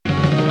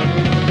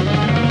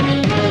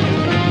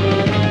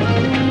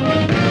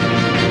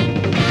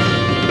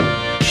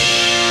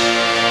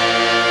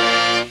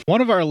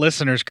one of our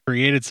listeners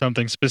created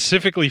something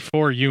specifically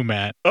for you,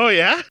 Matt. Oh,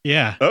 yeah?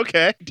 Yeah.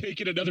 Okay. I'm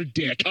taking another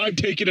dick. I'm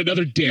taking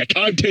another dick.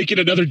 I'm taking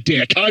another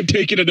dick. I'm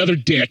taking another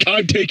dick.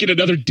 I'm taking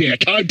another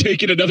dick. I'm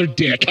taking another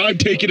dick. I'm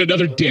taking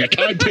another dick.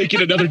 I'm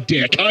taking another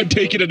dick. I'm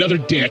taking another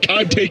dick.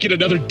 I'm taking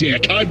another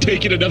dick. I'm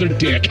taking another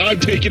dick. I'm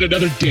taking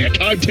another dick.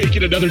 I'm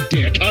taking another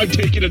dick. I'm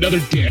taking another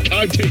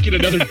dick. I'm taking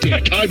another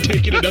dick. I'm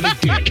taking another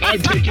dick.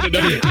 I'm taking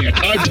another dick.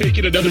 I'm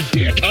taking another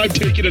dick. I'm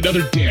taking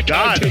another dick.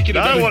 God,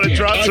 now I want to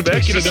drop some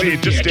ecstasy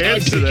and just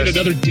dance to this.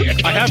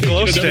 I have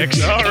glow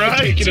sticks. All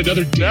right.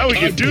 Now we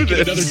can do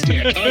this.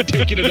 I'm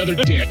taking another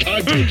dick.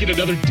 I'm taking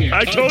another dick.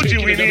 I told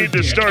you we needed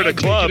to start a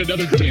club. I'm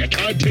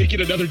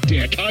taking another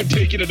dick. I'm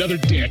taking another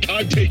dick.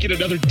 I'm taking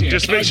another dick.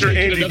 Just make sure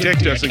Andy Dick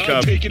doesn't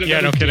come.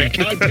 Yeah, no kidding.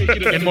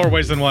 In more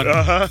ways than one.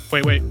 Uh-huh.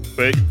 Wait.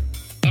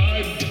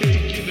 I'm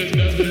taking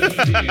another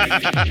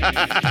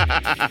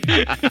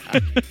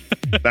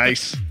dick.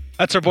 Nice.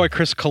 That's our boy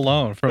Chris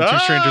Cologne from Two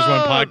Strangers One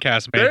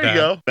Podcast. Made there you that.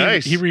 go.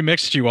 Nice. He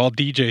remixed you all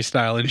DJ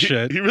style and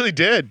shit. He really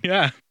did.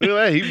 Yeah. Look at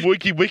that. He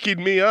wikied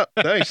me up.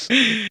 Nice.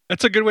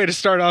 That's a good way to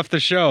start off the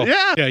show.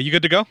 Yeah. Yeah, you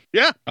good to go?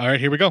 Yeah. All right,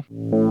 here we go.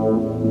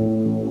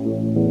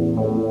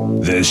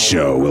 This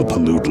show will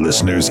pollute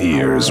listeners'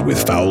 ears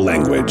with foul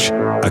language,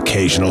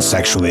 occasional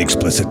sexually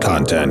explicit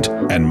content,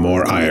 and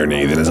more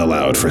irony than is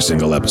allowed for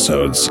single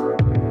episodes.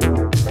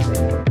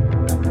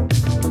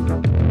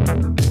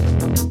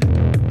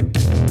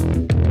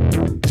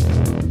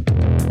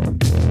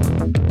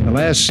 In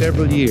the last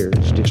several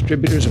years,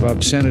 distributors of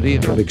obscenity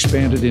have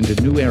expanded into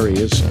new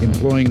areas,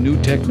 employing new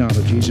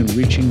technologies and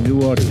reaching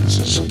new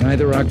audiences.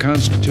 Neither our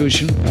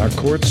Constitution, our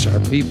courts, our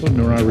people,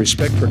 nor our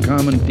respect for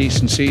common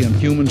decency and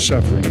human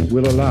suffering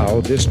will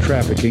allow this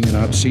trafficking in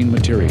obscene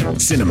material.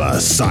 Cinema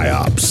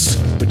Psyops.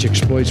 Which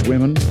exploits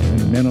women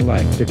and men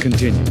alike to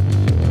continue.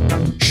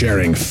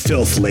 Sharing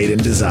filth-laden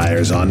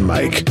desires on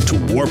mic to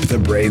warp the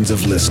brains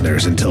of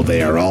listeners until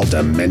they are all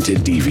demented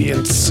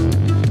deviants.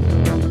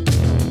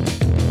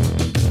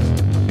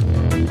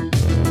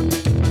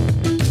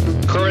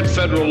 Current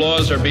federal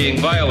laws are being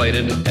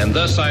violated, and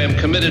thus I am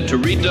committed to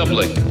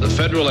redoubling the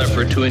federal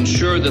effort to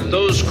ensure that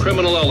those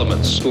criminal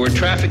elements who are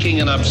trafficking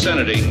in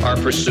obscenity are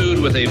pursued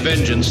with a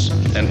vengeance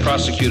and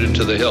prosecuted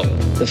to the hilt.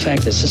 The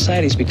fact that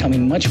society is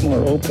becoming much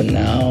more open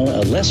now,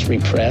 less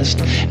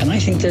repressed, and I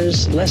think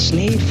there's less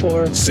need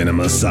for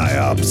Cinema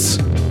Psyops.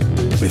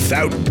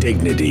 Without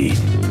dignity,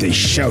 they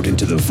shout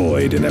into the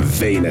void in a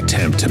vain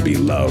attempt to be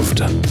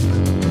loved.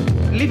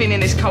 Living in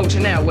this culture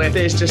now where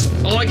there's just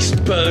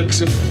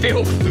icebergs of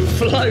filth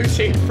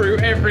floating through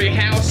every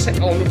house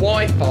on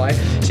Wi-Fi,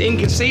 it's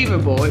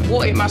inconceivable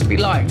what it must be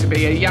like to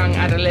be a young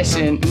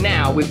adolescent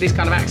now with this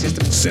kind of access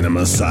to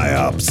Cinema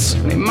Psyops.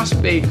 It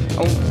must be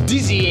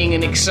dizzying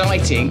and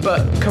exciting,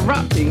 but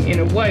corrupting in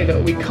a way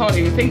that we can't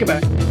even think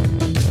about.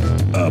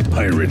 A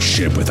pirate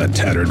ship with a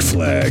tattered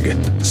flag,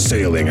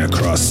 sailing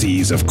across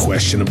seas of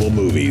questionable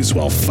movies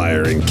while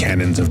firing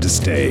cannons of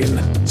disdain.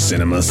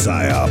 Cinema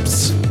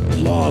Psyops.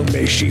 Long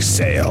may she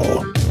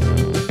sail.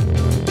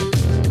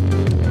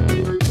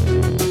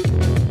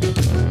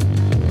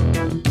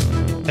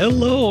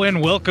 Hello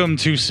and welcome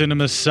to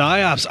Cinema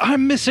Psyops.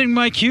 I'm missing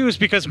my cues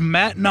because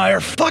Matt and I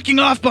are fucking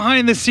off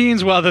behind the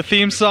scenes while the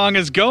theme song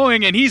is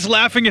going, and he's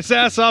laughing his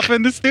ass off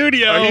in the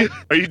studio.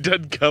 Are you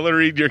done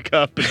coloring your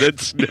cup and then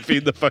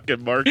sniffing the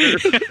fucking marker?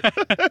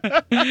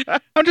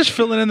 I'm just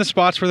filling in the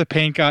spots where the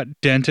paint got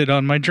dented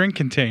on my drink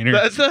container.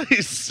 That's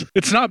nice.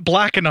 It's not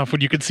black enough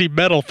when you can see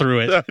metal through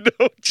it. I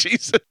know,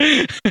 Jesus.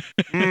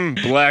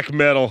 Black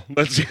metal.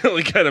 That's the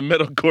only kind of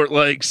metal Court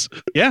likes.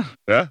 Yeah.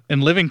 Yeah.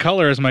 And Living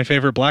Colour is my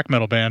favorite black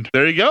metal band.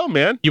 There you go,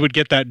 man. You would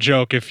get that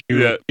joke if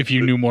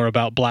you knew more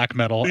about black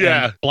metal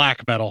and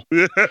black metal.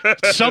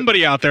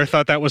 Somebody out there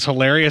thought that was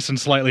hilarious and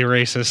slightly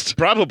racist.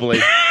 Probably.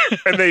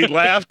 And they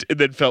laughed and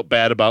then felt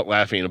bad about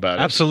laughing about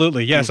it.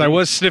 Absolutely. Yes, I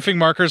was sniffing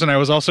markers, and I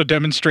was also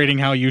demonstrating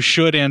how you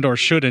should and or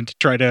shouldn't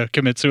try to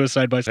commit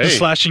suicide by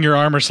slashing your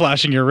arm or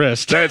slashing your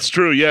wrist. That's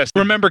true, yes.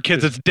 Remember,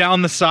 kids, it's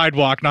down the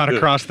sidewalk, not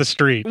across the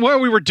street. While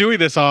we were doing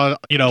this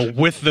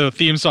with the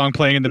theme song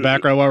playing in the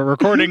background while we're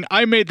recording,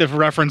 I made the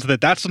reference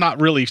that that's not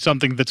really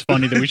something that's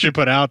funny that we should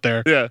put out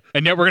there. Yeah.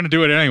 And yet we're going to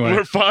do it anyway.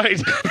 We're fine.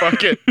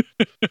 Fuck it.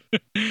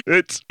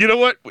 It's, you know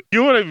what?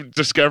 You know what I've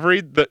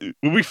discovered? That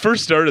when we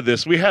first started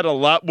this, we had a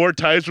lot more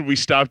times when we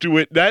stopped to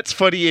it. That's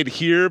funny in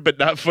here, but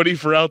not funny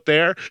for out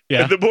there.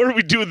 Yeah. And the more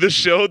we do this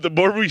show, the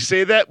more we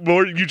say that,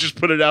 more you just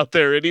put it out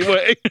there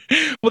anyway.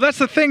 Well, that's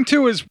the thing,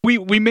 too, is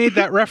we made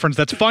that reference.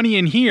 That's funny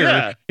in here.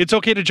 Yeah. It's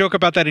okay to joke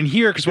about that in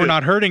here because we're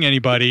not hurting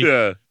anybody.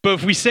 Yeah. But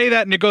if we say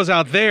that and it goes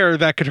out there,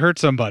 that could hurt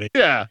somebody.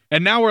 Yeah.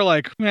 And now we're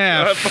like,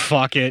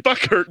 fuck it. Fuck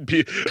hurting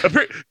people.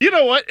 You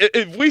know what?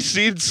 If we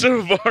seen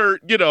some of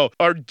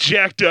our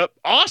jacked up,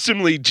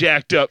 awesomely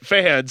jacked up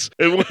fans,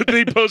 and when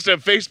they post on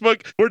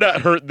Facebook, we're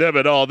not hurting them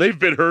at all. They've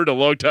been hurt a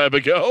long time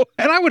ago.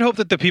 And I would hope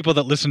that the people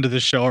that listen to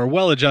this show are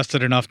well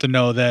adjusted enough to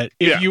know that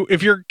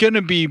if you're going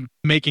to be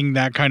making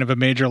that kind of a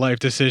major life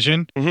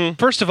decision,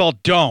 first of all,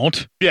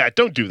 don't. Yeah,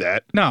 don't do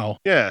that. No.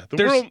 Yeah,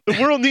 the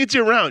world needs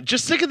you around.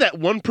 Just think of that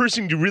one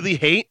person you really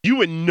hate.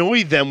 You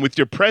annoy them with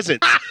your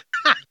presence.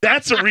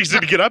 That's a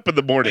reason to get up in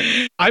the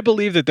morning. I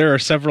believe that there are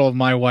several of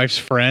my wife's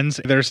friends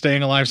that are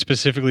staying alive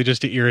specifically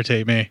just to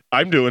irritate me.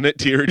 I'm doing it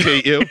to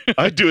irritate you.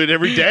 I do it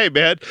every day,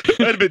 man.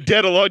 I'd have been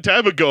dead a long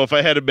time ago if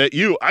I hadn't met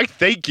you. I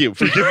thank you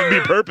for giving me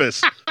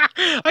purpose.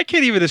 I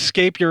can't even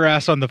escape your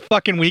ass on the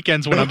fucking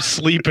weekends when I'm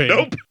sleeping.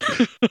 Nope.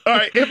 All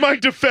right, in my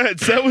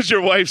defense, that was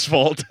your wife's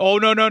fault. Oh,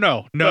 no.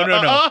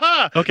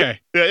 Okay.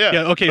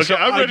 Yeah. Okay, so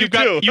I'm ready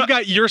you've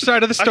got your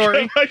side of the story.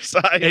 I got my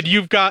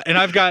side. And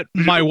I've got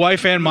my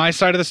wife and my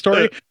side of the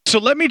story. So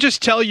let me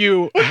just tell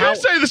you how. Your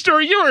side of the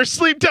story, you were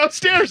asleep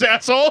downstairs,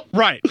 asshole.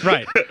 Right.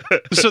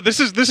 So this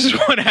is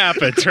what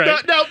happens,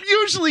 right? Now,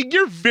 usually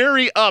you're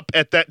very up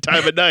at that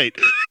time of night.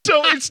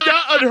 So it's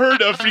not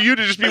unheard of for you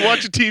to just be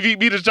watching TV,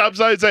 meet a stop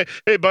sign and say,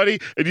 hey, buddy,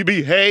 and you'd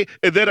be, hey,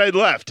 and then I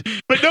left.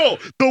 But no,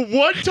 the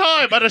one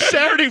time on a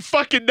Saturday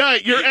fucking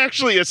night, you're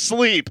actually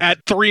asleep.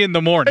 At 3 in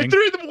the morning.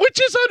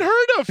 Which is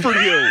unheard of for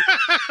you.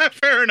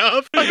 Fair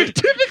enough. I mean,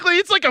 typically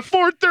it's like a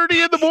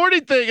 4:30 in the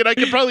morning thing, and I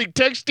can probably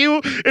text you,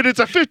 and it's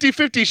a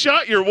 50-50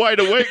 shot. You're wide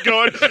awake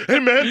going, hey,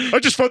 man, I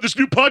just found this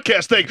new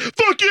podcast thing.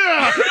 Fuck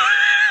yeah!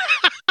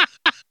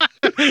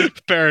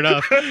 Fair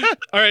enough.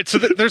 All right, so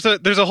there's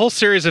a whole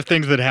series of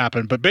things that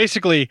happen, but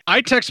basically,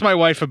 I text my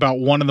wife about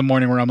 1 in the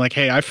morning where I'm like,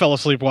 "Hey, I fell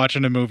asleep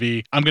watching a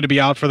movie. I'm going to be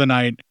out for the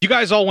night." You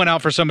guys all went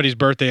out for somebody's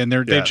birthday, and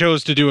they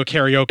chose to do a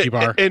karaoke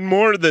bar. And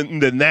more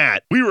than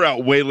that, we were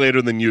out way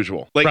later than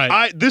usual. Like,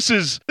 right. This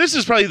is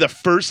probably the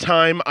first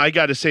time I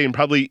got to say in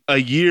probably a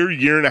year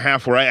and a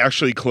half where I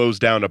actually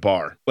closed down a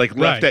bar, like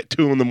left at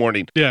 2 in the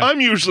morning. Yeah.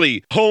 I'm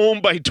usually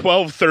home by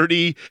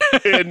 12:30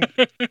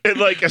 and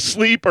like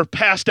asleep or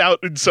passed out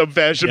in some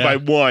fashion by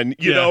 1.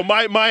 You know,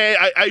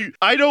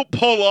 I don't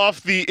pull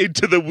off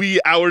into the wee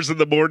hours of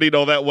the morning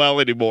all that well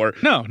anymore.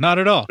 No, not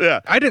at all. Yeah.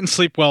 I didn't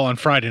sleep well on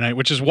Friday night,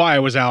 which is why I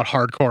was out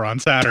hardcore on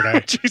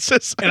Saturday.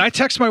 Jesus. And I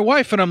text my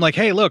wife and I'm like,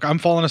 hey, look, I'm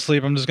falling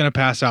asleep. I'm just going to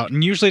pass out.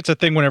 And usually it's a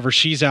thing whenever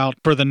she's out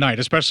for the night,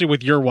 especially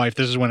with your wife.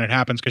 This is when it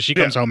happens because she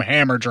comes home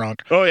hammer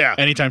drunk. Oh, yeah.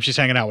 Anytime she's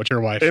hanging out with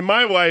your wife. And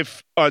my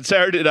wife on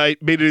Saturday night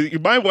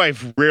my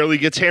wife rarely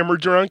gets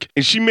hammered drunk,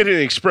 and she made an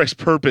express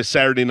purpose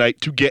Saturday night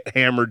to get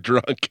hammered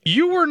drunk.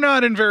 You were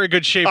not in very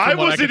good shape. I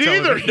wasn't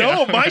either.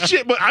 No, my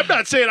shit. But I'm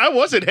not saying I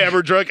wasn't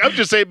hammered drunk. I'm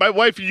just saying my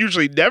wife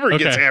usually never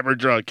gets hammered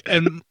drunk.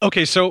 And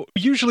so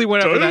usually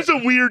whenever it was a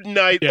weird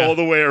night all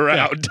the way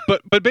around. Yeah.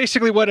 But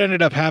basically what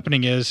ended up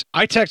happening is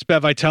I text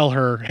Bev. I tell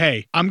her,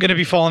 hey, I'm going to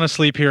be falling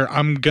asleep here.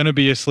 I'm going to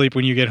be asleep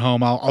when you get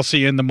home. I'll see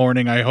you in the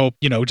morning. I hope,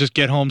 just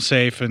get home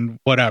safe and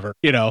whatever,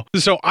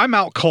 So I'm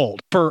out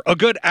cold for a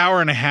good hour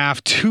and a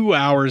half, 2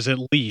 hours at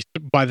least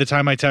by the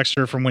time I text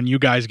her from when you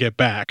guys get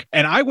back.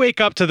 And I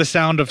wake up to the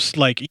sound of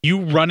like you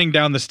running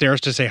down the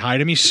stairs to say hi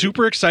to me,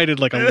 super excited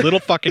like a little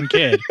fucking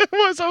kid.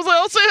 I was like,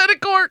 I'll say hi to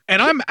Court.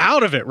 And I'm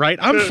out of it, right?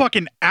 I'm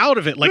fucking out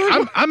of it. Like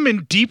I'm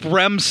in deep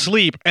REM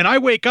sleep and I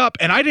wake up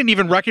and I didn't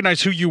even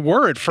recognize who you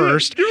were at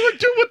first. You're like,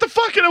 dude, what the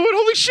fuck? And I went,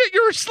 holy shit,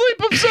 you're asleep.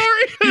 I'm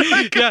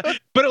sorry. Yeah.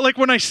 But like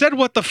when I said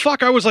what the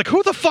fuck, I was like,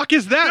 who the fuck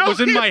is that? Was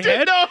in my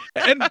head.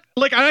 And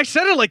like I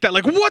said it like that,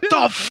 like what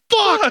the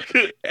fuck?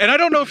 And I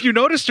don't know if you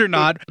noticed or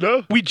not.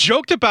 No. We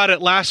joked about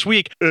it last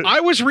week. I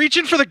was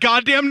reaching for the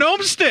goddamn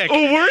gnome stick.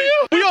 Oh, were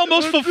you? We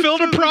almost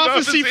fulfilled a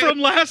prophecy from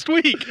last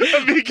week.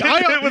 I mean,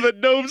 hit with a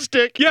gnome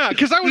stick. Yeah,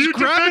 because I was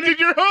defending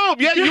your home.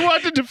 Yeah, you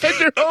wanted to defend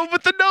your home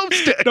with the gnome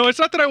stick. No, it's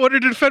not that I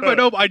wanted to defend my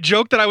gnome. I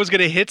joked that I was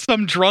going to hit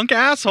some drunk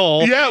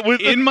asshole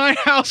in my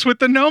house with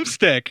the gnome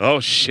stick. Oh,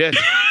 shit.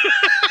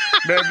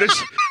 Man,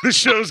 this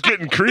show's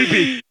getting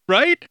creepy.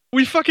 Right?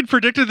 We fucking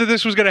predicted that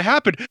this was going to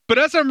happen. But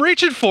as I'm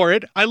reaching for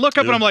it, I look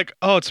up and I'm like,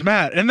 oh, it's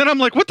Matt. And then I'm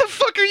like, what the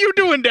fuck are you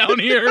doing down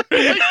here? And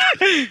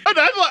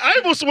I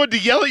almost wanted to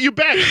yell at you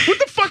back. What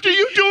the fuck are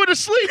you doing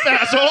asleep,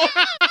 asshole?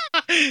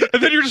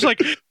 And then you're just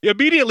like,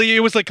 immediately,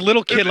 it was like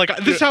little kid. Like,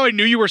 this is how I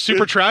knew you were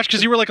super trash,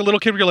 because you were like a little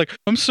kid where you're like,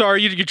 I'm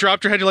sorry. You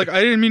dropped your head. You're like,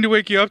 I didn't mean to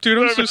wake you up, dude.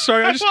 I'm so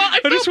sorry. I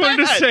just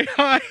wanted to say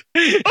hi.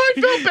 I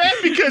felt bad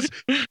because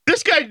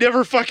this guy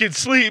never fucking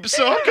sleeps.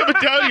 So I'm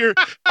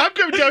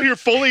coming down here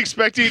fully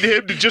expecting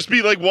him to just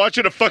be like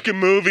watching a fucking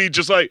movie,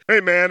 just like,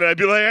 hey man, and I'd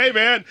be like, hey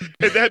man,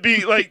 and that'd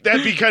be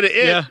kind of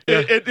it.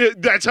 Yeah.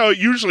 That's how it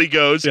usually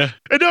goes. Yeah.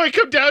 And now I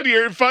come down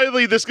here and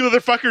finally this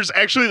motherfucker's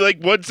actually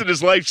like once in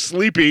his life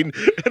sleeping,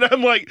 and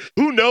I'm like,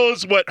 who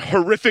knows what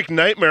horrific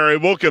nightmare I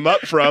woke him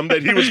up from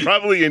that he was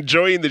probably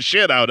enjoying the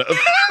shit out of.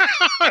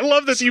 I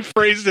love that you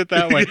phrased it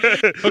that way.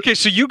 Yeah. Okay,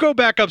 so you go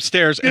back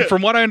upstairs, and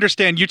from what I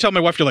understand, you tell my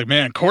wife, you're like,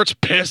 man, Court's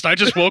pissed. I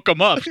just woke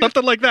him up.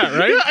 Something like that,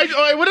 right? Yeah,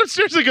 I went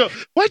upstairs and go,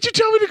 why'd you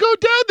tell me to go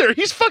down there?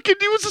 He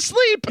was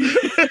asleep.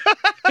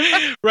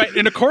 Right.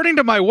 And according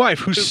to my wife,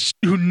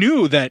 who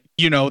knew that,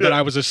 that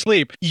I was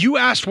asleep, you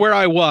asked where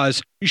I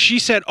was. She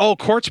said, oh,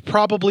 Court's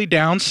probably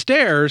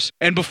downstairs.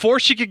 And before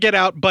she could get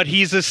out, but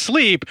he's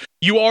asleep,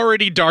 you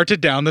already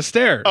darted down the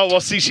stairs. Oh,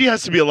 well, see, she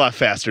has to be a lot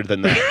faster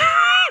than that.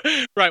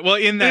 Right. Well,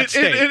 in that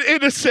state.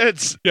 In a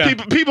sense, Yeah.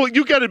 people,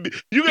 you gotta be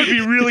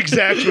real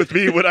exact with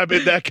me when I'm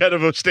in that kind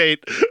of a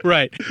state.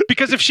 Right.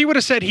 Because if she would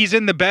have said he's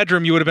in the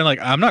bedroom, you would have been like,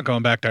 I'm not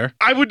going back there.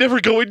 I would never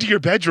go into your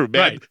bedroom,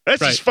 man. Right,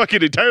 That's just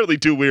fucking entirely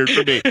too weird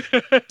for me.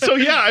 So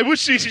yeah, I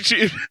wish she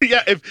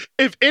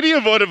if any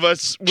of one of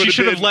us would She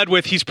should have led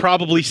with he's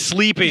probably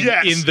sleeping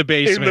in the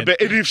basement.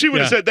 And if she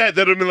would have said that,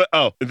 then I'd been like,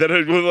 oh, and then I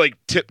would have like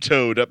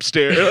tiptoed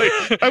upstairs.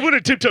 Like, I would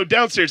have tiptoed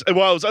downstairs, and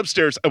while I was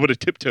upstairs, I would have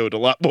tiptoed a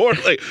lot more.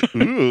 Like,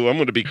 ooh, I'm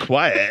going to be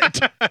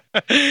quiet.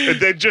 And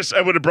then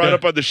I would have brought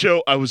up on the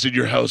show, I was in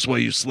your house while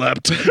you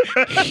slept.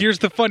 Here's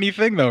the funny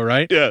thing, though,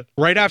 right? Yeah.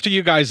 Right after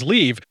you guys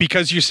leave,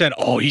 because you said,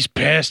 oh, he's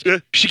pissed. Yeah.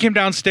 She came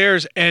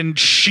downstairs, and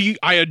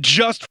I had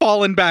just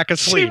fallen back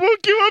asleep. She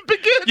woke you up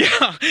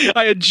again? Yeah.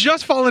 I had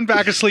just fallen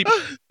back asleep.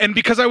 And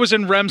because I was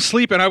in REM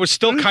sleep, and I was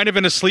still kind of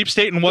in a sleep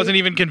state and wasn't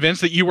even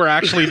convinced that you were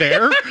actually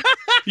there.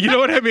 You know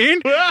what I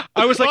mean?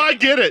 I was like, I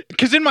get it.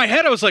 Because in my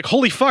head, I was like,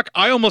 holy fuck,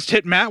 I almost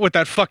hit Matt with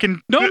that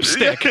fucking gnome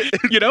stick.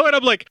 You know? And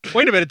I'm like,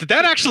 wait a minute, did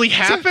that actually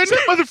happen?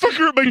 That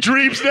motherfucker in my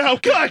dreams now.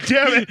 God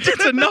damn it.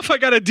 It's enough I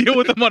got to deal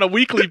with him on a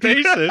weekly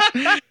basis.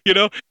 You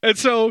know? And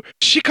so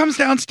she comes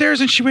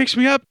downstairs and she wakes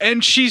me up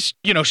and she's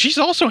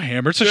also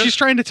hammered. So she's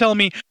trying to tell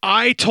me,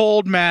 I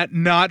told Matt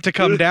not to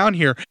come down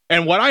here.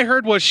 And what I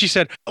heard was she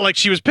said, like,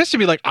 she was pissed at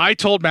me, like, I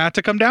told Matt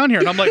to come down here.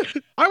 And I'm like,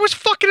 I was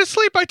fucking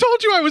asleep. I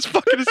told you I was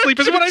fucking asleep.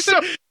 Is what I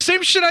said.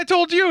 Same shit I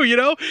told you, you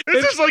know?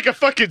 This is like a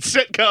fucking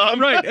sitcom.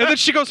 Right. And then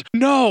she goes,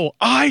 no,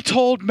 I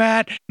told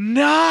Matt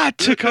not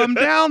to come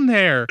down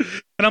there.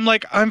 And I'm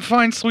like, I'm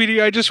fine,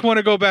 sweetie. I just want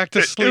to go back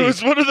to sleep. It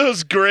was one of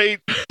those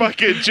great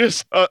fucking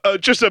just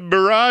a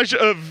mirage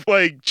of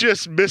like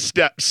just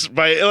missteps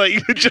by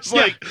like just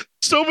like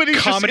so many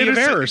comedy of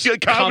errors.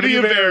 Comedy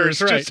of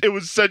errors. Right. Just, it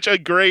was such a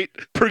great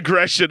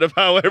progression of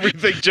how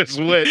everything just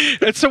went.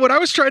 And so when I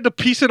was trying to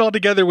piece it all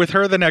together with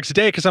her the next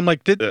day, because I'm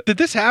like, did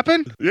this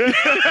happen? Yeah.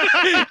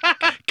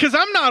 Because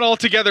I'm not all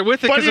together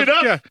with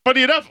it.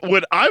 Funny enough,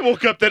 when I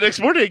woke up the next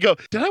morning, I go,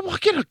 did I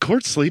walk in a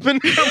court sleeping?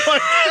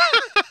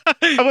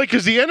 I'm like,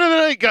 because the end of the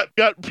night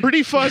got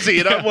pretty fuzzy,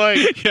 and I'm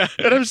like,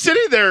 and I'm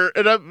sitting there,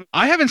 and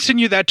I haven't seen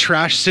you that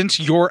trash since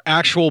your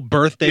actual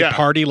birthday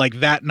party, like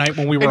that night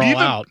when we were all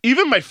out.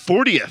 Even my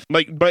 40th,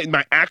 like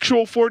my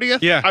actual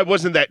 40th, I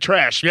wasn't that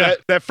trash. Yeah.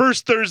 That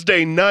first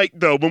Thursday night,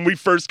 though, when we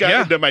first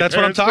got into my that's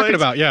what I'm talking place,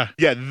 about. Yeah,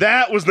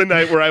 that was the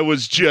night where I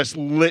was just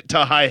lit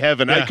to high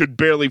heaven. I could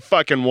barely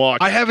fucking walk.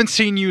 I haven't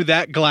seen you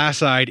that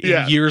glass-eyed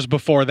in years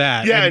before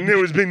that. Yeah, and it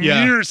has been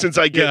years since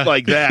I get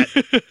like that.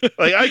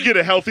 Like I get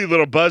a healthy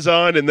little buzz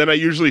on, and then I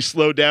usually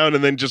slow down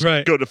and then just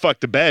go to fuck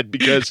to bed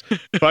because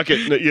fuck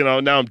it,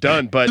 now I'm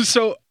done. But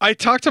so I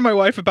talked to my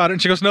wife about it,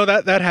 and she goes, "No,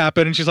 that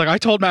happened." And she's like, "I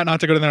told Matt not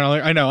to go to there." I'm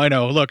like, I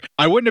know. Look,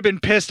 I wouldn't have been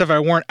pissed if I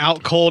weren't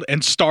out cold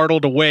and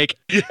startled awake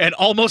and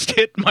almost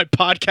hit my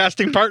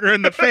podcasting partner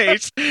in the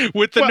face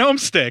with the gnome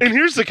stick. And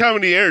here's the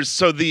comedy errors.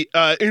 So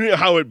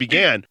how it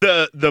began.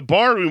 The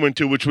bar we went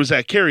to, which was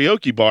that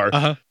karaoke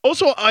bar.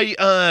 Also,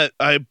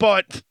 I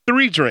bought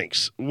 3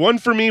 drinks. One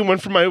for me, one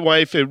for my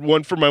wife, and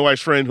one for my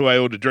wife's friend who I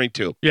owed a drink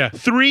to. Yeah.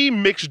 3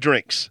 mixed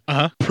drinks.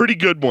 Pretty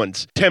good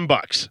ones.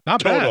 $10.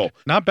 Not total. Bad.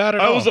 Not bad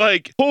at all. I was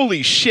like,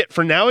 holy shit,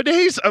 for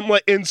nowadays? I'm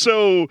like, and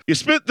so you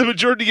spent the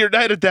majority of your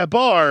night at that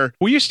bar.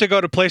 We used to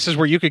go to places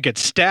where you could get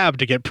stabbed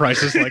to get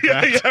prices like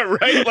that. Yeah,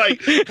 right?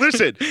 Like,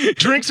 listen, 3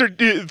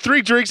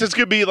 drinks, it's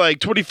going to be like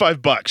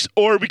 $25.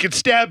 Or we could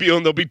stab you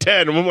and they'll be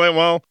 10. And I'm like,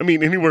 well, I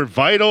mean, anywhere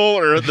vital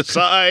or at the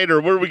side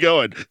or where are we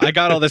going? I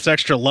got all this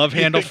extra love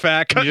handle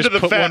fat. Can you just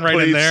put one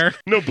right in there?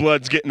 No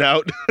blood's getting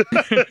out.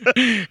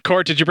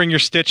 Court, did you bring your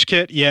stitch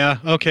kit? Yeah.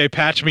 Okay,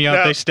 patch me up.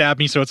 Now, they stabbed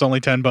me, so it's only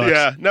 $10.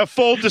 Yeah. Now,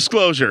 full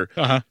disclosure.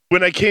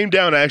 When I came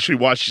down, I actually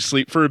watched you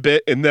sleep for a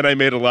bit, and then I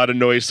made a lot of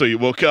noise, so you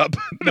woke up.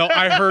 No,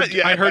 I heard.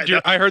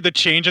 I heard the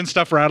change and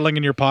stuff rattling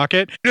in your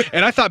pocket,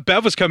 and I thought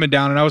Bev was coming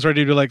down, and I was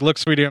ready to like, look,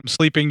 sweetie, I'm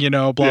sleeping,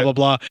 blah blah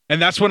blah.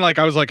 And that's when like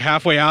I was like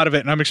halfway out of it,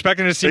 and I'm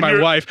expecting to see my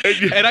wife,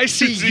 and I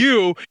see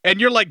you, and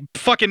you're like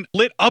fucking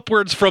lit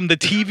upwards from the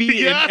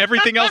TV, and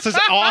everything else is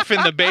off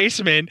in the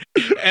basement,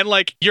 and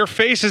like your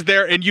face is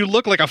there, and you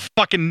look like a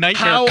fucking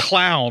nightmare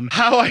clown.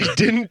 How I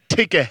didn't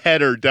take a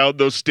header down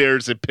those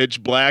stairs in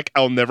pitch black,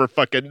 I'll never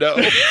fucking know.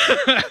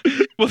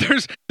 Well,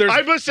 there's.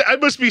 I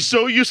must be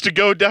so used to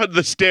go down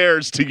the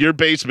stairs to your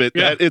basement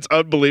that it's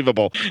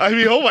unbelievable. I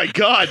mean, oh my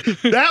god,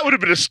 that would have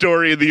been a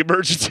story in the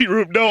emergency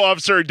room. No,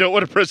 officer, don't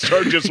want to press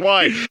charges.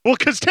 Why? Well,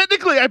 because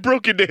technically I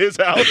broke into his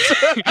house.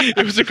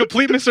 It was a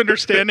complete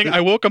misunderstanding.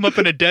 I woke him up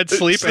in a dead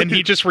sleep, and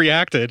he just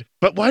reacted.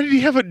 But why did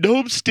he have a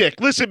gnome stick?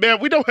 Listen, man,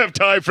 we don't have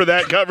time for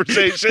that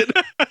conversation.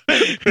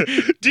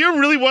 Do you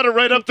really want to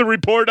write up the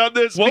report on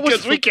this?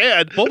 Because we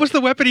can. What was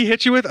the weapon he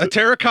hit you with? A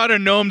terracotta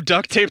gnome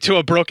duct taped to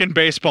a broken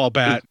baseball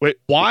bat. Wait,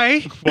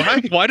 why?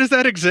 Why does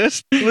that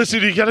exist?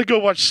 Listen, you got to go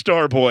watch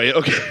Starboy.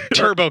 Okay,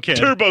 Turbo Kid.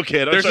 Turbo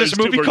Kid. There's this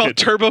movie called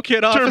Turbo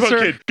Kid, officer.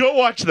 Turbo Kid. Go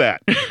watch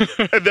that,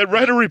 and then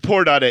write a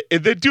report on it,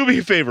 and then do me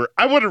a favor.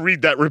 I want to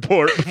read that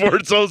report before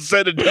it's all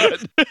said and done,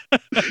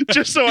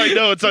 just so I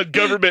know it's on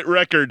government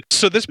record.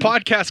 So this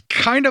podcast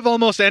kind of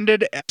almost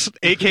ended,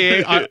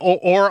 aka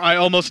I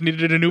almost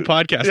needed a new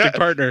podcasting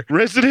partner.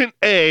 Resident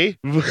A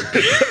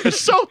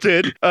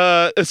assaulted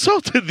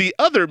the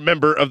other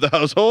member of the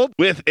household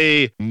with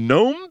a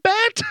gnome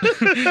bat.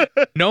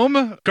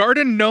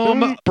 Garden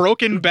gnome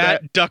broken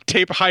bat duct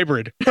tape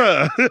hybrid.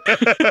 And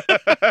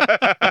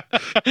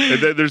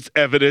then there's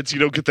evidence. You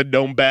don't get the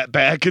gnome bat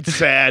back. It's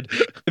sad.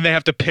 And they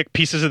have to pick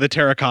pieces of the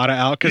terracotta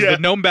out because the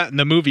gnome bat in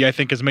the movie, I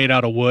think, is made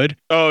out of wood.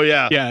 Oh,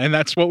 yeah. Yeah, and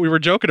that's what we were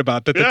joking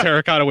about, that the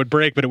terracotta would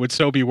break, but it would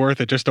so be worth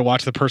it just to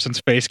watch the person's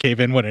face cave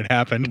in when it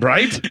happened.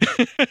 Right?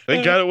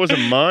 Thank God it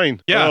wasn't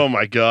mine. Yeah. Oh,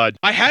 my God.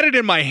 I had it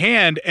in my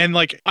hand, and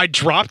I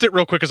dropped it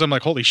real quick because I'm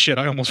like, holy shit,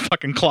 I almost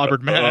fucking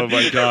clobbered Matt. Oh,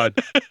 my God.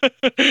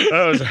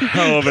 That was a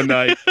hell of a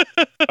night.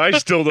 I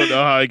still don't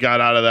know how I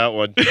got out of that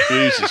one.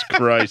 Jesus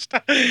Christ.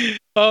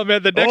 Oh,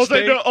 man, the next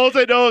day... All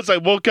I know is I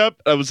woke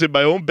up, I was in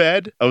my own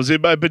bed, I was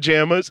in my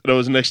pajamas, and I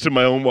was next to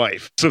my own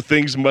wife. So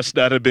things must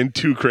not have been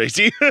too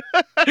crazy.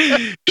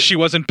 She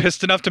wasn't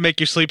pissed enough to make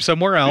you sleep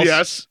somewhere else.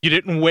 Yes. You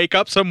didn't wake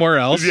up somewhere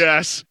else.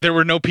 Yes. There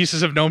were no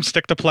pieces of gnome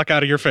stick to pluck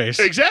out of your face.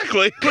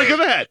 Exactly. Look at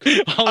that.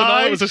 All in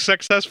all, it was a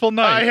successful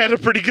night. I had a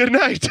pretty good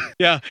night.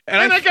 Yeah.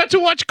 And I got to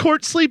watch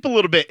Court sleep a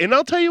little bit. And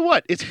I'll tell you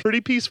what, it's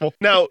pretty peaceful.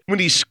 Now, when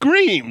he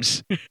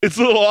screams, it's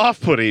a little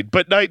off-putting,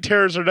 but night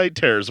terrors are night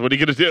terrors. What are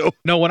you going to do?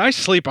 No, when I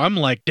sleep, I'm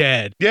like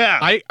dead. Yeah.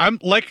 I'm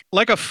like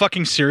a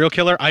fucking serial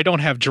killer. I don't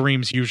have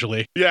dreams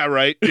usually. Yeah,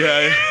 right.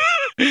 Yeah.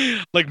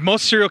 Like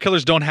most serial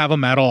killers don't have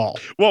them at all.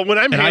 Well, when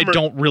I'm I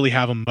don't really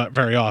have them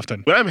very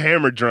often. When I'm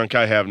hammered drunk,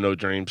 I have no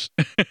dreams.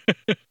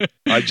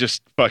 I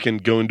just fucking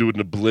go into an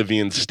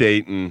oblivion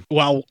state and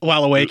while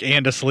awake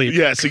and asleep.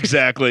 Yes,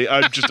 exactly.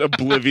 I'm just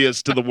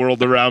oblivious to the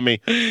world around me,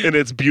 and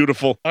it's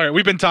beautiful. All right,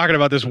 we've been talking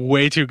about this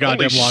way too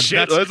goddamn Holy long.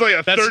 Shit, that's like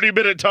a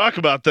 30-minute talk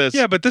about this.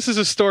 Yeah, but this is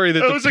a story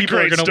that the people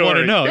are going to want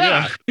to know.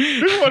 Yeah.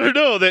 We want to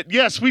know that,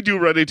 yes, we do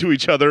run into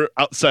each other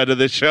outside of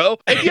this show.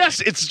 And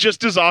yes, it's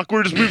just as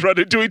awkward as we run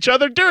into each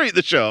other during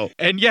the show.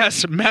 And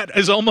yes, Matt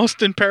is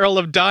almost in peril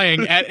of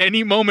dying at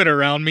any moment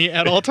around me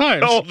at all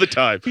times. All the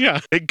time. Yeah.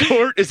 And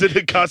Court is in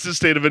a constant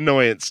state of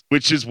annoyance,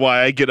 which is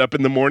why I get up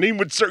in the morning,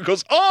 which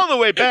circles all the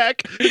way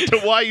back to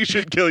why you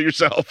should kill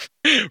yourself.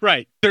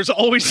 Right. There's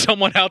always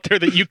someone out there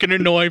that you can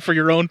annoy for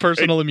your own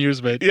personal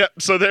amusement. Yep.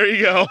 So there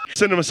you go.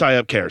 Cinema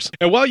Psyop cares.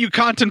 And while you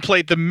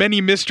contemplate the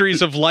many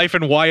mysteries of life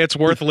and why it's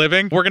worth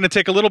living, we're going to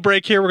take a little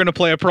break here. We're going to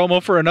play a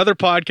promo for another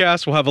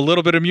podcast. We'll have a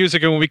little bit of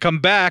music. And when we come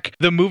back,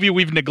 the movie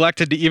we've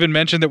neglected to even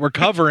mention that we're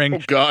covering,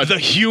 oh God, The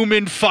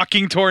Human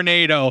Fucking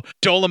Tornado.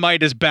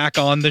 Dolomite is back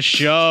on the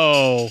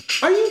show.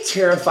 Are you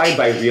terrified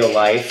by real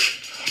life?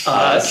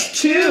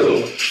 Us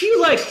too. Do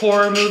you like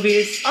horror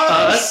movies?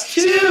 Us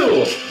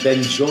too.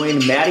 Then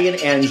join Maddie and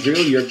Andrew,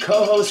 your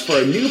co-hosts, for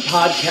a new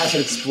podcast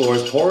that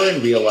explores horror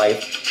in real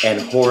life and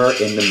horror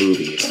in the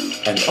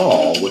movies, and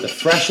all with a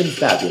fresh and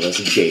fabulous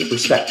gay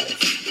perspective.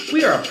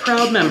 We are a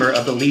proud member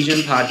of the Legion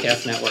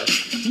Podcast Network.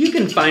 You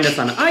can find us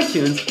on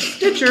iTunes,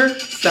 Stitcher,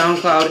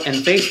 SoundCloud, and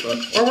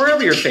Facebook, or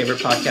wherever your favorite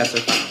podcasts are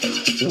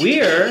found.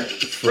 We're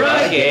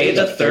Friday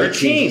the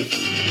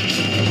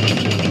 13th.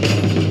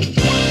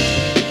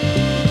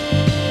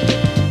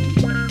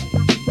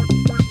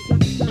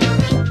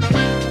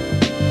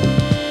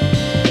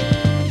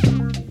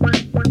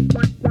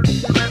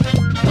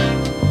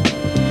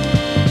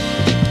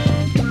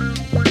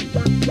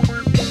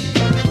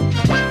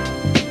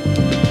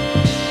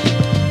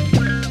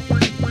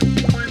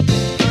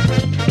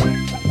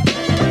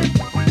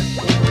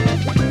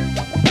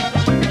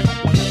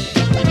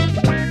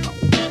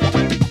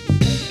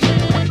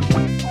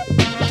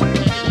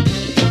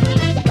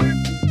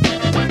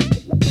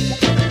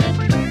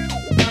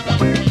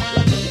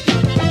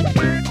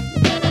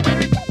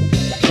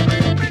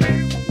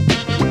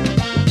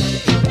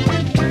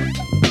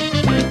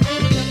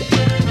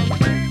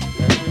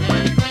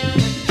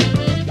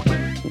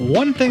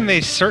 One thing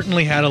they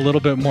certainly had a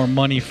little bit more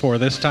money for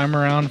this time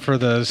around for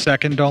the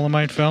second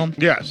Dolomite film.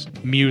 Yes.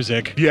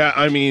 Music. Yeah,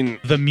 I mean...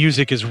 The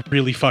music is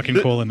really fucking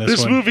cool in this one.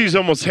 This movie's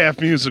almost half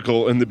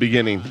musical in the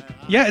beginning.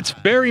 Yeah, it's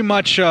very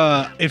much...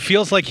 it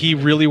feels like he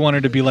really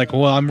wanted to be like,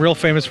 well, I'm real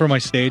famous for my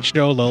stage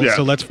show,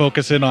 so let's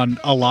focus in on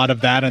a lot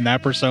of that and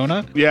that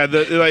persona. Yeah,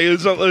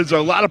 there's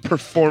a lot of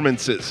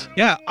performances.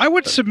 Yeah, I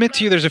would submit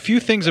to you there's a few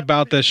things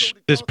about this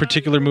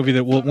particular movie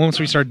that once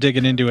we start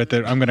digging into it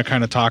that I'm going to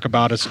kind of talk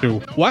about as to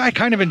why I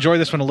kind of enjoy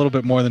this one a little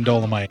bit more than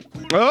Dolomite.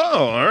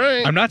 Oh, all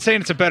right. I'm not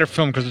saying it's a better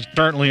film because it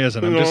certainly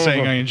isn't. I'm just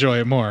saying I enjoy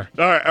it more.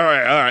 All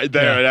right.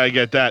 There, I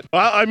get that.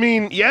 Well, I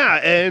mean, yeah,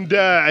 and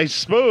I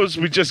suppose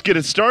we just get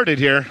it started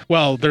here.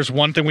 Well, there's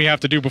one thing we have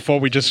to do before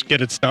we just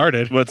get it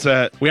started. What's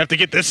that? We have to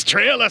get this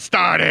trailer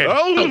started.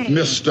 Oh,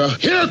 mister,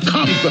 here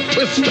comes the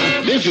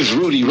twister. This is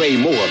Rudy Ray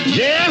Moore.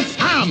 Yes,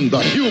 I'm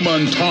the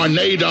human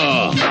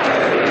tornado.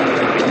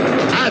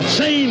 I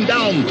chain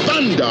down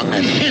thunder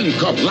and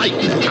handcuff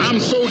lightning. I'm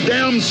so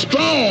damn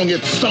strong,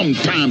 it's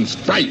sometimes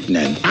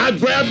frightening. I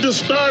grabbed a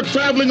star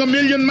traveling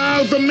 1,000,000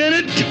 miles a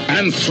minute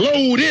and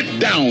slowed it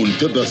down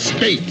to the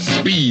state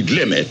speed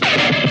limit.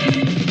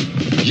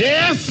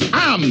 Yes,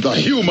 I'm the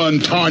human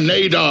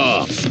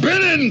tornado.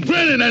 Spinning,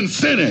 grinning, and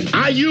sinning.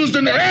 I used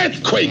an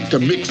earthquake to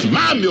mix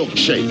my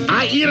milkshake.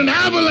 I eat an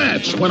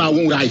avalanche when I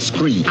want ice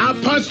cream. I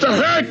punched a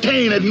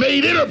hurricane and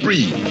made it a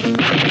breeze.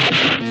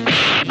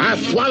 I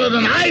swallowed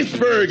an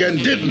iceberg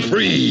and didn't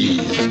freeze.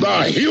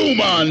 The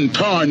human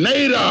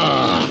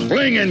tornado.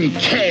 Flinging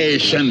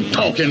cash and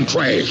talking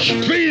trash.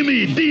 See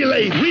me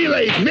delayed,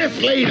 relayed,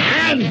 mislaid,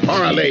 and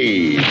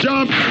parlayed.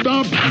 Jumped,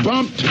 thumped,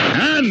 bumped,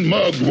 and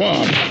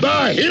mugwumped.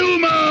 The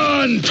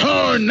human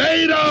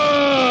tornado.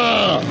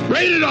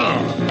 Rated R.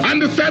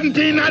 Under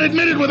 17, not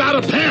admitted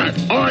without a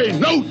parent or a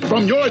note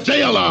from your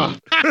jailer.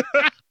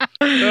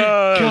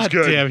 God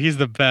damn, he's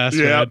the best,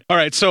 man. All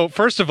right, so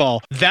first of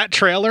all, that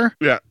trailer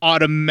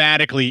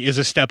automatically is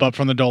a step up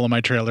from the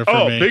Dolomite trailer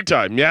for me. Oh, big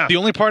time, yeah. The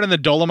only part in the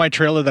Dolomite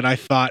trailer that I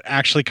thought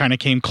actually kind of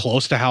came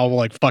close to how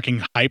like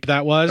fucking hype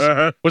that was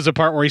the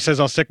part where he says,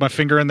 "I'll stick my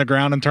finger in the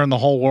ground and turn the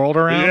whole world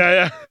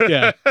around."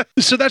 Yeah.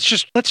 So let's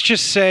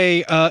just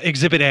say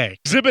Exhibit A.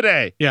 Exhibit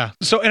A. Yeah.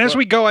 So, and as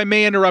we go, I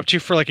may interrupt you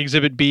for like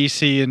Exhibit B,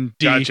 C, and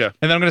D. Gotcha.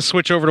 And then I'm going to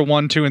switch over to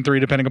 1, 2, and 3,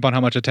 depending upon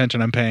how much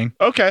attention I'm paying.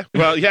 Okay.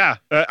 Well, yeah.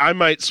 I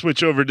might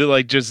switch over to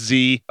like just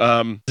Z.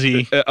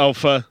 Z.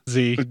 Alpha.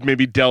 Z.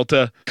 Maybe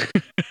Delta.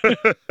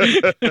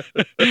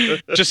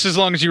 Just as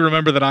long as you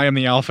remember that I am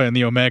the Alpha and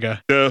the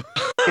Omega. No.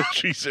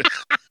 Jesus.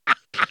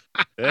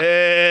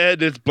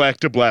 And it's black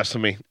to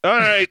blasphemy. All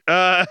right.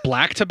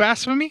 Black to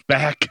blasphemy?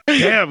 Back.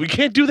 Damn, we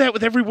can't do that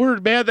with every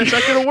word, man. That's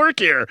not going to work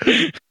here.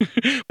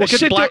 Well,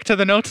 get black to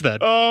the notes then.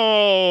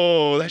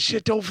 Oh, that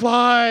shit don't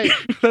fly.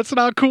 That's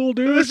not cool,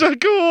 dude. That's not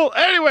cool.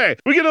 Anyway,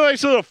 we get a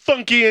nice little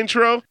funky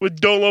intro with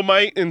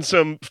Dolomite and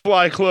some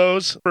fly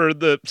clothes for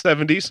the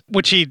 70s.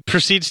 Which he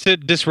proceeds to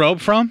disrobe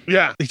from.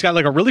 Yeah. He's got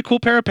like a really cool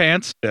pair of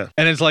pants. Yeah.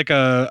 And it's like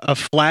a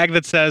flag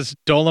that says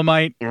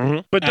Dolomite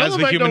But as the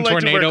Dolomite human don't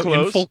like to wear tornado in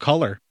clothes. full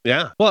color.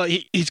 Yeah. Well,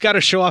 he's got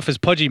to show off his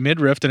pudgy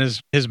midriff and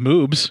his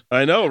moobs.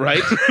 I know,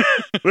 right?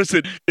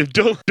 Listen, if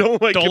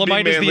Dolomite can be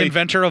is manly, the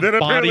inventor of then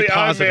body apparently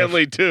positive. I'm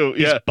manly too.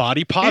 He's Yeah.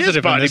 body positive. He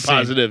is body in this scene.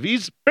 positive.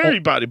 He's very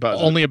body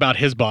positive. Only about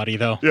his body,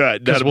 though. Yeah,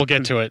 because we'll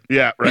get to it.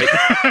 Yeah, right.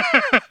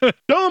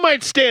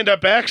 Dolomite's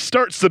stand-up act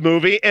starts the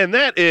movie, and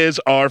that is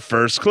our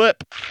first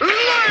clip.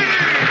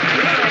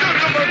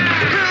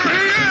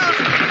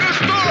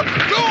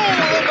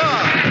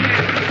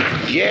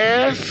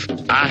 Yes,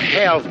 I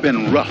have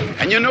been rough.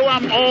 And you know,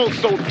 I'm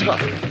also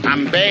tough.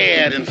 I'm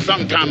bad, and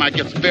sometimes I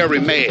get very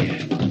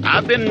mad.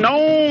 I've been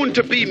known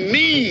to be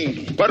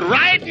mean, but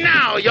right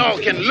now, y'all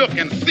can look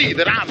and see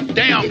that I'm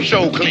damn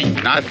sure clean.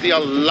 And I see a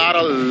lot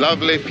of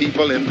lovely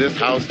people in this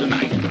house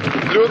tonight.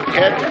 Look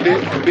at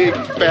this big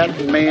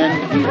fat man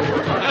here.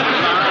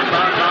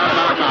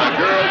 My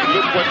girls,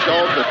 look what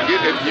y'all could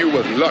get if you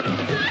was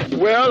lucky.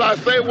 Well, I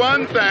say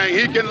one thing,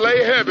 he can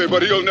lay heavy,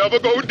 but he'll never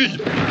go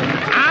deep.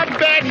 I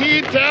bet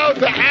he tells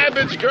the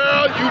average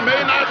girl, you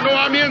may not know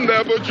I'm in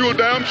there, but you'll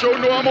damn sure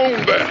know I'm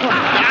on there.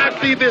 I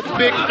see this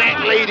big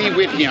fat lady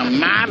with him.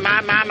 My.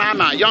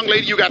 Young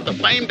lady, you got the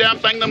same damn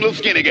thing them little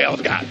skinny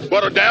gals got,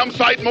 but a damn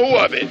sight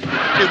more of it. Is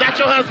that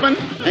your husband?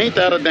 Ain't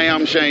that a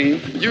damn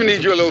shame? You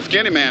need your little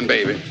skinny man,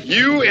 baby.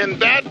 You and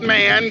that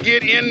man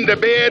get into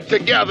bed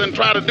together and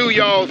try to do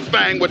y'all's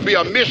thing would be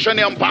a mission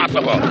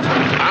impossible.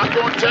 I'm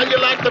gonna tell you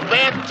like the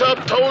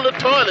bathtub told the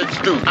toilets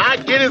do. I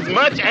get as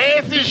much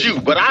ass as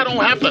you, but I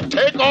don't have to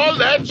take all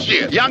that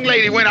shit. Young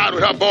lady went out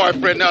with her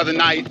boyfriend the other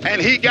night,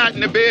 and he got in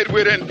the bed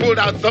with her and pulled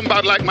out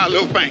somebody like my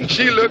little thing.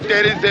 She looked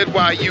at it and said,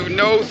 why, you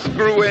know,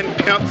 screwing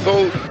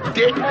pencil,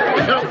 dick,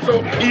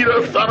 pencil,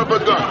 eater, son of a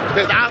gun.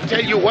 Says, I'll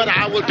tell you what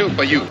I will do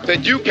for you.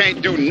 Said, you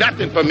can't do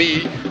nothing for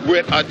me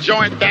with a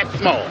joint that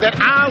small. That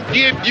I'll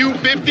give you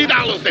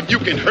 $50 if you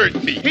can hurt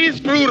me. He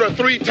screwed her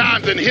 3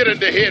 times and hit her in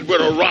the head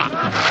with a rock.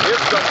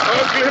 It's some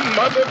ugly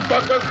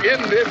motherfuckers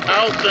in this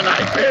house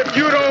tonight. If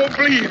you don't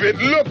believe it,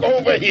 look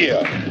over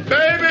here.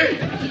 Baby,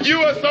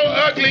 you are so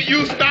ugly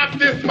you stopped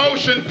this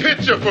motion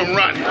picture from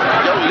running.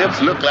 Your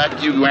lips look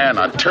like you wearing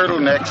a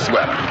turtleneck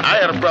sweater. I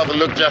had a brother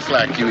look just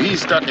like you. He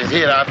stuck his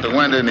head out the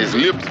window and his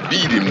lips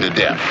beat him to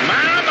death.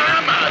 My.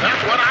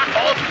 That's what I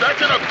call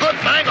stretching a good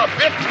thing a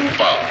bit too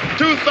far.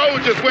 2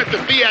 soldiers went to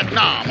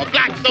Vietnam, a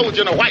black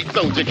soldier and a white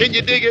soldier. Can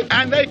you dig it?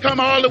 And they come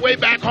all the way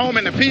back home,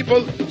 and the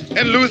people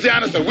in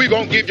Louisiana said, we're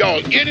going to give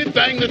y'all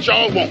anything that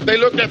y'all want. They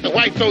looked at the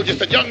white soldier and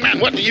said, young man,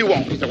 what do you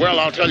want? He said, well,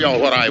 I'll tell y'all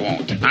what I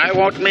want. I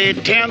want me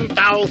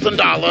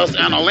 $10,000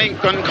 and a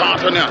Lincoln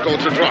Continental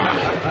to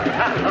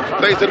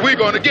drive. They said, we're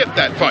going to get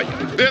that for you.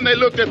 Then they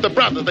looked at the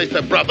brothers. They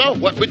said, brother,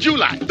 what would you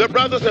like? The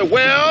brother said,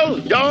 well,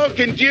 y'all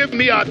can give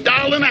me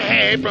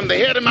 $1.50 from the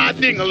head of my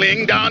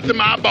ding-a-ling down to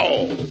my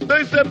balls.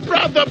 They said,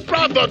 brother,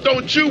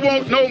 don't you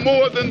want no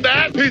more than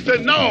that? He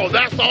said, no,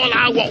 that's all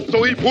I want.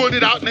 So he pulled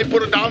it out and they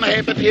put $1.50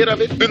 at the head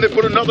of it. Then they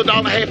put another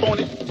 $1.50 on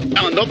it. And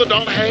another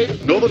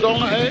 $1.50, another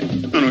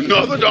 $1.50, and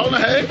another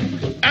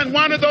 $1.50. And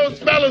one of those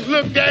fellas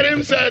looked at him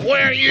and said,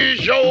 "Where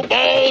is your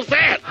balls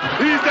at?"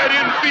 He said,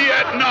 "In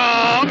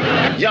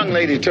Vietnam." Young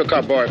lady took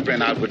her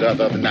boyfriend out with her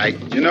the other night.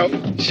 You know,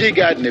 she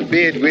got in the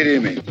bed with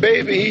him, and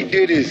baby, he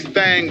did his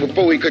thing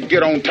before he could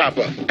get on top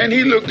of her. And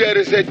he looked at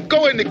her and said,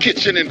 "Go in the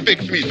kitchen and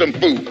fix me some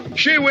food."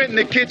 She went in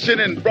the kitchen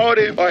and brought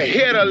him a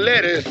head of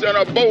lettuce and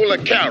a bowl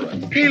of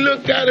carrots. He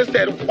looked at her and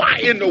said, "Why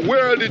in the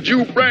world did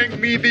you bring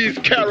me these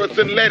carrots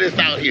and lettuce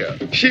out here?"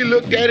 She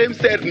looked at him and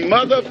said,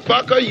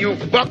 "Motherfucker, you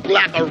fuck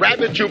like a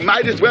rabbit, you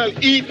might as well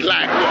eat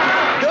like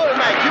one."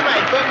 Dolomite, you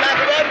might fuck like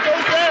a rabbit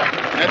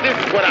yourself. And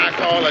this is what I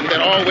call and that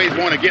always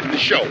want to get in the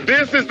show.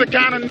 This is the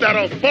kind of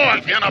that'll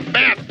fart in a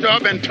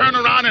bathtub and turn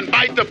around and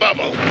bite the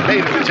bubble.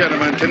 Ladies and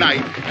gentlemen,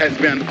 tonight has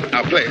been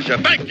a pleasure.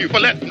 Thank you for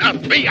letting us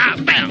be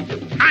out there.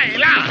 I ain't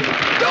lying.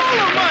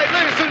 Dolomite,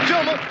 ladies and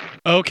gentlemen.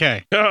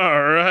 Okay.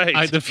 All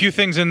right. The few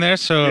things in there.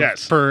 So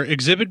for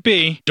Exhibit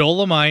B,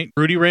 Dolomite,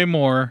 Rudy Ray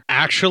Moore,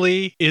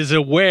 actually is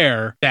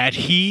aware that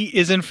he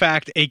is in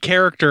fact a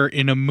character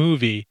in a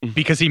movie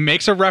because he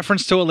makes a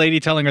reference to a lady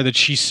telling her that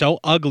she's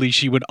so ugly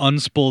she would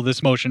unspool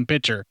this motion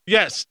picture.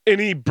 Yes. And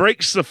he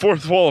breaks the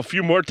fourth wall a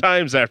few more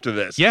times after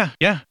this. Yeah.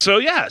 So,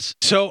 yes.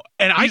 So,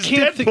 and He's I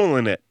can't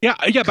Deadpooling it. Yeah,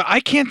 but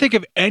I can't think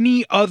of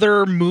any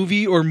other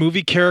movie or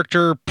movie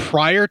character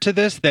prior to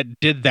this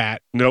that did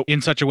that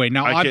in such a way.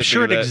 Now, I'm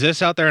sure it exists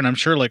out there, and I'm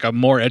sure like a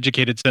more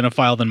educated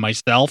cinephile than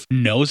myself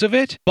knows of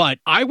it, but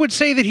I would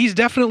say that he's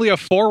definitely a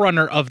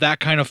forerunner of that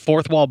kind of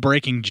fourth wall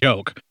breaking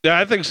joke. Yeah,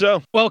 I think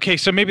so. Well, okay,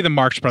 so maybe the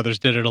Marx Brothers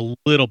did it a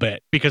little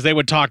bit because they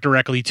would talk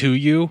directly to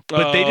you,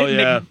 but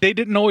they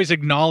didn't always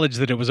acknowledge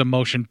that it was a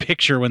motion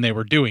picture when they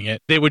were doing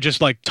it. They would just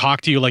like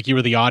talk to you like you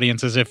were the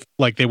audience as if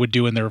like they would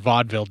do in their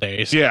vaudeville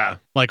days. Yeah.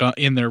 Like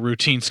in their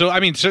routine. So, I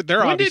mean, they're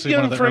when obviously did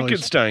one Young of the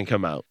Frankenstein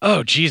come out?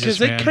 Oh, Jesus, Because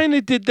man. they kind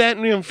of did that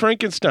in Young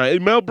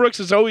Frankenstein. Mel Brooks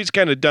has always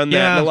kind of done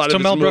that in a lot of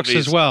his Mel Brooks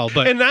movies. as well.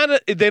 But and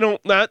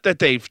not that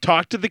they've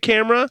talked to the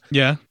camera.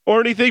 Yeah. Or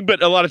anything,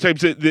 but a lot of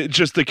times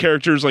just the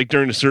characters, like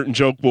during a certain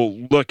joke, will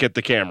look at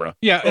the camera.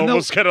 Yeah, and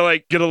almost kind of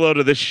like get a load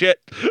of this shit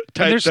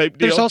type deal.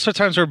 There's also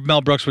times where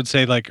Mel Brooks would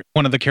say, like,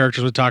 one of the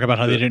characters would talk about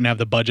how they didn't have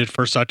the budget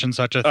for such and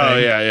such a thing. Oh,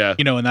 yeah.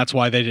 You know, and that's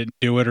why they didn't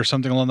do it or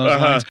something along those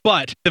Uh-huh. lines.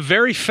 But the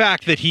very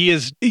fact that he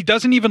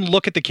doesn't even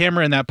look at the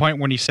camera in that point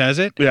when he says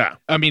it. Yeah.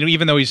 I mean,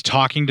 even though he's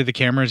talking to the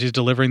camera as he's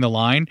delivering the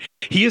line,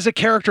 he is a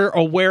character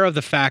aware of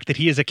the fact that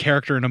he is a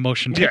character in a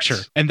motion picture.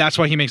 Yes. And that's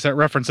why he makes that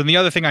reference. And the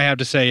other thing I have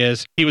to say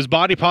is he was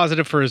body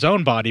positive for his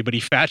own body, but he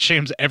fat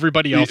shames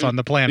everybody else on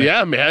the planet.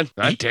 Yeah, man.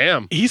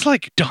 Damn. He's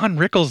like Don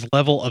Rickles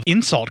level of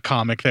insult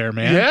comic there,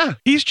 man. Yeah.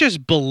 He's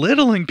just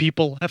belittling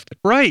people left and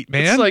right,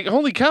 man. It's like,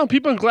 holy cow,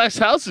 people in glass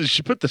houses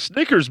should put the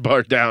Snickers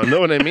bar down. Know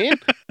what I mean?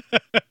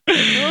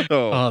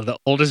 Oh, the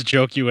oldest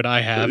joke you and I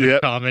have in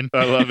common.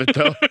 I love it,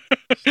 though.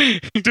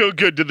 Still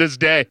good to this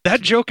day. That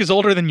joke is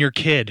older than your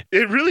kid.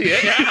 It really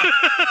is. Yeah.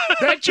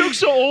 That joke's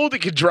so old it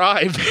could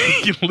drive.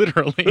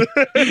 Literally.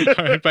 All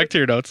right, back to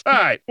your notes. All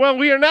right. Well,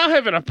 we are now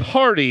having a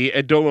party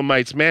at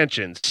Dolomite's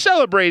mansion,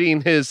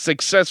 celebrating his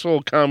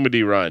successful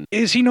comedy run.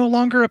 Is he no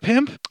longer a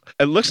pimp?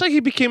 It looks like he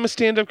became a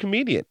stand-up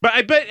comedian. But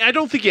I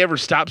don't think he ever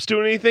stops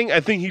doing anything. I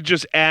think he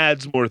just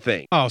adds more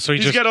things. Oh, so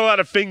he's just got a lot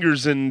of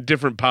fingers in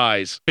different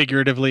pies.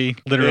 Figuratively,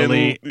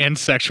 literally, and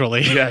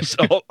sexually. Yes,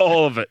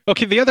 all of it.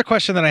 Okay, the other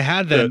question that I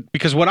had then,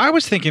 because what I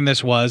was thinking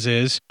this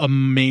is a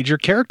major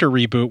character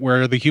reboot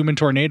where the human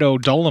tornado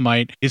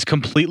Dolomite is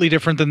completely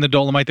different than the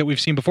Dolomite that we've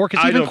seen before,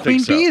 because even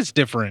Queen Bee is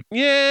different.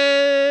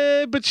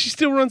 Yeah, but she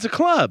still runs a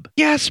club.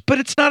 Yes, but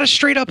it's not a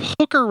straight up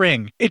hooker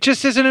ring. It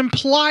just is an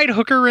implied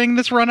hooker ring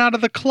that's run out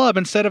of the club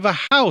instead of a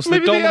house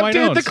Maybe that they Dolomite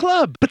updated owns. the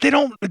club. But they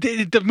don't.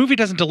 The movie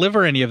doesn't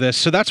deliver any of this,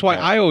 so that's why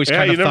I always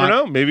kind of thought. You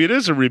never know. Maybe it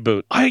is a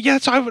reboot.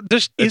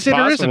 Is it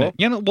or isn't it? possible.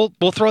 You know,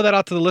 we'll throw that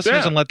out to the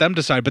listeners Yeah. and let them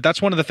decide. But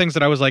that's one of the things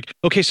that I was like,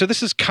 okay, so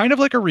this is kind of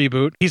like a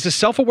reboot. He's a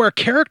self-aware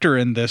character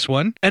in this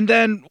one, and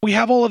then we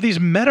have all of these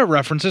meta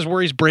references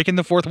where he's breaking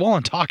the fourth wall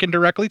and talking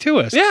directly to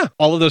us. Yeah,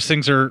 all of those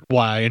things are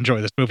why I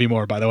enjoy this movie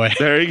more. By the way,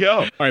 there you go.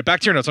 All right,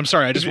 back to your notes. I'm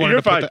sorry, I just wanted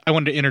You're to fine. I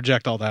wanted to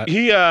interject all that.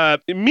 He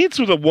meets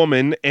with a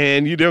woman,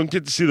 and you don't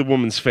get to see the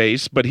woman's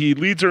face, but he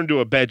leads her into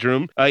a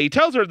bedroom. He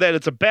tells her that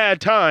it's a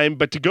bad time,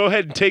 but to go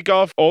ahead and take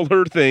off all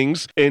her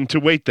things and to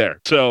wait there.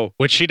 So,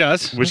 which she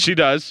does.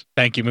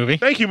 Thank you, movie.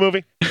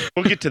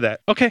 We'll get to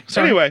that. Okay.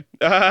 Sorry. Anyway,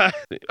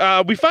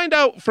 we find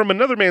out from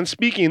another man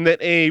speaking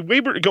that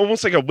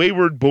almost like a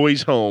wayward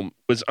boys' home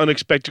was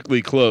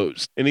unexpectedly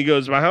closed. And he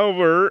goes,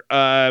 however,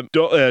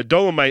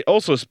 Dolomite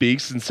also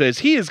speaks and says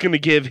he is going to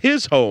give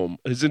his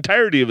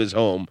entirety of his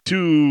home,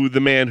 to the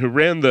man who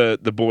ran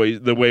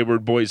the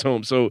wayward boys'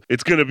 home. So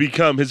it's going to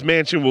become, his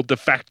mansion will de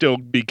facto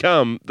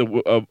become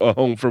a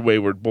home for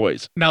wayward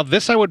boys. Now,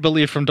 this I would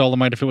believe from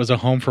Dolomite if it was a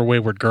home for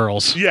wayward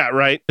girls. Yeah,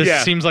 right. This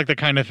yeah. seems like the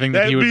kind of thing that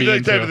That'd he would be the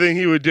into. type of thing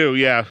he would do,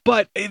 yeah.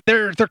 But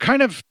they're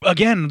kind of,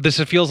 again,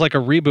 this feels like a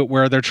reboot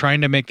where they're trying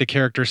to make the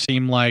character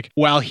seem like,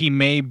 while he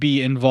may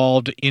be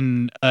involved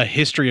in a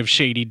history of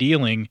shady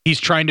dealing, he's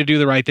trying to do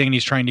the right thing and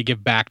he's trying to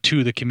give back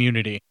to the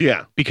community.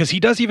 Yeah. Because he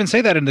does even say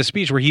that in the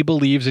speech where he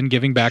believes in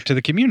giving back to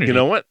the community. You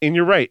know what? And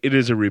you're right. It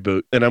is a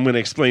reboot. And I'm going to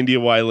explain to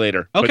you why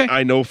later. Okay. But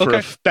I know for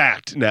a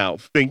fact now,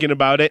 thinking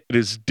about it, it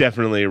is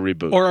definitely a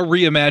reboot. Or a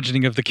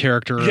reimagining of the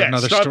character or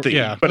another story.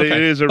 Yeah. But it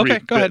is a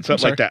reboot. Go ahead.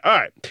 Something like that. All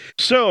right.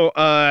 So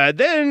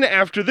then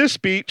after this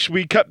speech,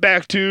 we cut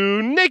back to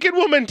naked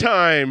woman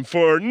time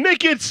for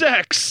naked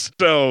sex.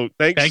 So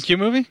thanks. Thank you,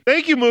 movie.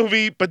 Thank you,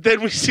 movie. But then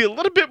we see a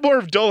little bit more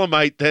of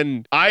Dolomite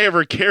than I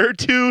ever cared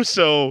to.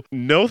 So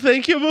no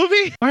thank you,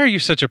 movie. Why are you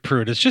such a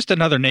prude? It's just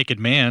another naked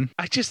man.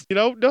 I just,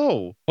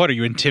 no. What, are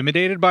you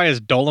intimidated by his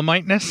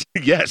Dolomiteness?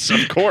 Yes,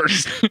 of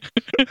course.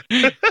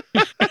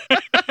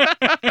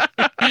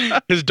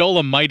 His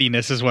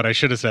Dolomitiness is what I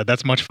should have said.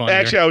 That's much funnier.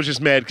 Actually, I was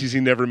just mad because he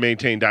never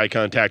maintained eye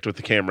contact with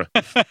the camera.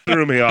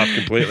 Threw me off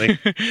completely.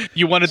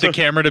 You wanted the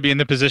camera to be in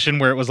the position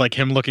where it was like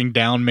him looking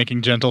down,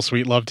 making gentle,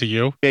 sweet love to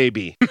you?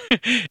 Maybe.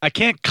 I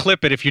can't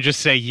clip it if you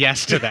just say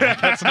yes to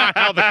that. That's not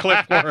how the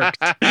clip works.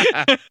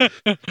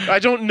 I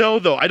don't know,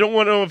 though. I don't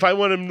want to know if I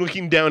want him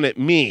looking down at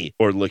me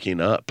or looking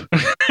up.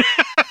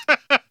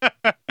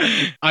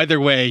 Either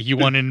way, you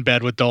went in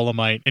bed with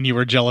Dolomite and you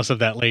were jealous of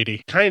that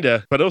lady.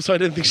 Kinda, but also I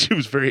didn't think she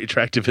was very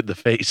attractive in the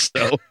face,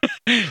 so.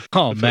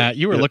 Oh, Matt,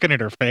 you were looking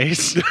at her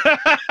face.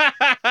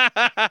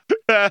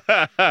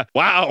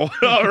 Wow.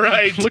 All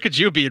right. Look at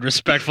you being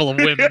respectful of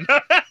women.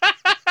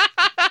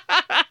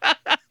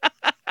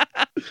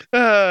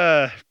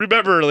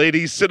 Remember,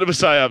 ladies, Cinema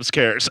Psyops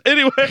cares.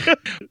 Anyway.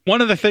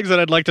 One of the things that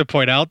I'd like to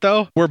point out,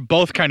 though, we're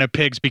both kind of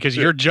pigs because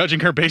you're judging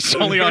her based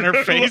solely on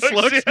her face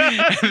looks.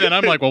 Yeah. And then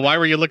I'm like, well, why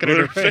were you looking at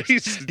her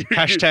face?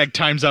 Hashtag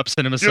time's up,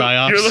 Cinema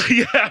Psyops.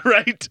 Yeah,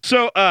 right.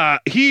 So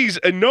he's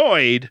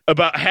annoyed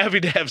about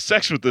having to have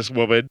sex with this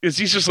woman because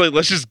he's just like,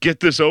 let's just get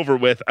this over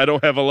with. I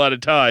don't have a lot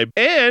of time.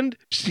 And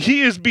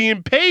he is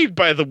being paid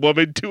by the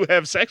woman to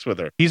have sex with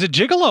her. He's a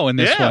gigolo in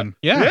this one.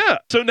 Yeah.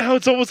 So now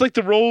it's almost like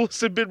the roles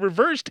have been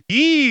reversed.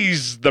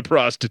 He's the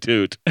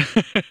prostitute.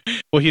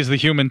 Well, he's the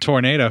human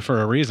tornado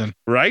for a reason.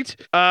 Right?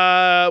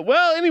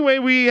 Well, anyway,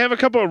 we have a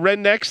couple of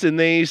rednecks and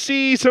they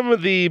see some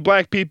of the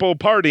black people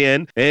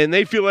partying and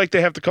they feel like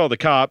they have to call the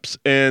cops.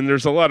 And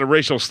there's a lot of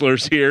racial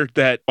slurs here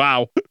that,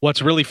 wow.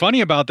 What's really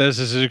funny about this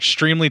is it's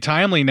extremely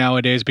timely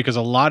nowadays because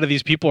a lot of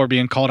these people are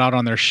being called out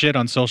on their shit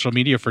on social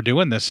media for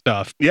doing this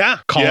stuff. Yeah.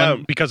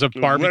 Because of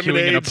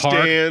barbecuing in a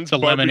park, stands, the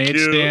lemonade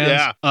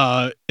stands,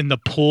 in the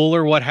pool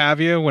or what have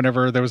you,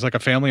 whenever there was like a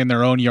family in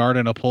their own yard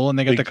in a pool and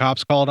they get the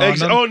cops called on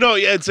them. Oh, no,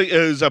 yeah, it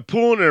was a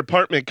pool in an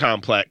apartment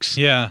complex.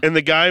 Yeah. And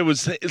the guy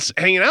was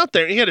hanging out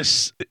there. And he had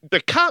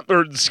the cop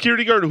or the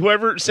security guard,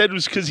 whoever said it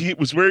was because he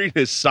was wearing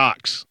his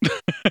socks.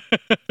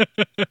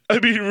 I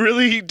mean,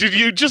 really? Did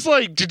you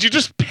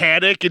just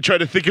panic and try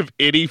to think of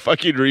any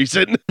fucking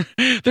reason?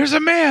 There's a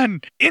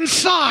man in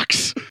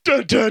socks.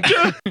 Dun, dun,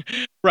 dun.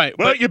 Right.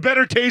 Well, you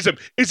better tase him.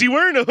 Is he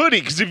wearing a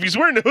hoodie? Because if he's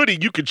wearing a hoodie,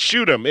 you could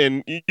shoot him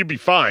and you'd be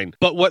fine.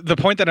 But what the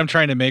point that I'm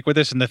trying to make with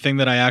this and the thing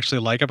that I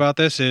actually like about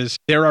this is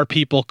there are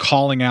people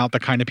calling out the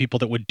kind of people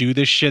that would do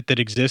this shit that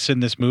exists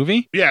in this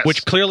movie. Yes.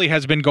 Which clearly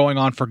has been going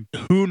on for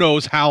who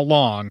knows how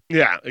long.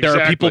 Yeah, exactly.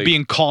 There are people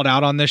being called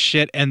out on this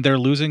shit and they're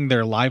losing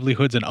their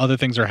livelihoods and other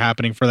things are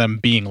happening for them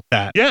being like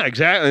that. Yeah,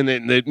 exactly.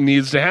 And it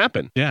needs to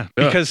happen. Yeah.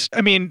 Because,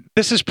 I mean,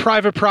 this is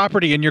private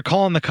property and you're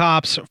calling the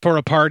cops for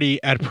a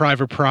party at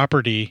private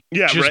property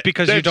just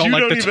because you don't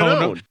like the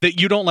tone that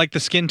you don't like the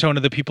skin tone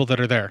of the people that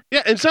are there.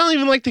 Yeah, and it's not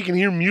even like they can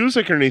hear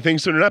music or anything,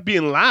 so they're not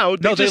being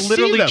loud. No, they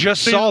literally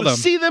just saw them.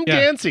 See them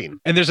dancing.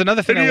 And there's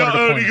another thing I wanted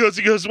to point out.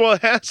 He goes, well,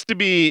 it has to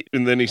be,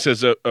 and then he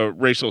says a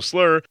racial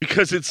slur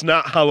because it's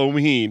not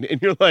Halloween.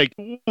 And you're like,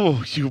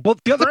 oh,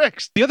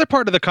 the other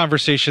part of the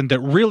conversation that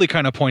really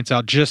kind of points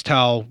out just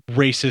how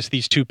racist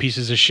these two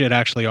pieces of shit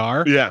actually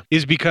are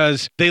is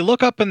because they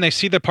look up and they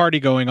see the party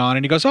going on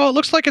and he goes, oh, it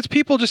looks like it's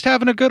people just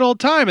having a good old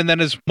time. And then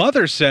his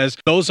mother says,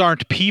 those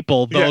aren't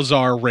people, those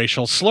are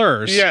racial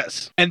slurs.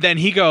 Yes. And then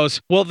he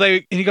goes,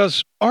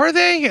 are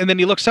they? And then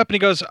he looks up and he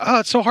goes,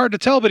 oh, it's so hard to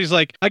tell. But he's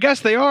like, I guess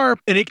they are.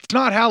 And it's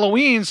not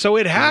Halloween, so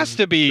it has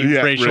to be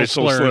racial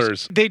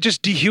slurs. They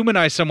just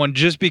dehumanize someone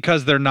just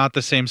because they're not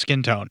the same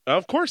skin tone.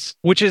 Of course.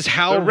 Which is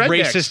how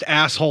racist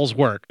assholes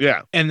work.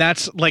 Yeah. And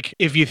that's like,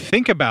 if you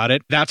think about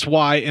it, that's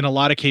why in a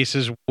lot of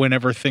cases,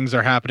 whenever things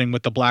are happening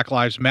with the Black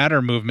Lives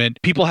Matter movement,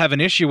 people have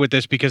an issue with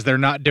this because they're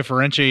not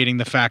differentiating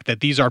the fact that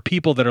these are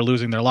people that are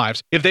losing their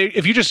lives.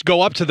 If you just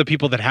go up to the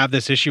people that have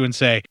this issue and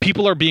say,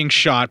 people are being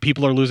shot,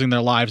 people are losing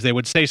their lives, they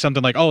would say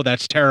something like, oh,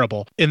 that's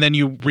terrible. And then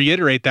you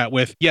reiterate that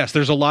with, yes,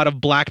 there's a lot of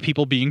black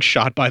people being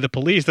shot by the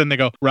police. Then they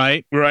go,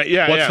 right? Right,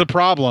 yeah. What's the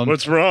problem?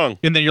 What's wrong?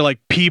 And then you're like,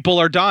 people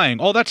are dying.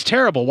 Oh, that's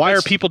terrible. Why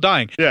are people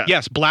dying? Yeah.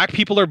 Yes, black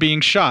people are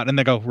being shot. And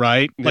they go,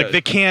 right? Like Yeah.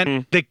 they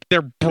can't,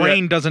 their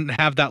brain doesn't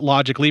have that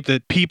logic leap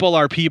that people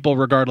are people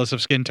regardless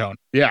of skin tone.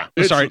 Yeah.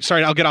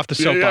 Sorry, I'll get off the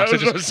soapbox. I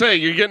was going to say,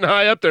 you're getting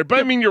high up there. But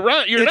I mean, you're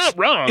right. You're not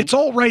wrong. It's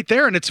all right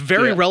there, and it's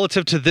very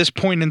relative to this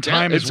point in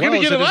time as well.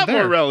 It's going to get as a it is lot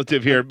more there.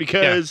 relative here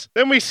because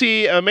then we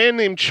see a man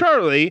named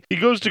Charlie. He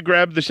goes to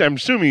grab the, I'm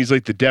assuming he's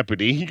like the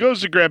deputy. He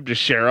goes to grab the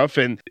sheriff,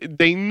 and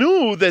they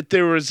knew that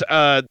there was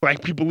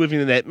black people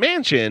living in that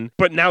mansion,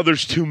 but now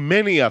there's too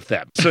many of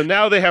them. So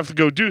now they have to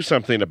go do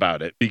something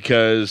about it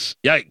because,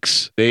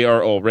 yikes, they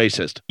are all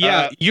racist.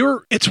 Yeah,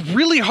 it's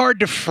really hard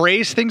to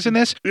phrase things in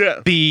this.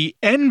 Yeah. The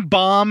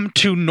N-bomb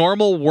to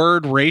normal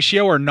word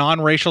ratio or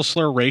non-racial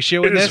slur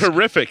ratio in It is this.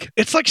 horrific.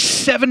 It's like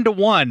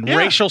 7-to-1 Yeah.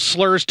 racial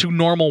slurs to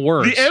normal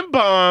words. The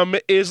M-bomb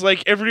is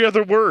like every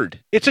other word.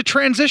 It's a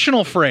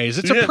transitional phrase.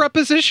 It's a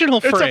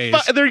prepositional phrase.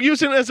 They're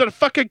using it as a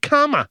fucking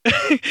comma.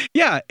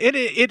 Yeah,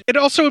 it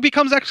also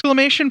becomes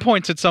exclamation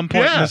points at some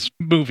point in this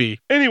movie.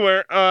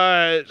 Anyway,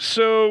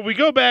 so we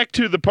go back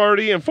to the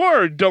party, and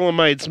four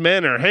Dolomites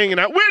men are hanging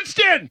out.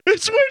 Winston!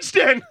 It's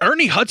Winston!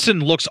 Ernie Hudson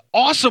looks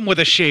awesome with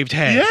a shaved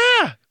head.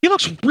 Yeah! He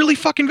looks really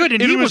fucking good,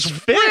 and he was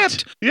fit.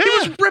 ripped. Yeah. He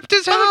was ripped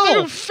as hell.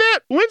 Motherfucker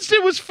fit.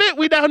 Winston was fit.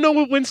 We now know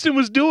what Winston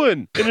was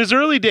doing in his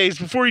early days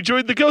before he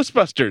joined the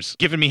Ghostbusters.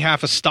 Giving me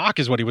half a stock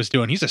is what he was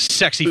doing. He's a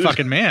sexy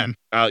fucking man.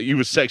 He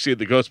was sexy in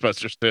the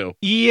Ghostbusters, too.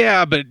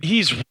 Yeah, but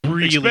he's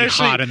really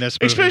hot in this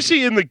movie.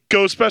 Especially in the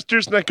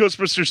Ghostbusters, not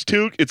Ghostbusters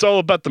 2. It's all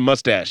about the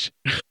mustache.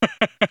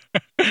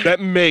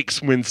 That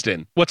makes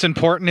Winston. What's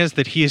important is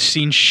that he has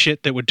seen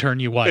shit that would turn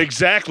you white.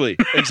 Exactly.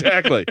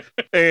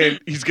 And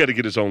he's got to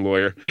get his own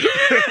lawyer.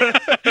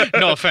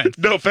 No offense.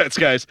 No offense,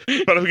 guys.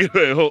 But I'm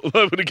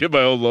going to get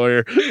my own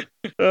lawyer.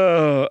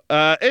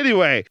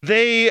 Anyway,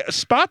 they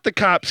spot the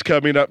cops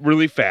coming up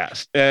really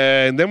fast.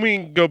 And then we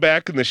go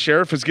back, and the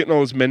sheriff is getting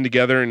all his men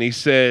together, and he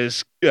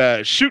says,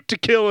 shoot to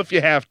kill if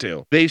you have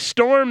to. They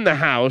storm the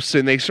house,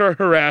 and they start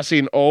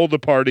harassing all the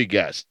party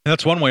guests.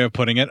 That's one way of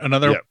putting it.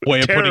 Another way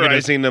of putting it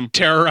is terrorizing them.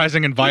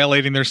 Terrorizing and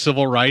violating their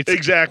civil rights.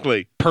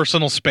 Exactly.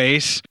 Personal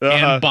space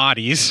and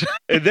bodies.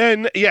 And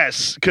then,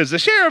 yes, because the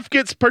sheriff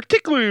gets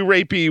particularly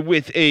rapey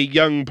with a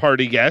young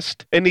party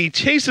guest, and he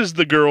chases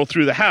the girl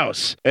through the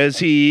house. As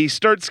he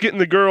starts getting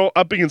the girl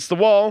up against the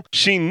wall,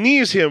 she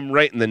knees him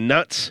right in the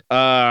nuts.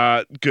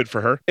 Good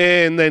for her.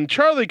 And then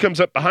Charlie comes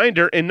up behind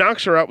her and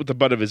knocks her out with the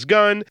butt of his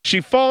gun. She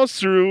falls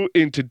through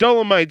into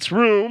Dolomite's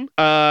room,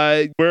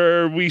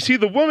 where we see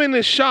the woman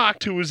is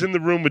shocked who was in the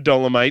room with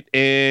Dolomite,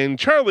 and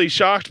Charlie's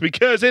shocked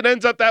because it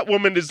ends up that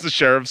woman is the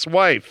sheriff's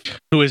wife.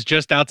 Who is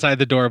just outside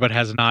the door but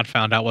has not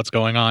found out what's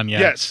going on yet.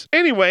 Yes.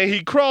 Anyway,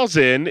 he crawls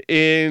in,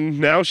 and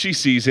now she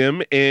sees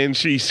him, and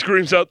she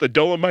screams out that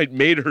Dolomite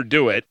made her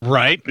do it.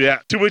 Right. Yeah.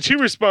 To which he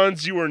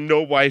responds, "You are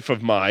no wife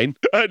of mine."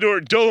 Or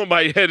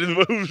Dolomite head in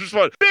the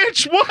response,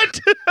 "Bitch, what?"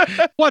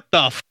 What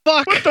the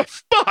fuck? What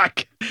the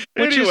fuck?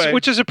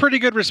 Which is a pretty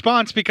good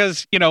response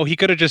because, you know, he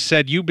could have just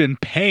said, "You've been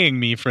paying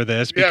me for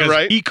this,"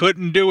 because he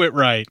couldn't do it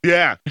right.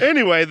 Yeah.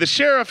 Anyway, the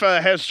sheriff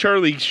has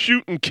Charlie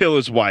shoot and kill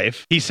his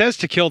wife. He says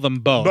to kill them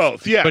both.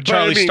 Both, yeah. But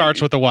Charlie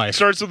starts with the wife.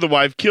 Starts with the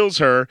wife, kills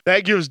her.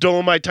 That gives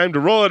Dolomite time to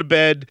roll out of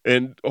bed,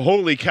 and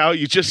holy cow,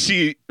 you just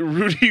see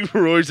Rudy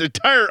Roy's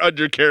entire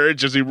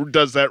undercarriage as he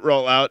does that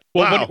roll out.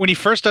 Well, Wow. when he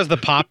first does the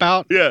pop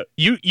out,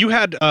 you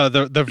had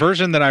the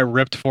version that I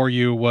ripped for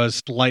you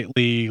was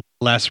slightly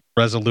less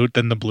resolute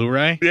than the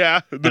Blu-ray. Yeah,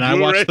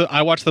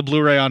 I watched the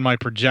Blu-ray on my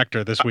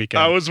projector this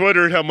weekend. I was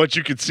wondering how much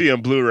you could see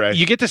on Blu-ray.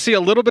 You get to see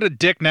a little bit of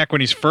dick neck when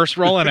he's first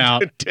rolling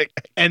out,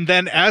 and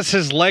then as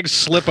his legs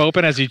slip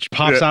open as he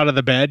pops out of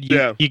the bed,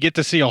 you get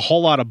to see a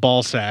whole lot of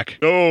ball sack.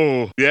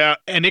 Oh, yeah.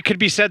 And it could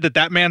be said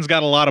that man's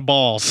got a lot of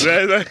balls.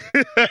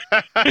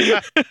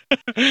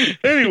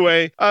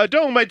 Anyway,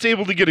 Dolomite's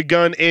able to get a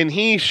gun, and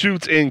he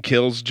shoots and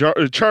kills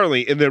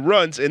Charlie, and then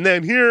runs. And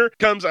then here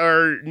comes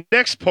our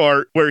next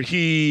part where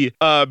he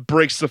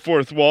breaks the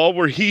fourth wall,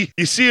 where you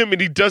see him and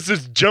he does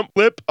this jump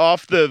flip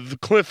off the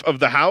cliff of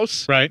the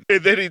house. Right.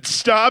 And then it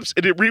stops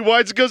and it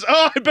rewinds and goes,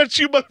 "Oh, I bet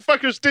you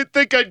motherfuckers didn't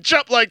think I'd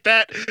jump like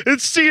that."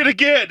 And see it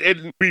again.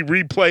 And we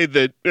replay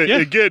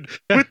again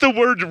with the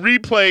word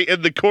replay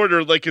in the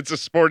corner like it's a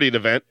sporting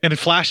event. And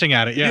flashing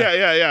at it,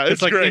 Yeah.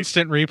 It's like great.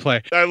 instant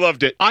replay. I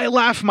loved it. I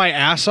laugh my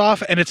ass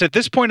off, and it's at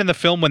this point in the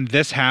film when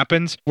this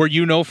happens where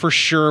you know for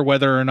sure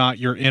whether or not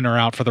you're in or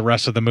out for the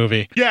rest of the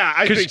movie. Yeah,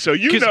 I think so.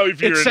 You know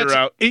if you're in or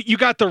out. You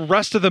got the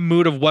rest of the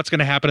mood of what's going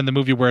to happen in the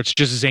movie where it's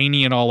just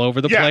zany and all over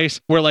the place,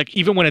 where like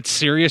even when it's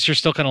serious, you're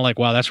still kind of like,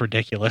 wow, that's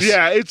ridiculous.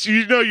 Yeah, it's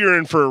you're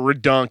in for a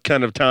redonk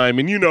kind of time,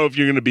 and you know if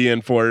you're going to be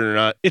in for it or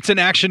not. It's an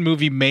action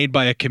movie made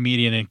by a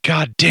comedian, and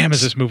god damn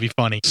is this movie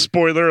funny.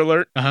 Spoiler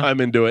alert, I'm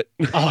into it.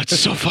 Oh, it's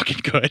so fucking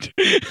good.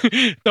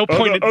 No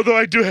point. Although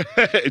I do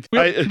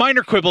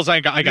minor quibbles, I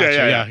got you.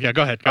 Yeah,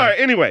 go ahead. All right,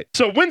 anyway,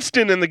 so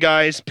Winston and the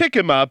guys pick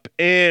him up,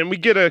 and we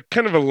get a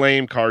kind of a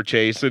lame car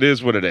chase. It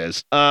is what it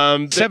is.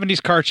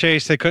 70s car car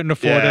chase. They couldn't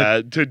afford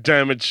it. To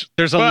damage.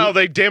 There's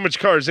they damage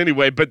cars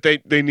anyway, but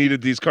they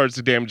needed these cars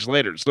to damage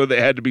later, so they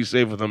had to be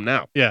safe with them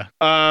now. Yeah.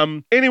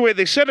 Anyway,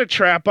 they set a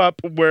trap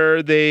up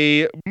where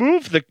they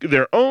move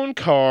their own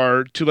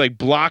car to like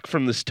block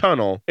from this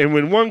tunnel, and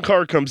when one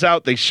car comes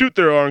out, they shoot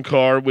their own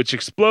car, which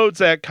explodes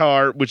that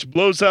car, which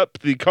blows up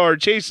the car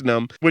chasing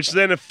them, which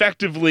then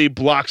effectively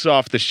blocks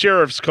off the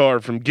sheriff's car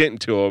from getting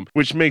to them,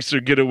 which makes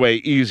their getaway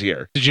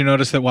easier. Did you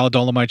notice that while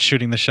Dolomite's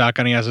shooting the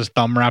shotgun, he has his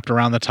thumb wrapped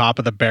around the top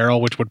of the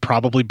barrel, which would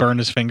probably burn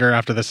his finger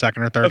after the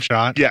second or third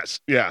shot? Yes,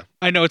 yeah.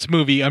 I know it's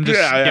movie. I'm just,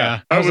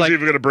 I wasn't even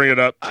going to bring it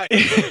up.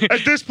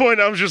 At this point,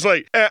 I was just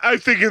like, I'm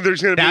thinking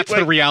there's going to be... That's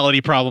the reality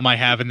problem I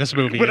have in this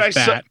movie. When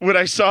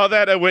I saw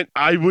that, I went,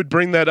 I would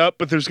bring that up,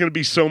 but there's going to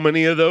be so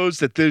many of those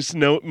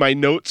that my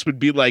notes would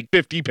be like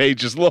 50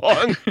 pages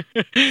long.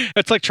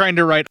 It's like trying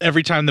to write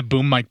every time the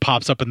boom mic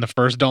pops up in the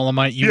first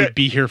Dolomite, you would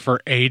be here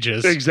for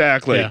ages.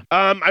 Exactly. Yeah.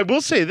 I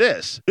will say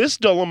this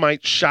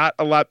Dolomite shot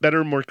a lot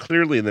better, more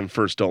clearly than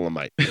first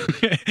Dolomite.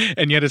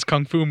 And yet his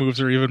kung fu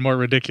moves are even more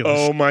ridiculous.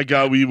 Oh my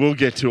God, we will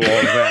get to all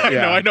of that.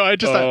 Yeah. I know. I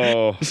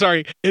just,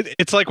 sorry.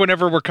 It's like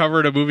whenever we're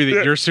covering a movie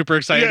that you're super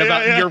excited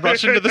about and you're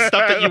rushing to the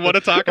stuff that you want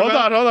to talk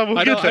about. Hold on.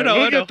 We'll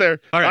get there.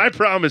 All right. I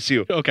promise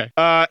you. Okay.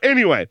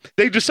 Anyway,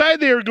 they decide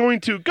they are going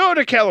to go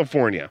to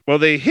California. Well,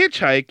 they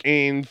hitchhike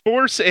and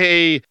force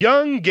a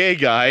young gay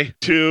guy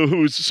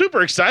who's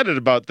super excited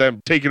about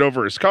them taking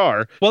over his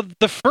car. Well,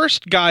 the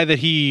first guy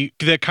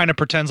that kind of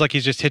pretends like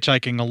he's just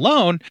hitchhiking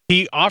alone,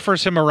 he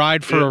offers him a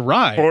ride for a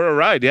ride. For a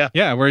ride, yeah.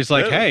 Yeah, where he's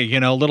like, hey,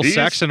 a little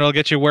sex and it'll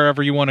get you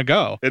wherever you want to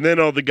go. And then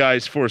all the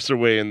guys force their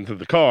way into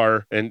the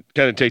car and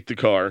kind of take the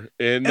car.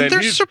 And then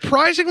they're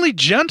surprisingly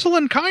gentle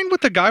and kind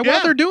with the guy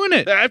while they're doing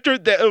it. After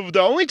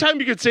the only time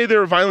you could say they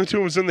were violent to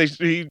him was when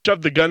he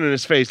shoved the gun in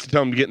his face to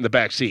tell him to get in the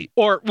back seat.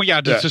 Or,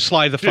 just to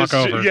slide the fuck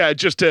over. Yeah,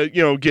 just to,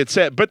 get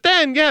set. But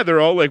then, they're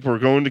all like, we're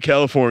going to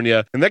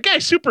California. And that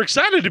guy's super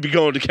excited to be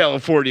going to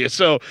California.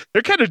 So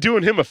they're kind of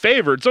doing him a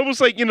favor. It's almost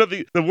like,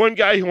 the one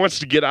guy who wants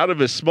to get out of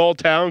his small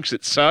town because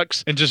it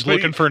sucks. And just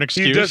looking for an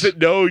excuse. He doesn't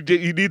know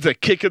he needs a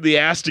kick in the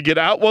ass to get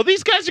out. Well,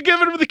 these guys are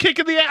giving him the kick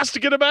in the ass to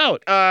get him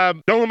out.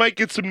 Dolomite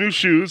gets some new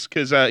shoes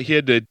because he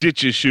had to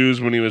ditch his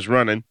shoes when he was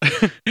running.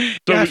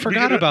 So I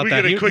forgot about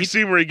that. We get a quick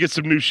scene where he gets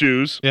some new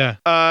shoes. Yeah.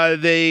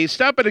 They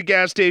stop at a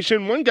gas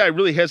station. One guy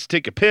really has to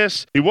take a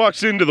piss. He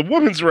walks into the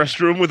woman's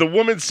restroom with a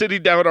woman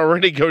sitting down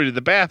already going to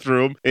the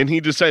bathroom, and he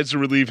decides to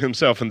relieve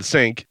himself in the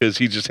sink because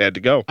he just had to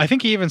go. I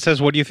think he even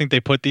says, what do you think they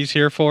put these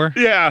here for?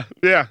 Yeah,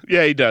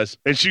 he does.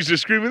 And she's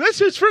just screaming,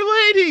 this is for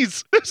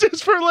ladies! This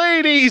is for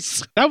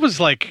ladies! That was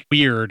like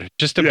weird.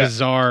 Just a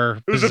bizarre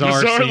It was a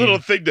bizarre scene. little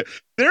thing.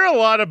 There are a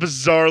lot of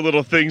bizarre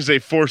little things they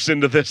force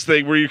into this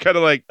thing where you're kind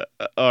of like,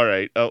 all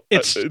right.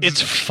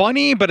 It's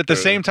funny, but at the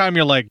same time,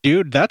 you're like,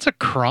 dude, that's a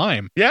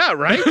crime. Yeah,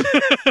 right?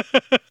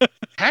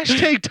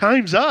 Hashtag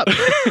time's up.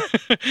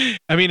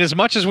 I mean, as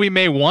much as we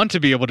may want to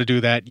be able to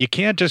do that, you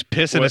can't just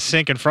piss in a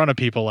sink in front of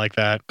people like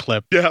that,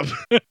 Clip. Yeah,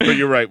 but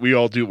you're right. We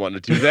all do want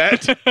to do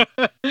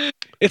that.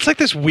 It's like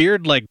this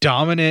weird, like,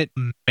 dominant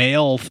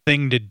male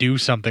thing to do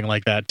something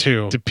like that,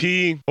 too. To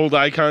pee, hold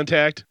eye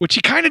contact. Which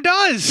he kind of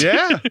does.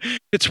 Yeah.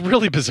 It's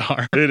really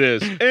bizarre. It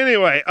is.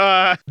 Anyway,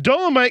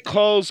 Dolomite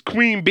calls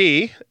Queen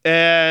Bee.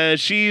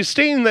 She's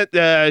stating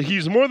that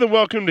he's more than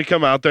welcome to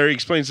come out there. He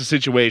explains the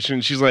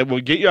situation. She's like, well,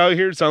 get you out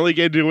here. It's not like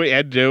you had to do what you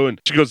had to do. And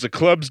she goes, the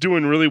club's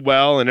doing really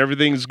well and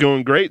everything's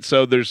going great.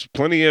 So there's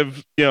plenty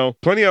of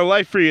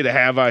life for you to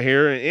have out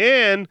here.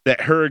 And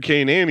that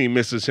Hurricane Annie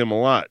misses him a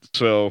lot.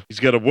 So he's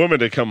got a woman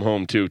to come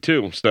home to,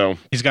 too. So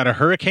he's got a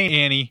Hurricane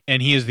Annie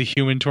and he is the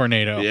human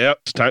tornado. Yep.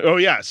 It's time. Oh,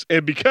 yes.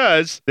 And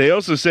because they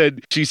also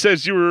said, she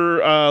says you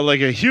were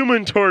like a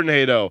human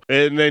tornado.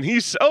 And then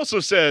he also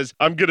says,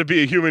 I'm going to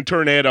be a human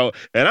tornado.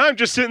 And I'm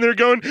just sitting there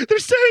going, they're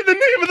saying the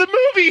name of the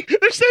movie.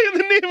 They're saying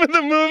the name of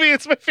the movie.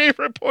 It's my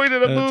favorite point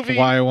of the movie. That's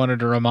why I wanted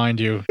to remind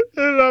you.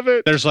 I love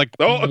it. There's like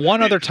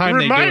one other time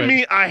they do it. Remind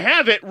me, I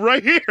have it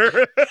right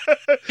here.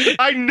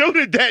 I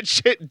noted that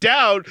shit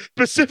down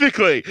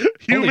specifically.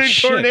 Human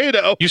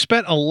tornado. You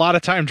spent a lot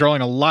of time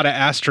drawing a lot of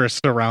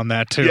asterisks around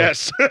that, too.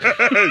 Yes.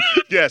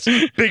 Yes.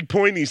 Big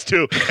pointies,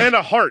 too. And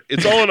a heart.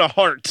 It's all in a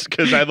heart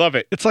because I love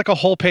it. It's like a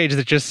whole page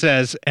that just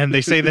says, and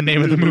they say the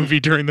name of the movie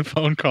during the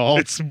phone call.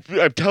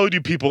 I'm telling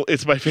you, people,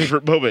 it's my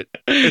favorite moment.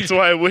 It's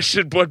why I wish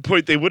at one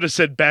point they would have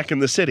said Back in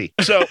the City.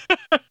 So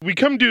we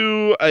come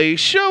to a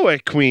show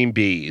at Queen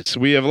Bee's.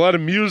 We have a lot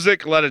of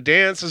music, a lot of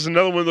dance. This is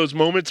another one of those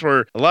moments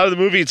where a lot of the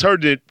movie, it's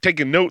hard to take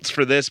notes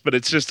for this, but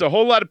it's just a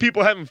whole lot of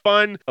people having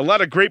fun, a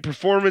lot of great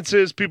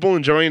performances, people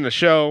enjoying the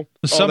show.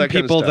 Some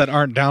people that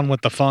aren't down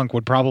with the funk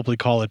would probably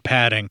call it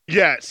padding.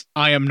 Yes.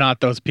 I am not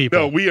those people.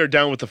 No, we are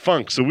down with the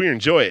funk, so we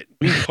enjoy it.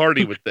 We can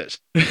party with this.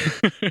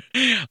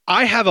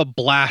 I have a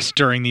blast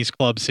during these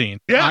club scenes.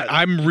 Yeah.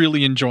 I'm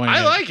really enjoying it.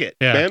 I like it,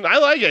 Yeah. man. I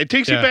like it. It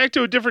takes you Yeah. back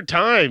to a different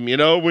time, you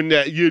know, when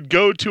you'd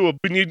go to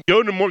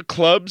more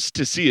clubs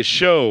to see a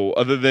show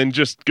other than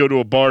just go to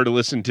a bar to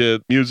listen to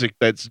music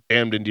that's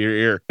jammed into your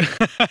ear.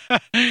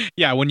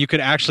 Yeah, when you could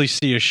actually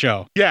see a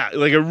show. Yeah,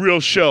 like a real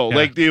show. Yeah.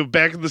 Like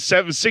back in the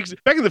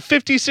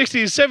 50s,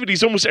 60s,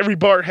 70s, almost every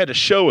bar had a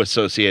show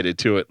associated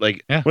to it.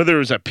 Like whether it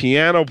was a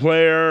piano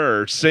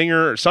player or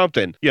singer or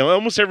something. You know,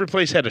 almost every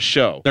place had a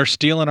show. They're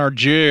stealing our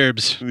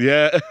jibs.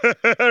 Yeah.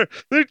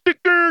 They took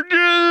our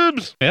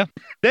jibs. Yeah.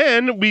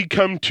 Then we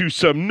come to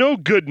some no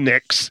good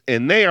nicks,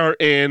 and they are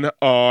in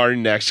our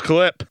next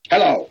clip.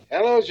 Hello.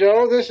 Hello,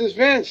 Joe. This is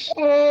Vince.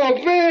 Oh,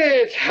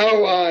 Vince,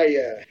 how are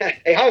you?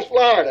 Hey, how's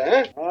Florida,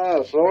 huh?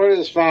 Oh,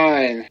 Florida's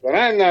fine, but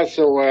I'm not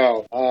so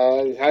well.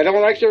 I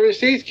don't like your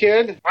receipts,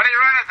 kid. What are you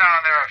running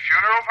down there, a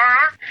funeral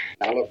parlor?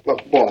 Now,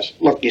 look, boss.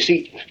 Look, you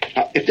see,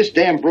 if this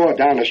damn broad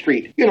down the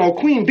street, you know,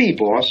 Queen Bee,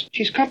 boss,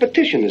 she's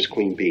competition, this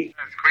Queen Bee.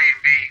 That's Queen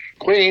Bee.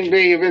 Queen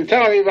Bee, you've been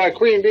telling me about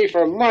Queen Bee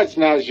for months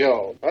now,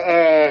 Joe.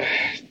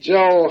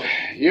 Joe,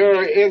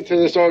 you're into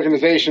this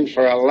organization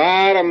for a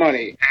lot of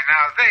money. And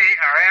now they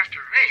are after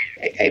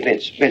me. Hey,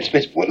 Vince,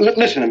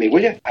 listen to me,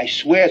 will you? I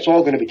swear it's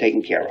all going to be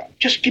taken care of.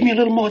 Just give me a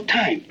little more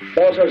time.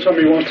 Boss has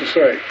something he wants to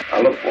say.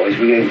 Now, look, boys,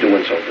 we ain't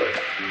doing so good.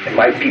 And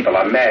my people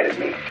are mad at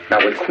me.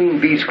 Now, with Queen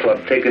Bee's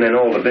Club taking in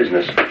all the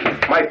business,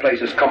 my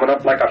place is coming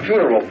up like a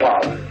funeral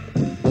parlor.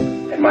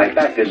 And my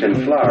backers in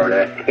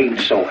Florida ain't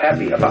so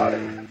happy about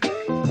it.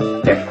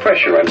 They're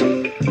pressure on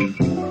me.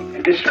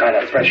 And this kind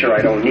of pressure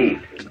I don't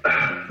need.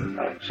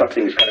 Now,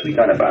 something's got to be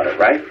done about it,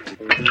 right?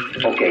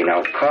 Okay,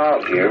 now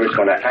Carl here is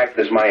going to act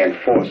as my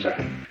enforcer.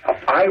 Now,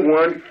 I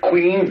want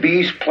Queen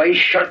Bee's place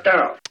shut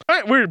down. All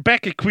right, we're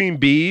back at Queen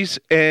Bee's,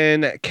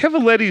 and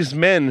Cavaletti's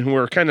men, who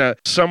are kind of,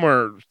 some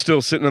are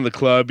still sitting in the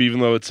club, even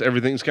though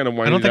everything's kind of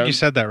winding I don't think down. you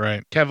said that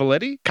right.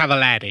 Cavaletti?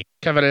 Cavallati.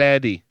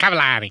 Cavallati.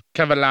 Cavallati.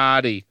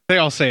 Cavallati. They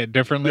all say it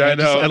differently. Yeah, I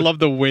know. I love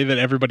the way that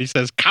everybody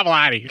says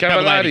Cavallati.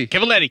 Cavallati.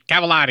 Cavallati.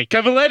 Cavallati.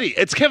 Cavaletti.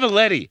 It's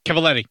Cavaletti.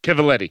 Cavallati.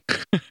 Cavaletti.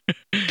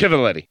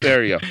 Cavaletti.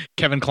 There you go.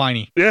 Kevin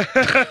Kliney. Yeah.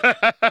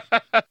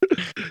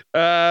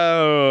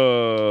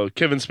 Oh,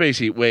 Kevin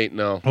Spacey. Wait,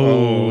 no.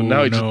 Oh,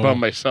 now I just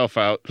bummed myself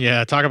out.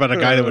 Yeah, talk about a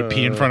guy that would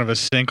pee in front of a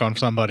sink on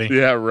somebody.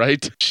 Yeah,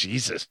 right?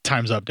 Jesus.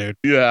 Time's up, dude.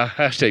 Yeah,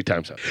 hashtag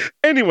time's up.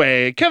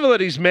 Anyway,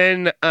 Cavaletti's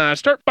men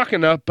start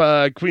fucking up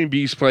Queen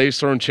Bee's place,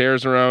 throwing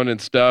chairs around and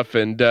stuff,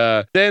 and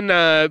then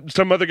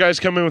some other guys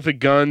come in with a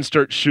gun,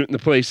 start shooting the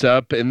place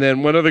up, and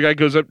then one other guy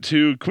goes up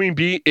to Queen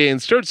Bee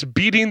and starts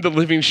beating the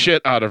living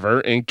shit out of her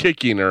and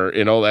kicking her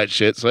and all that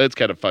shit, so that's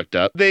kind of fucked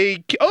up.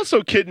 They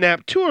also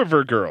kidnap two of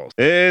her girls,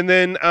 and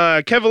then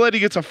Cavaletti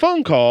gets a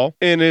phone call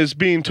and is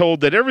being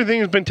told that everything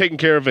has been taken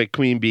care of at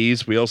Queen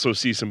Bee's. We also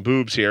see some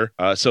boobs here,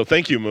 so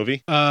thank you,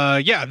 movie.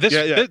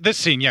 This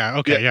scene,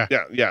 okay.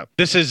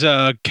 This is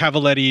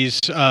Cavaletti's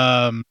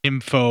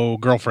nympho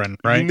girlfriend,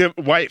 right?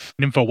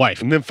 Nympho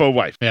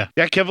wife. Yeah.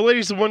 Yeah,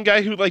 Cavaletti's the one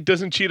guy who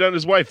doesn't cheat on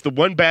his wife. The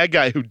one bad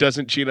guy who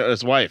doesn't cheat on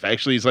his wife.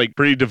 Actually, he's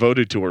pretty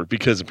devoted to her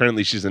because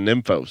apparently she's a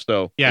nympho.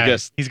 So yeah, I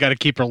guess he's got to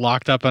keep her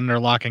locked up under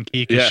lock and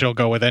key because she'll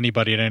go with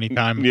anybody at any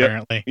time.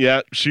 Apparently,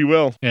 yeah, she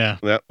will. Yeah.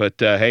 But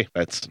hey,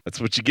 that's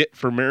what you get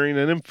for marrying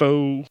an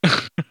nympho.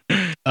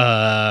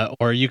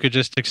 Or you could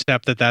just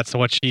accept that that's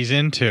what she's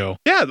into.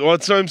 Yeah, well,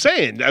 that's what I'm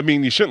saying. I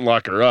mean, you shouldn't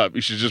lock her up.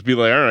 You should just be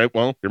like, all right,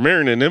 well, you're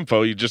marrying an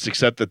nympho. You just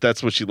accept that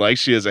that's what she likes.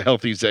 She has a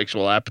healthy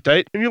sexual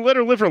appetite, and you let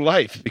her live her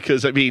life.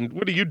 Because, I mean,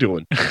 what are you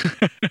doing?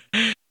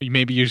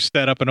 Maybe you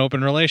set up an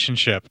open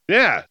relationship.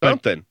 Yeah,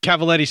 something.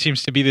 Cavaletti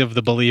seems to be of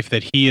the belief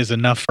that he is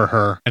enough for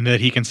her and that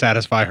he can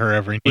satisfy her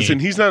every need. Listen,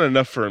 he's not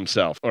enough for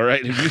himself, all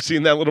right? Have you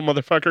seen that little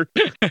motherfucker?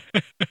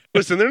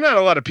 Listen, there are not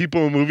a lot of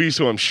people in movies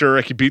who I'm sure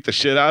I could beat the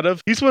shit out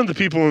of. He's one of the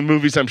people in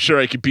movies I'm sure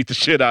I could beat the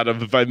shit out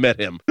of if I met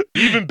him,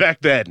 even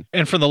back then.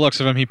 And from the looks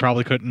of him, he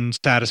probably couldn't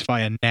satisfy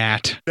a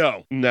gnat.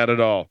 No, not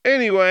at all.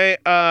 Anyway,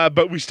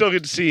 but we still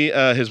get to see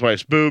his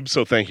wife's boobs,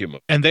 so thank you.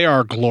 And they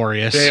are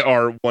glorious. They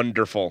are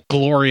wonderful.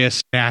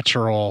 Glorious,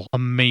 natural,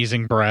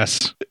 amazing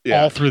breasts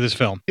all through this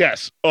film.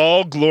 Yes,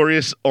 all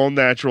glorious, all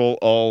natural,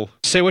 all...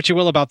 Say what you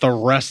will about the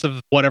rest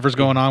of whatever's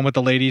going on with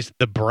the ladies,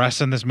 the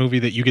breasts in this movie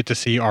that you get to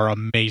see are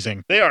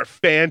amazing. They are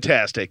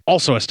fantastic.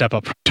 Also a step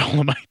up from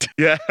Dolomite.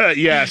 Yeah,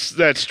 yes,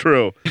 that's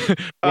true.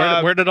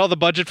 Where did all the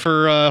budget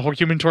for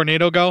Human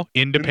Tornado go?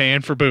 Into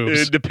paying for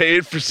boobs. Into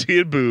paying for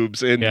seeing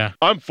boobs. And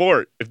I'm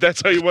for it. If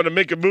that's how you want to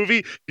make a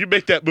movie, you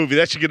make that movie.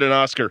 That should get an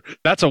Oscar.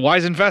 That's a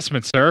wise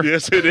investment, sir.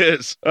 Yes, it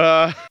is.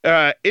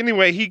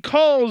 Anyway, he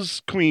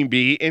calls Queen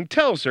Bee and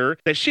tells her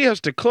that she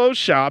has to close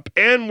shop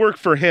and work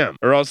for him,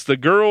 or else the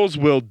girls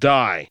will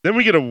die. Then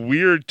we get a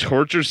weird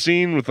torture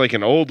scene with like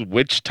an old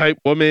witch type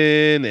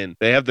woman, and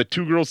they have the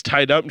two girls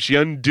tied up, and she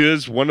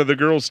undoes one of the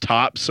girls'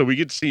 tops, so we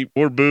get to see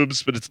more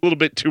boobs, but it's a little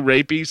bit too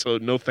rapey, so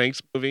no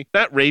thanks movie.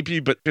 Not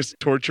rapey, but just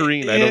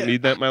torturing, and I don't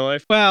need that in my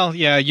life. Well,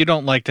 yeah, you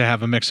don't like to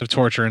have a mix of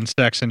torture and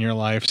sex in your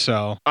life,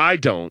 so I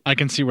don't. I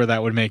can see where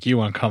that would make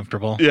you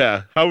uncomfortable.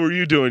 Yeah. How were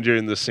you doing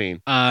during the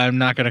scene? I'm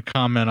not going to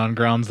comment on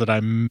grounds that I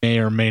may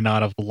or may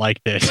not have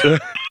liked it.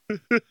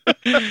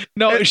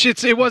 No,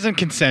 it wasn't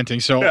consenting,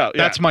 so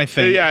that's my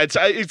thing. Yeah,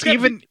 it's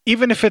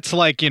even if it's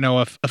like,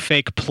 a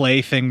fake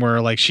play thing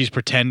where like she's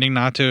pretending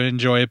not to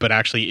enjoy it, but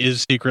actually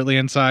is secretly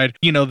inside,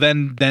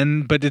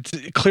 but it's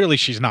clearly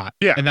she's not.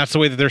 Yeah. And that's the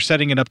way that they're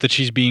setting it up, that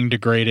she's being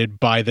degraded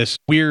by this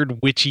weird,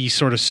 witchy,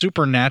 sort of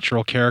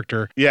supernatural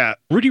character. Yeah.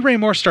 Rudy Ray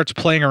Moore starts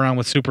playing around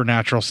with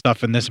supernatural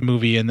stuff in this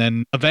movie, and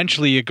then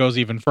eventually it goes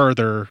even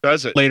further.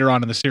 Does it? Later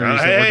on in the series.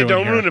 Hey,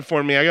 don't ruin it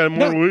for me. I got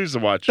more movies to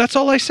watch. That's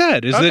all I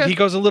said, is that he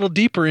goes a little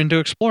deeper into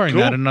exploring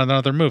Cool. that in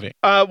another movie.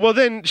 Well,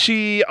 then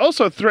she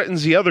also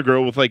threatens the other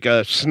girl with like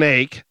a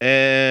snake,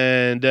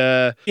 and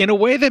in a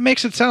way that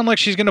makes it sound like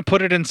she's going to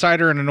put it inside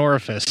her in an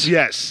orifice.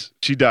 Yes,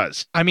 she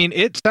does. I mean,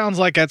 it sounds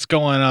like that's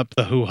going up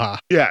the hoo-ha.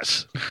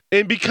 Yes.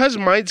 And because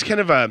mine's kind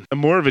of a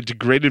more of a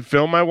degraded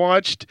film I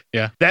watched,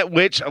 that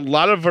witch, a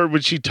lot of her,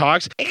 when she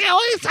talks, it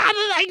always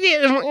sounded like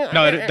this.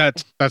 No,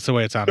 that's the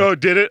way it sounded. Oh,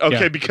 did it?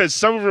 Okay, Yeah. because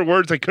some of her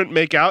words I couldn't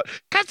make out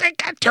because it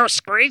got too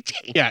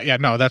screechy. Yeah,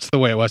 no, that's the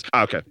way it was.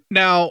 Okay.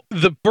 Now,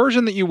 the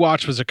version that you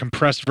watched was a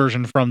compressed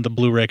version from the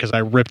Blu-ray, because I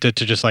ripped it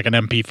to just like an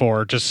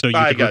MP4 just so you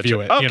I could gotcha.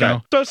 review it. Okay. You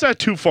know? So it's not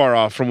too far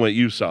off from what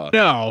you saw.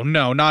 No,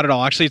 not at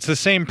all. Actually, it's the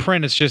same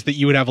print. It's just that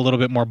you would have a little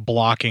bit more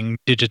blocking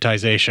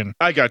digitization.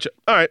 I gotcha.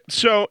 All right.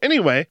 So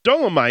anyway,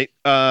 Dolomite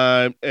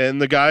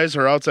and the guys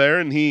are out there,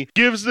 and he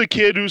gives the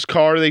kid whose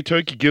car they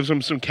took, he gives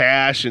him some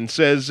cash and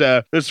says,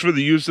 "This for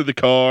the use of the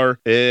car,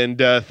 and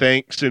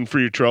thanks and for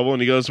your trouble."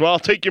 And he goes, "Well, I'll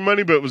take your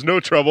money, but it was no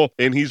trouble."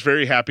 And he's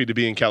very happy to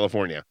be in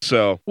California.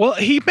 So Well,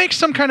 he makes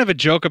some kind of a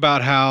joke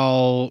about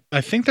how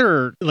I think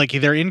they're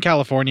in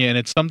California, and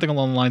it's something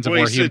along the lines of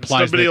well, where he he said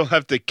implies somebody that, will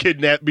have to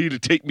kidnap me to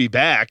take me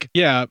back.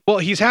 yeah, well,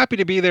 he's happy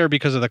to be there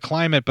because of the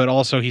climate, but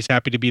also he's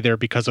happy to be there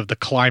because of the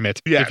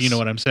climate, Yes. if you know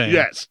what I'm saying.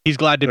 Yes. He's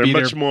glad to They're be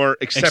much there, more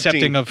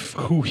accepting of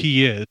who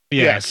he is.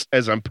 Yes,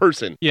 as a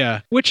person.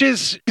 Yeah, which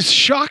is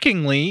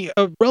shockingly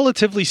a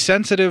relatively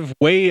sensitive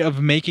way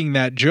of making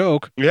that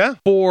joke. Yeah.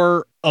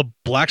 For a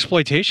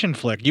blaxploitation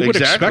flick, you would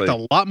Exactly. expect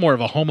a lot more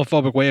of a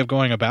homophobic way of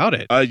going about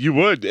it. You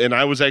would, and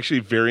I was actually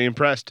very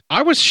impressed.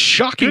 I was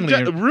shockingly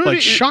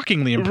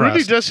impressed.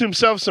 Rudy does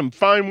himself some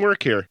fine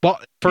work here. Well,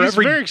 He's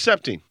very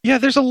accepting. Yeah,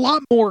 there's a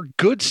lot more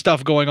good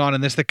stuff going on in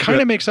this that kind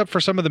of makes up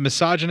for some of the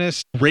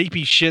misogynist,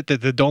 rapey shit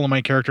that the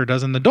Dolomite character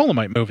does in the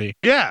Dolomite movie.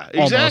 Yeah,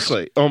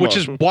 exactly. Almost. Which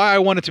is why I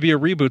want it to be a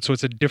reboot, so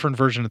it's a different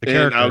version of the And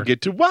character. I'll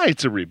get to why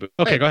it's a reboot.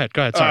 Okay, go ahead.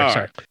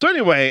 Sorry. So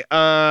anyway,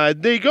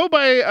 they go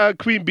by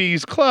Queen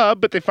Bee's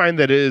club, but they find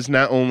that it is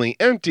not only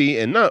empty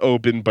and not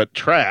open, but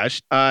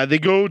trashed. They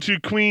go to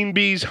Queen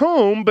Bee's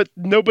home, but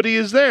nobody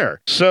is there.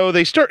 So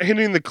they start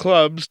hitting the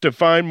clubs to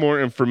find more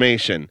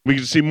information. We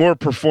can see more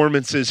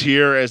performances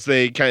here as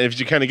you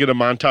kind of get a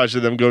montage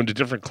of them going to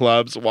different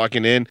clubs,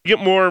 walking in. You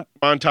get more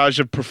montage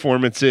of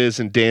performances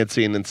and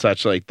dancing and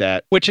such like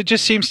that. Which it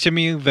just seems to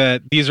me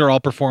that these are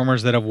all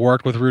performers that have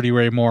worked with Rudy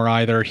Ray Moore.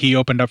 Either he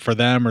opened up for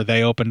them or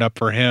they opened up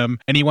for him.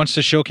 And he wants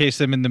to showcase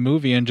them in the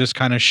movie and just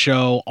kind of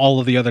show all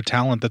of the other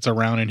talent that's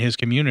around in his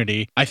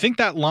community. I think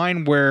that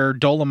line where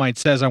Dolomite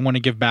says, "I want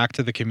to give back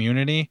to the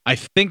community," I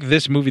think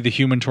this movie, The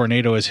Human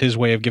Tornado, is his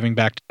way of giving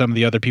back to some of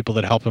the other people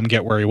that helped him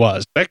get where he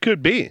was. That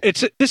could be.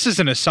 This is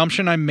an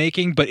assumption I'm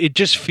making, but it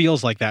just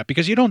feels like that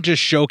because you don't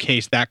just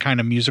showcase that kind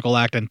of musical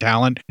act and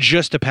talent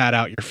just to pad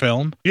out your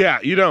film. Yeah,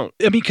 you don't.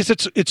 I mean, because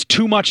it's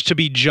too much to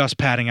be just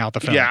padding out the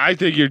film. Yeah, I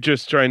think you're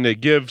just trying to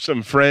give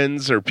some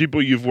friends or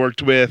people you've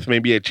worked with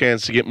maybe a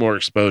chance to get more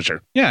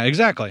exposure. Yeah,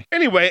 exactly.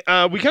 Anyway,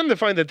 we come to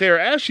find that they're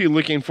actually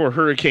looking for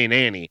Hurricane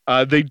Annie.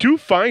 They do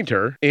find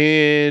her,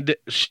 and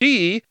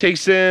she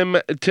takes them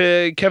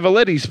to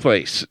Cavaletti's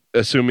place,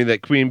 assuming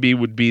that Queen Bee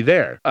would be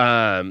there.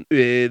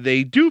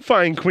 They do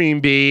find Queen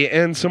Bee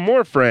and some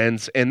more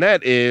friends, and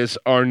that is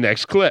our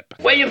next clip.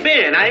 Where you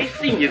been? I ain't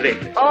seen you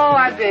lately. Oh,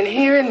 I've been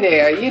here and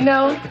there. You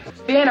know,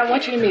 Ben, I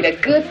want you to meet a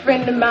good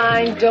friend of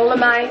mine,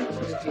 Dolomite.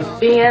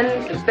 Ben,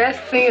 the best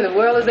thing the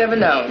world has ever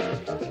known.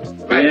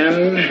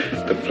 Ben,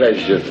 the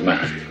pleasure's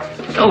mine.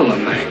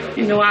 Dolomite.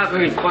 You know, I've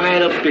heard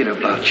quite a bit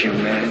about you,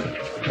 man.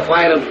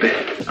 Quite a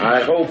bit.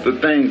 I hope the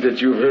things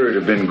that you've heard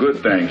have been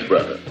good things,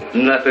 brother.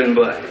 Nothing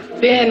but.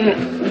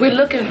 Ben, we're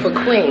looking for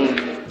Queen.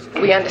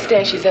 We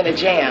understand she's in a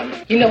jam.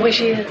 You know where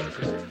she is?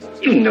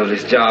 You know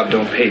this job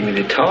don't pay me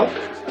to talk.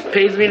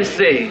 Pays me to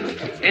sing.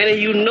 And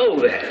you know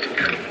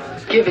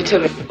that. Give it to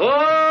me.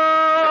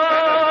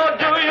 Oh,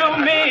 do you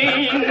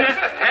mean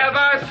have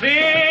I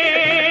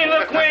seen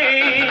the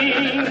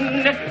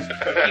Queen?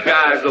 Keep your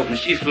eyes open.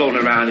 She's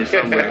floating around here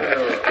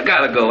somewhere. I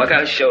gotta go. I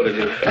got a show to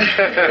do.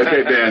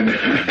 Okay, Ben.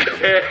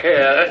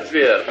 Yeah, that's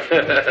it.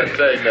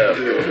 Take that.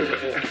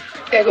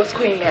 There goes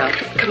Queen now.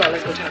 Come on,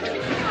 let's go talk to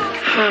her.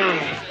 Hi.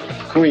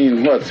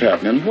 Queen, what's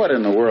happening? What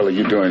in the world are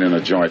you doing in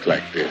a joint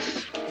like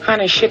this?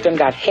 Honey, shit done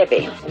got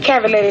heavy.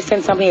 Cavalry lady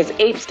sent some of his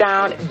apes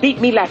down, beat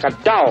me like a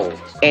dog,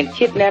 and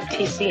kidnapped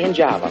TC and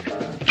Java.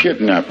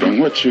 Kidnapped him?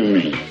 What you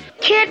mean?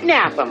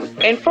 Kidnap him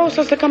and force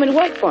us to come and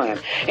work for him.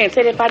 And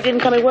said if I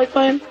didn't come and work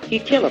for him,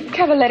 he'd kill him.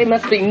 Cavaletti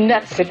must be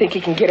nuts to think he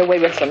can get away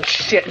with some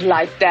shit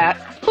like that.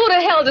 Who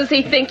the hell does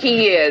he think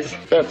he is?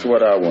 That's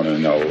what I want to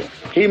know.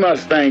 He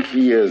must think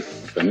he is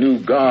the new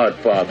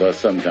godfather or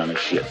some kind of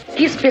shit.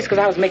 He's pissed because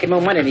I was making more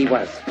money than he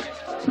was.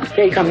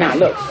 Here you come now,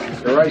 look.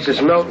 The rice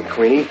is melting,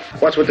 Queenie.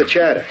 What's with the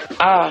chatter?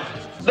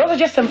 Those are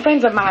just some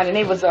friends of mine, and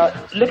they was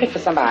looking for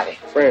somebody.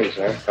 Friends,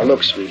 huh? Now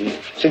look, sweetie,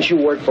 since you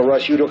work for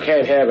us, you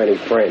can't have any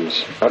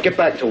friends. Now get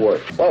back to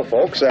work. Well,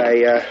 folks,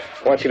 I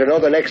want you to know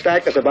the next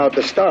act is about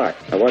to start.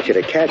 I want you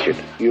to catch it.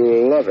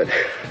 You'll love it.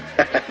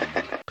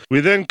 We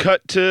then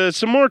cut to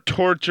some more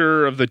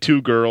torture of the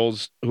two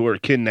girls who are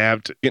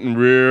kidnapped, getting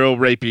real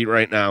rapey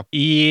right now.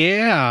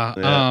 Yeah.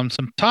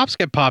 Some tops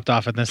get popped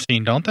off in this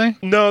scene, don't they?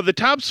 No, the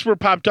tops were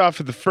popped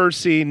off in the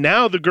first scene.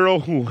 Now the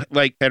girl who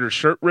had her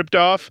shirt ripped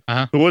off,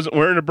 who wasn't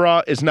wearing a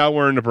bra, is now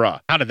wearing a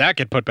bra. How did that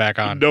get put back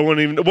on? No one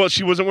even. Well,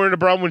 she wasn't wearing a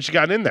bra when she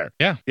got in there.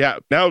 Yeah. Yeah.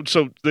 Now,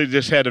 so they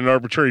just had an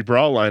arbitrary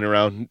bra line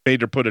around,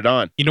 made her put it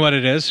on. You know what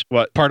it is?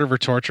 What? Part of her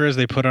torture is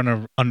they put on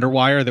an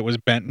underwire that was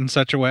bent in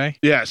such a way.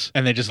 Yes.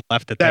 And they just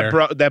left it there.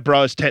 That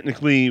bra is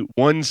technically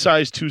one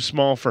size too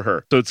small for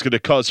her. So it's going to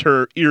cause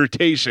her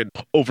irritation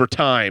over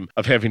time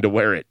of having to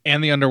wear it.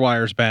 And the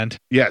underwire's bent.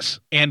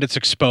 Yes. And it's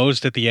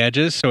exposed at the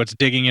edges, so it's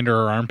digging into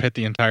her armpit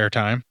the entire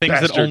time. Things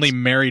Bastards. that only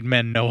married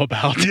men know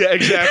about. Yeah,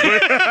 exactly.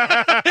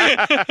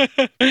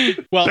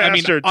 Well,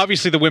 Bastards. I mean,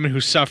 obviously the women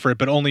who suffer it,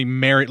 but only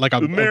married, like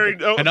an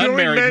unmarried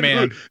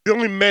man. The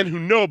only men who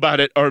know about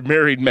it are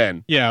married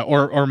men. Yeah,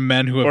 or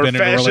men who have been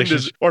in a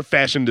relationship. Or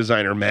fashion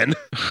designer men.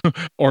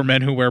 Or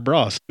men who wear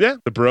bras. Yeah,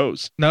 the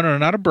bros. No,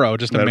 not a bro,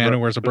 just a man who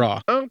wears a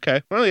bra.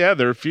 Okay. Well, yeah,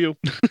 there are a few.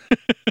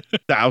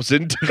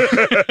 1,000.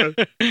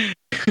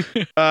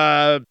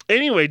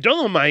 Anyway,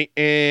 Dolomite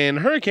and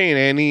Hurricane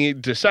Annie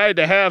decide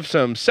to have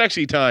some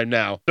sexy time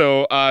now.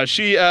 So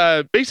she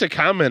makes a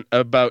comment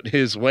about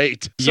his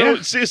weight.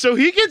 So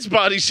he gets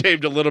body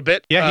shamed a little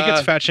bit. Yeah, he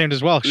gets fat shamed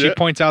as well. She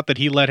points out that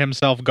he let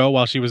himself go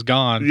while she was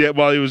gone. Yeah,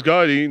 while he was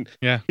gone.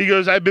 He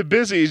goes, I've been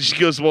busy. And she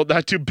goes, well,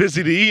 not too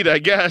busy to eat, I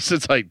guess.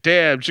 It's like,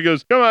 damn. She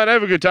goes, come on,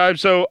 have a good time.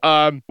 So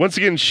once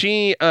again,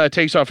 she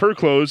takes off her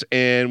clothes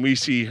and we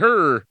see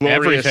her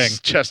glorious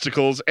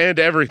chesticles and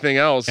everything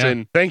else. Yeah.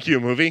 And thank you,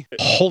 movie.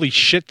 Holy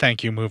shit,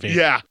 thank you, movie.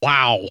 Yeah.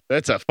 Wow.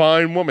 That's a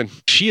fine woman.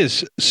 She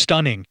is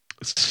stunning.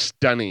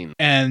 Stunning.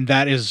 And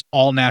that is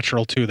all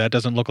natural, too. That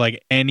doesn't look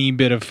like any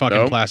bit of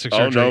fucking plastic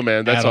surgery. Oh, no,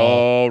 man. That's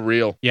all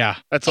real. Yeah.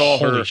 That's all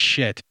her. Holy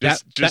shit.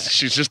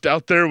 She's just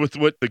out there with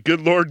what the good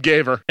Lord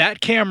gave her.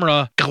 That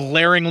camera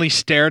glaringly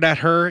stared at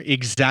her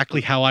exactly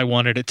how I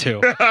wanted it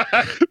to.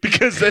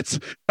 Because that's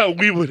how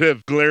we would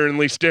have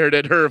glaringly stared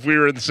at her if we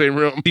were in the same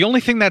room. The only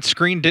thing that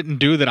screen didn't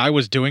do that I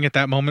was doing at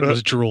that moment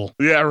was drool.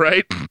 Yeah,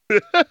 right?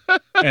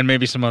 And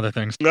maybe some other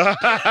things. Well,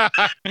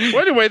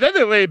 anyway, then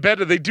they lay in bed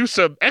and they do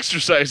some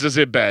exercises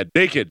in bed.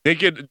 Naked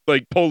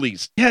like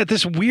pulleys. Yeah,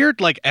 this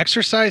weird like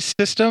exercise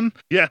system.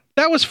 Yeah.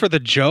 That was for the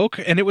joke,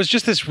 and it was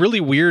just this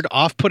really weird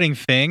off-putting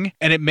thing,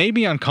 and it made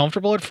me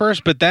uncomfortable at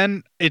first, but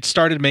then it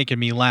started making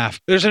me laugh.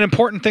 There's an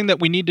important thing that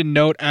we need to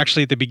note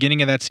actually at the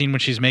beginning of that scene when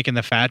she's making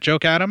the fat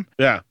joke at him.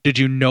 Yeah. Did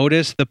you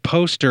notice the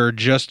poster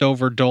just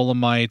over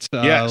Dolomite's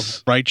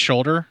right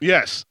shoulder?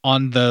 Yes.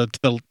 On to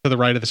the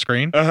right of the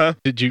screen? Uh-huh.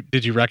 Did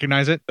you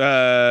recognize it?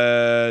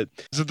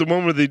 Is it the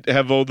one where they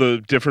have all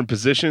the different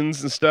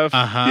positions and stuff?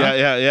 Uh-huh.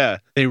 Yeah.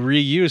 They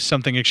reused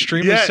something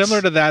extremely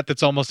similar to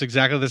that's almost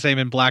exactly the same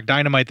in Black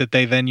Dynamite that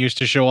they then used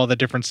to show all the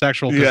different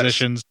sexual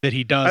positions that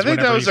he does. I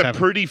think that was a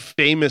pretty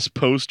famous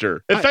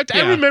poster. In fact,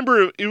 I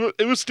remember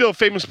it was still a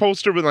famous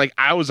poster when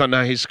I was on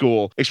high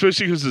school,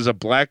 especially because it was a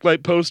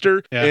blacklight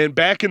poster. Yeah. And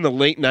back in the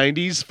late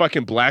 90s,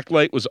 fucking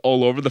blacklight was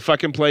all over the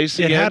fucking place.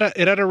 It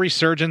had a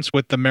resurgence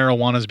with the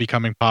marijuanas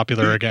becoming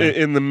popular again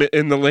in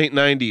the late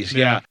 90s.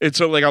 Yeah. And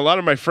so a lot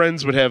of my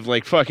friends would have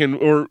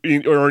or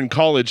in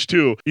college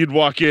too. You'd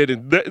walk in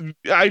and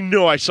I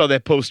know I saw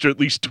that poster at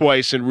least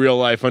twice in real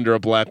life under a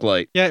black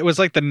light. Yeah, it was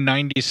like the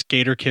 90s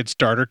skater kid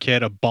starter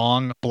kit, a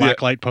bong,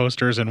 blacklight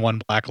posters, and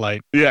one blacklight.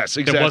 Yes,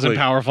 exactly. It wasn't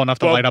powerful enough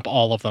to light up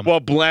all of them.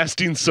 While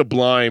blasting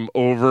Sublime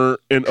over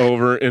and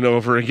over and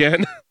over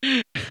again.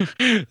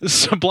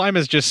 Sublime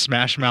is just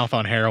Smash Mouth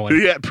on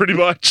heroin. Yeah, pretty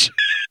much.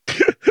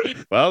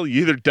 Well,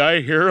 you either die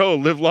a hero or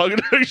live long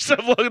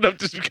enough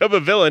to become a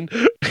villain.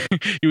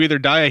 You either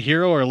die a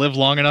hero or live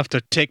long enough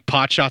to take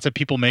pot shots at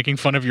people making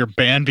fun of your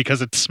band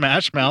because it's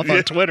Smash Mouth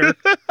on Twitter.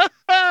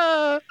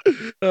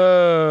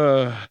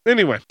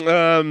 Anyway,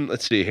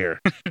 let's see here.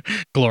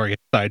 Glorious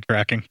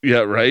sidetracking. Yeah,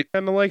 right.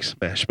 Kind of like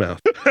Smash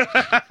Mouth.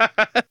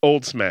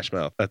 Old Smash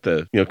Mouth, not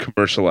the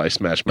commercialized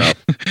Smash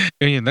Mouth.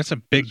 That's a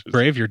big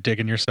grave you're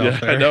digging yourself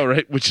there. I know,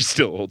 right? Which is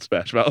still Old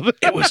Smash Mouth.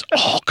 It was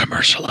all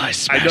commercialized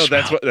Smash I know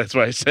Mouth. that's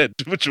why I said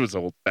which was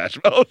Old Smash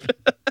Mouth.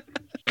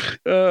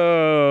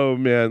 Oh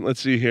man, let's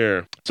see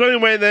here. So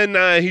anyway,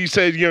 then he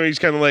said, he's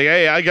kind of like,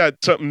 hey, I got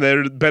something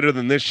there better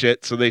than this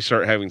shit. So they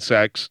start having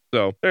sex.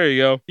 So there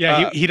you go.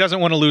 Yeah, he doesn't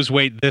want to lose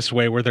weight this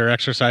way where they're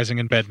exercising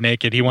in bed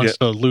naked. He wants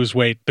to lose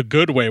weight the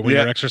good way when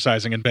they're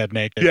exercising in bed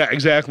naked. Yeah,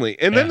 exactly.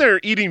 And then they're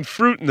eating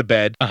fruit in the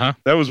bed. Uh-huh.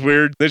 That was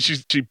weird. Then she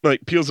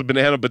like peels a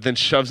banana, but then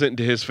shoves it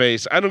into his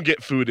face. I don't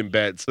get food in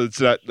bed, so it's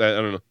not. I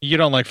don't know. You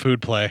don't like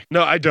food play.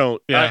 No, I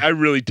don't. Yeah. I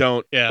really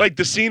don't. Yeah. Like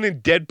the scene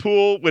in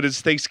Deadpool when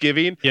it's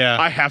Thanksgiving. Yeah.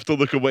 I have to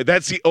look away.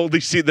 That's the only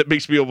scene that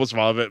makes me almost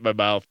vomit in my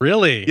mouth.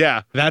 Really?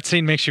 Yeah. That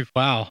scene makes you,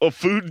 wow. Oh,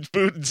 food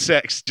and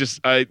sex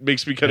just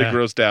makes me kind of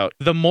grossed out.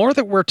 The more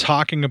that we're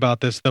talking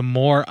about this, the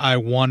more I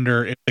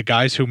wonder if the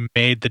guys who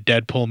made the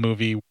Deadpool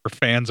movie were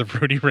fans of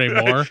Rudy Ray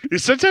Moore. You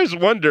sometimes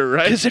wonder,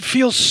 right? Because it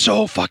feels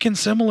so fucking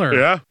similar.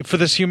 Yeah. For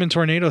this human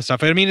tornado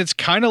stuff. I mean, it's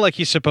kind of like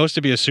he's supposed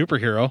to be a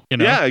superhero, you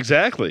know? Yeah,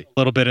 exactly. A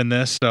little bit in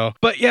this, so.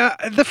 But yeah,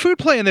 the food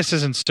play in this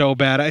isn't so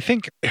bad. I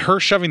think her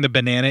shoving the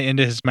banana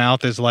into his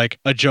mouth is like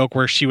a joke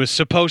where she was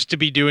supposed to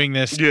be doing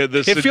this. Yeah,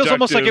 it feels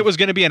almost like it was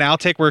going to be an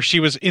outtake where she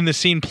was in the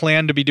scene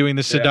planned to be doing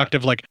the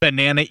seductive like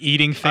banana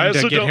eating thing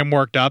to get him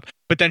worked up.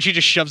 But then she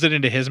just shoves it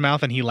into his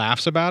mouth and he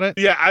laughs about it.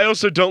 Yeah, I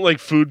also don't like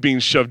food being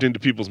shoved into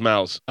people's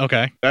mouths.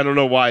 Okay. I don't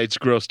know why it's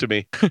gross to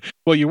me.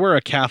 Well, you were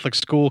a Catholic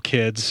school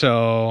kid,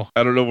 so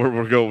I don't know where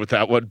we're going with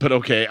that one, but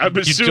okay. I'm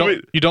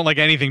assuming you don't like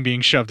anything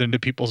being shoved into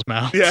people's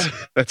mouths. Yeah,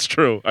 that's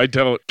true. I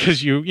don't.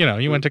 Because you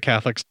went to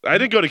Catholic. I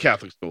didn't go to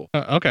Catholic school.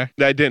 Okay.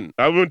 I didn't.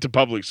 I went to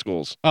public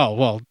schools. Oh,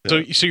 well, so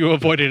you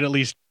avoided at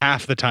least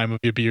half the time of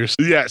the abuse.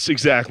 Yes,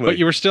 exactly. But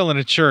you were still in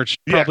a church,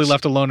 probably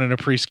left alone in a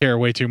priest's care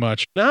way too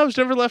much. No, I was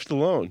never left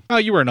alone.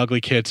 Oh, you were an ugly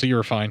kid, so you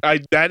were fine.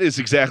 That is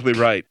exactly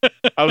right.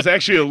 I was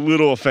actually a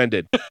little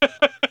offended.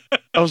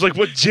 I was like,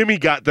 what Jimmy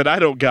got that I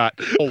don't got?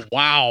 Oh,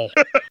 wow.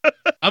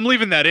 I'm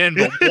leaving that in,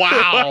 but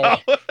wow.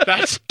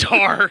 That's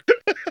dark.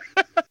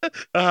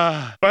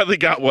 Finally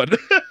got one.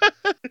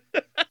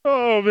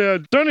 Oh,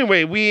 man. So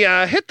anyway, we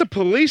hit the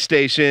police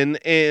station,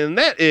 and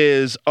that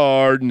is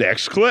our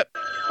next clip.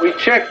 We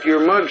checked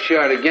your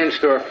mugshot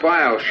against our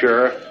file,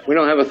 Sheriff. We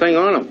don't have a thing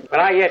on him. But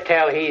I yet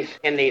tell he's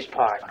in these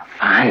parts.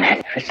 Find it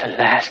if it's the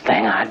last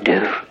thing I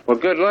do. Well,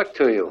 good luck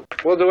to you.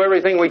 We'll do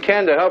everything we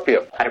can to help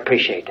you. I'd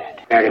appreciate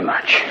that very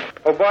much.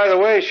 Oh, by the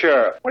way,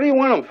 Sheriff, what do you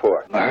want him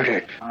for?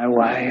 Murdered my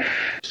wife.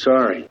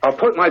 Sorry. I'll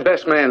put my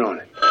best man on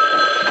it.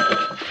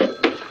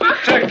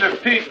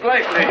 Detective Pete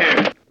Blakely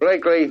here.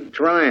 Blakely, it's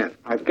Ryan.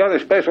 I've got a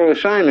special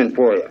assignment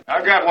for you.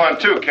 I've got one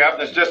too,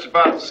 Captain. It's just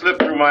about to slip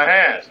through my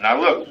hands. Now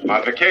look,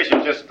 my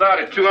vacation just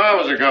started 2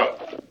 hours ago.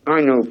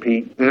 I know,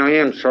 Pete, and I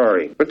am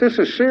sorry. But this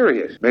is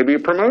serious. Maybe a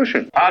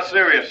promotion. How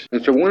serious?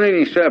 It's a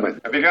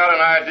 187. Have you got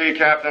an ID,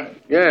 Captain?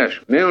 Yes.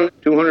 Male,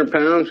 200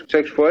 pounds,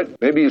 6 foot,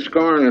 maybe a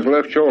scar on his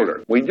left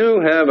shoulder. We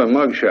do have a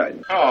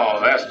mugshot.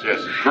 Oh, that's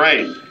just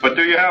great. But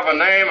do you have a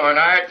name or an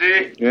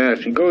ID? Yes,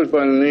 he goes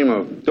by the name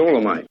of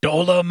Dolomite.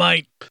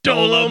 Dolomite.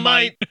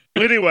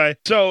 Anyway,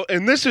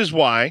 and this is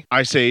why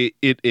I say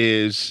it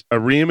is a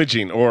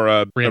reimaging or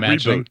a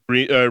reboot.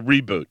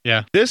 Reboot.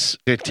 Yeah. This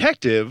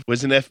detective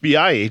was an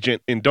FBI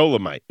agent in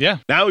Dolomite. Yeah.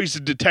 Now he's a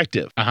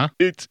detective. Uh-huh.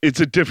 It's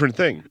a different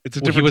thing. It's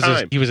a different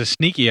time. He was a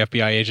sneaky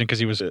FBI agent because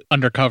he was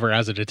undercover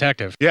as a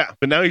detective. Yeah,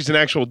 but now he's an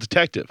actual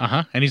detective.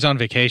 Uh-huh. And he's on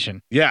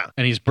vacation. Yeah.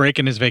 And he's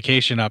breaking his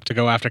vacation up to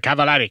go after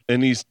Cavallari.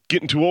 And he's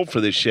getting too old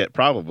for this shit,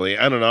 probably.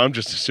 I don't know. I'm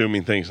just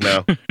assuming things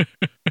now.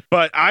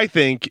 But I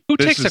think who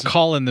takes a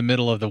call in the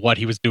middle of what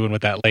he was doing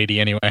with that lady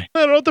anyway? I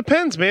don't know. It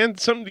depends, man.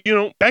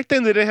 Back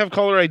then they didn't have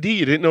caller ID.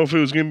 You didn't know if it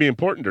was going to be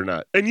important or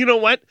not. And you know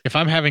what? If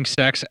I'm having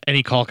sex,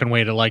 any call can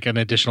wait like an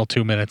additional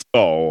 2 minutes.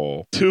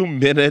 Oh, 2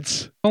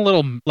 minutes?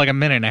 Like a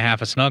minute and a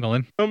half of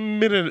snuggling. A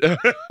minute.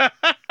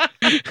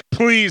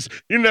 Please,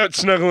 you're not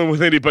snuggling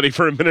with anybody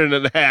for a minute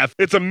and a half.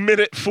 It's a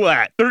minute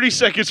flat. 30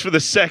 seconds for the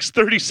sex,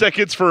 30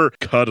 seconds for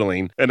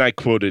cuddling. And I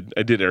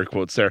did air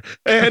quotes there.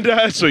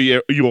 And so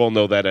you all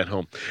know that at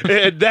home.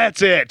 And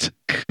that's it.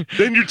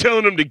 Then you're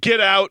telling them to get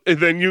out, and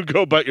then you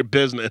go about your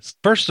business.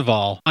 First of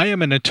all, I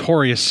am a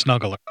notorious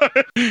snuggler.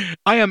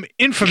 I am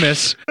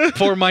infamous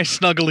for my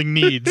snuggling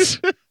needs.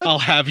 I'll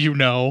have you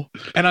know.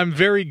 And I'm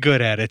very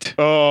good at it.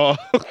 Oh,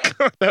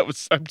 God,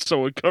 I'm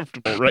so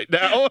uncomfortable right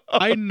now.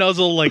 I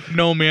nuzzle like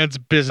no man's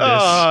business.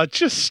 Oh,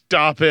 just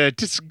stop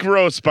it. It's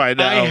gross by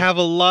now. I have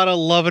a lot of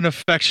love and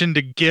affection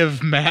to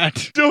give,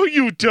 Matt. No,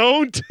 you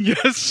don't.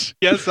 Yes,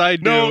 I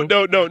do.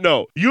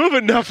 No. You have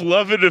enough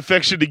love and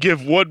affection to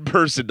give one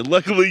person.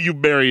 Luckily, you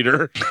married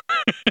her.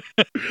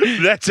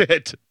 That's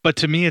it. But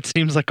to me, it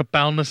seems like a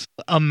boundless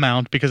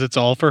amount because it's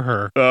all for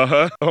her.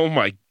 Uh-huh. Oh,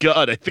 my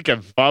God. I think I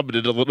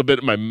vomited a little bit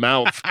in my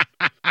mouth.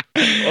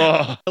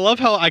 Oh. I love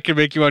how I can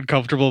make you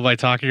uncomfortable by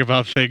talking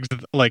about things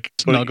like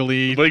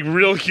snuggly. Like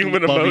real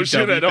human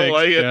emotion. I don't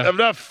like it. Yeah. I'm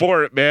not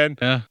for it, man.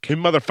 Yeah. Okay,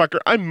 motherfucker,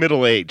 I'm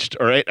middle-aged,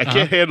 all right? I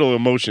can't handle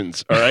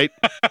emotions, all right?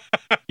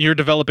 You're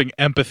developing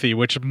empathy,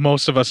 which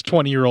most of us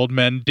 20-year-old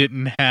men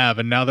didn't have.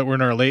 And now that we're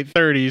in our late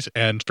 30s,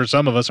 and for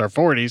some of us our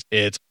 40s,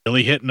 it's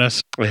really hitting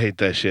us. I hate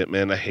that shit,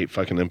 man. I hate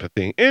fucking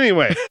empathy.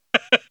 Anyway.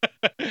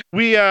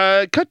 we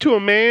cut to a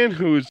man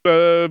who's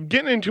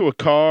getting into a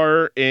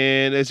car,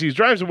 and as he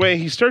drives away,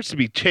 he starts to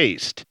be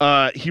chased.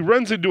 He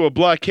runs into a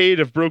blockade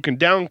of broken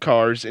down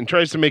cars and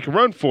tries to make a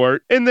run for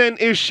it, and then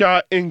is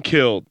shot and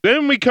killed.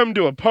 Then we come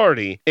to a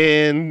party,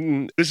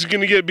 and this is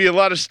going to be a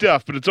lot of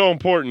stuff, but it's all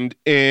important,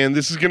 and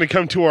this is going to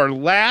come to our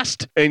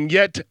last and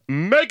yet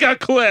mega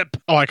clip.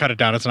 Oh, I cut it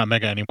down. It's not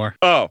mega anymore.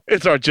 Oh,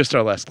 it's just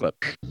our last clip.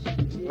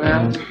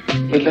 Well,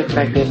 it looks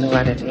like there's no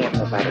other name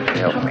nobody can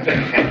help me.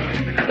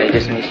 They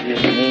just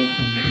misused me.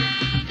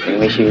 They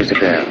misused the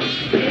girl.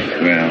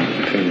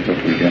 Well, tell you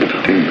what we got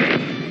to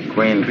do.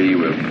 Queen Bee,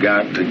 we've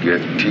got to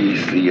get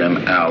TC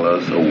and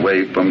Alice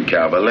away from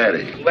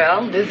Cavaletti.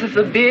 Well, this is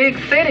a big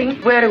city.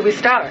 Where do we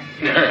start?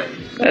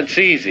 That's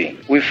easy.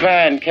 We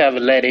find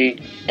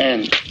Cavaletti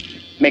and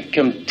make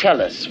him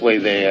tell us where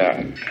they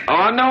are.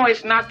 Oh, no,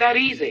 it's not that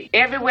easy.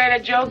 Everywhere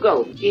that Joe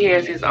goes, he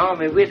has his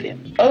army with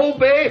him. Oh,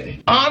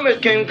 baby, armies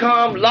can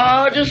come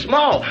large or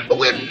small, but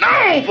we're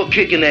known for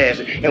kicking ass,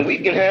 and we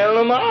can handle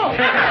them all.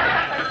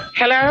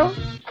 Hello?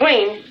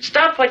 Queen,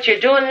 stop what you're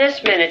doing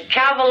this minute.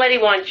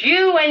 Cavaletti wants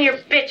you and your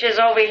bitches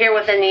over here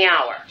within the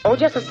hour. Oh,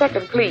 just a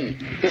second, please.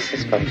 This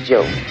is from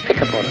Joe. Pick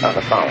up on the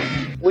other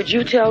phone. Would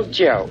you tell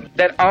Joe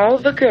that all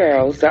the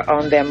girls are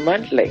on their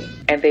monthly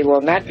and they will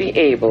not be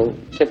able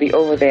to be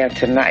over there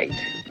tonight?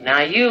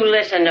 Now you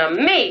listen to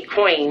me,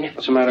 Queen.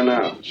 What's the matter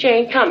now? She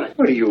ain't coming.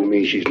 What do you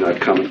mean she's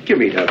not coming? Give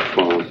me that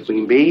phone.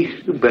 Queen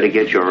Bee, you better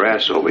get your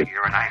ass over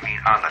here, and I mean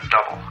on the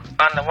double.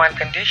 On the one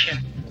condition.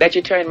 That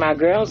you turn my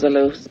girls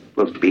loose.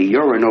 Look, Bee,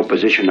 you're in no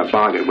position to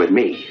bargain with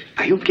me.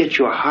 Now, you get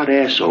your hot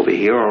ass over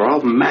here, or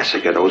I'll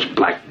massacre those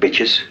black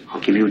bitches. I'll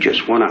give you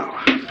just 1 hour.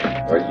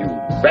 Are you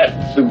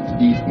rat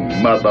suit-eating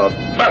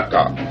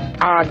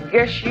motherfucker? I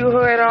guess you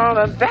heard all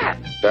of that.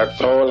 That's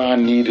all I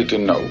needed to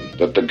know,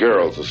 that the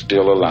girls are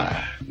still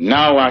alive.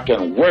 Now I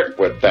can work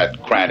with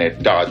that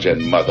cranny-dodging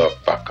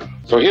motherfucker.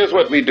 So here's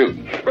what we do.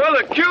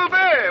 Brother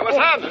QB, what's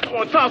happening? I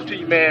want to talk to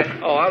you,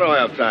 man. Oh, I don't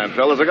have time,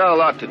 fellas. I got a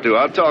lot to do.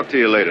 I'll talk to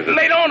you later.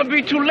 Later on will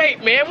be too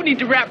late, man. We need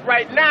to rap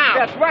right now.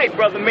 That's right,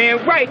 brother,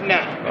 man. Right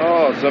now.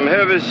 Oh, some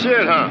heavy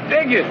shit, huh?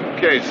 Dig it.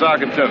 Okay,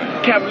 sock it to me.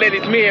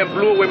 Cavaletti's men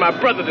blew away my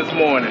brother this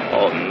morning.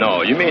 Oh,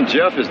 no. You mean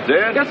Jeff is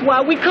dead? That's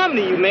why we come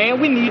to you,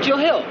 man. We need your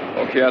help.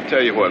 Okay, I'll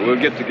tell you what.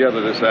 We'll get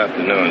together this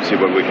afternoon and see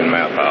what we can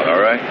map out,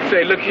 all right?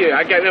 Say, look here.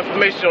 I got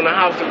information on the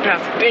house in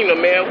Pasadena,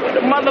 man, where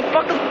the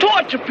motherfuckers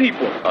torture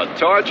people. A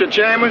torture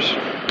chambers?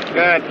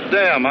 God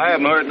damn, I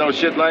haven't heard no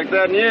shit like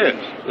that in years.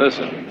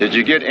 Listen, did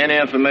you get any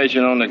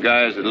information on the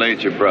guys that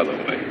laid your brother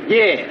away?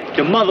 Yeah,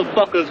 the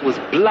motherfuckers was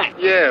black.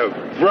 Yeah,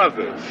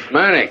 brothers.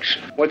 Mannix,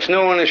 what's new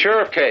on the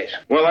sheriff case?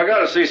 Well, I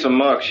gotta see some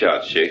mug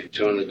shots, Chief.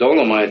 So in the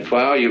Dolomite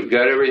file, you've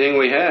got everything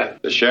we have.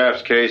 The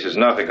sheriff's case is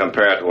nothing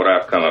compared to what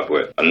I've come up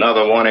with.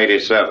 Another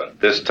 187.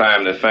 This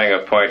time the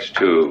finger points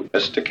to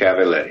Mr.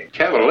 Cavaletti.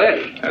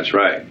 Cavaletti? That's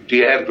right. Do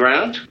you have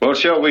grounds? Well,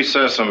 shall we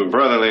say some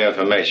brotherly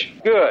information?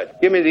 Good.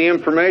 Give me the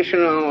information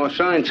and I'll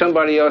assign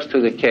somebody else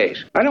to the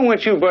case. I don't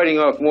want you biting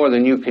off more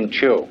than you can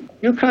chew.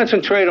 You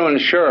concentrate on the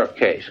sheriff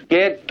case.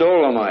 Get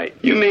Dolomite.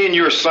 You mean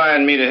you're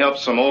signing me to help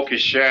some Okie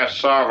Shaft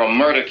solve a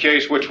murder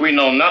case which we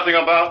know nothing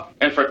about?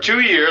 And for 2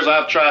 years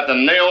I've tried to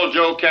nail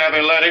Joe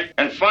Cavaletti,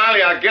 and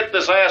finally I get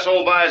this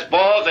asshole by his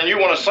balls, and you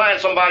want to sign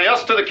somebody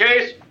else to the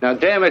case? Now,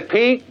 damn it,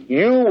 Pete,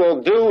 you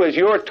will do as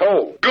you're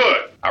told.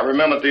 Good. I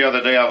remembered the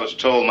other day I was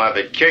told my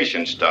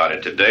vacation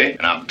started today,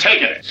 and I'm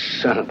taking it.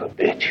 Son of a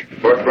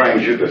bitch. What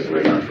brings you this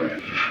way, my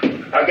friend?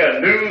 I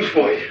got news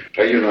for you.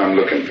 Hey, you know I'm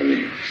looking for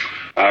news.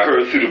 I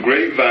heard through the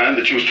grapevine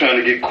that you was trying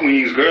to get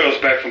Queen's girls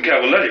back from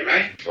Cavaletti,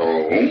 right?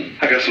 Oh?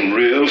 I got some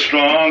real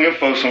strong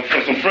info from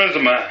some friends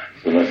of mine.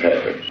 So let's have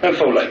it.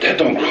 Info like that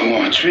don't grow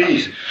on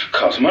trees.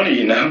 Costs money,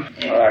 you know.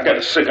 I got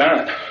a sick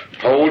aunt.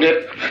 Hold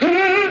it.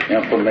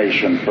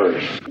 Information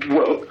first.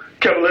 Well,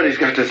 Cavaletti's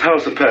got this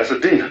house in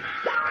Pasadena.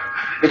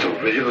 It's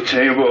a real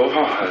chamber of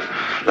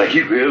horrors. Like,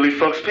 he really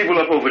fucks people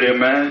up over there,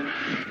 man.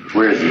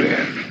 Where's he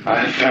at? I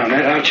haven't found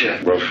that out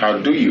yet. Well, how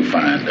do you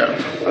find out?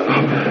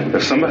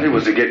 If somebody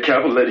was to get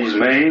Cavaletti's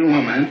main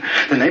woman,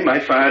 then they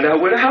might find out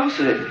where the house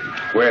is.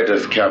 Where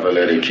does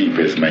Cavaletti keep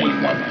his main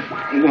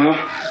woman? Well,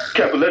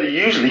 Cavaletti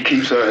usually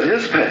keeps her at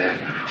his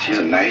pad. She's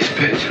a nice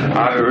bitch.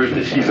 I heard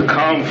that she's a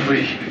calm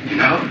freak, you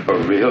know, a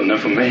real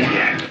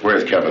nymphomaniac.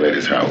 Where's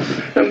Cavaletti's house?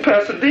 In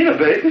Pasadena,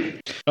 baby.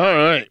 All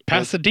right.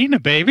 Pasadena,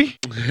 baby.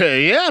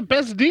 Yeah,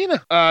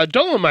 Pasadena.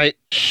 Dolomite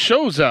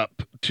shows up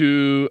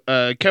to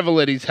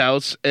Cavaletti's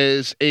house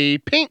as a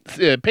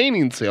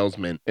painting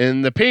salesman,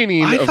 and the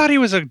painting. I thought he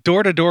was a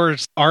door-to-door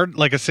art,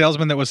 like a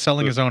salesman that was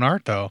selling his own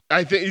art, though.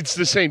 I think it's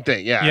the same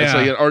thing. Yeah, it's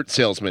like an art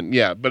salesman.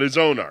 Yeah, but his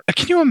own art.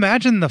 Can you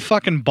imagine the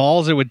fucking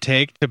balls it would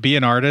take to be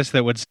an artist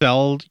that would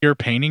sell your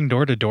painting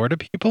door-to-door to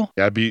people?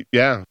 That'd be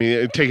I mean,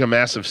 it'd take a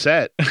massive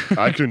set.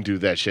 I couldn't do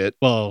that shit.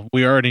 Well,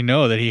 we already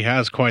know that he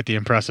has quite the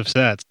impressive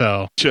set.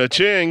 So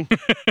cha-ching.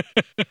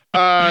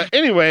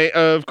 Anyway,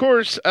 of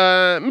course,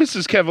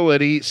 Mrs.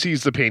 Cavaletti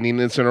sees the painting.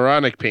 It's an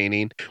erotic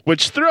painting,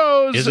 which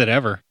throws... Is it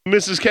ever?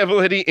 Mrs.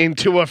 Cavalletti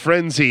into a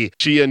frenzy.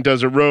 She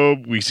undoes her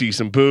robe. We see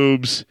some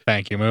boobs.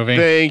 Thank you, movie.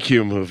 Thank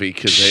you, movie,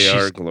 because they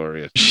are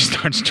glorious. She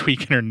starts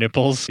tweaking her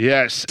nipples.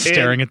 Yes.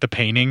 Staring at the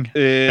painting.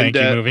 And, Thank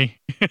you, movie.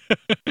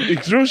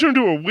 It throws her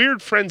into a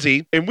weird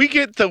frenzy, and we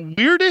get the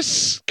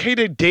weirdest kind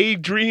of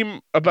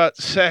daydream about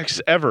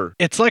sex ever.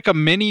 It's like a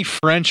mini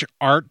French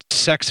art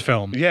sex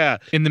film. Yeah.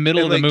 In the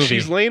middle And, of the movie.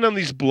 She's laying on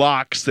these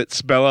blocks that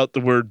spell out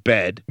the word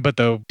bed. But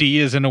the D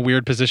is in a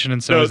weird position,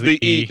 and so is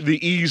the E.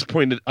 The E's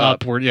pointed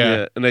up. Upward,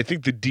 yeah. And I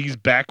think the D's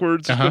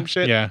backwards or some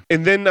shit. yeah.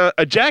 And then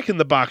a Jack in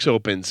the Box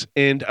opens,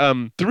 and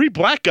 3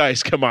 black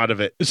guys come out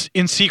of it.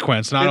 In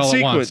sequence, not in all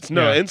sequence. at once.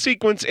 No, Yeah. in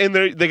sequence, and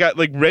they got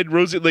like red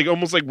rosy, like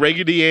almost like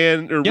Raggedy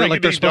Ann or Yeah, Raggedy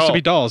like they're supposed to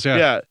be dolls,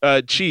 yeah.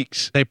 Yeah,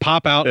 cheeks. They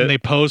pop out and they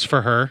pose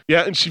for her.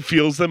 Yeah, and she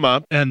feels them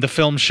up. And the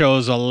film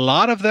shows a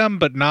lot of them,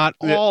 but not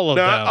all of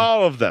them. Not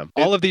all of them.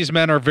 All of these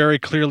men are very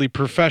clearly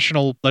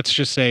professional, let's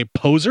just say,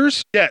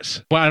 posers.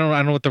 Yes. Well, I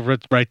don't know what the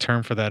right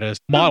term for that is.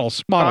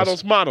 Models.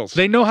 Models.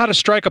 They know how to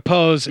strike a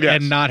pose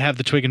and not have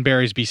the twig and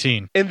berries be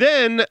seen. And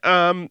then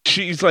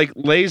she's like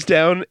lays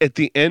down at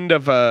the end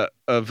of a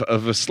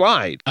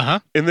slide.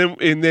 And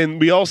then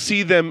we all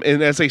see them,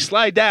 and as they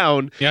slide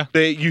down,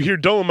 you hear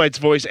Dolomite's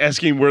voice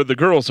asking where the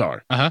girls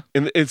are.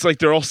 And it's like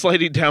they're all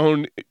sliding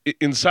down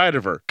inside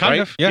of her. Kind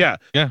right? of,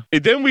 yeah.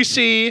 And then we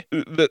see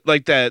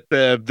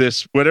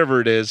this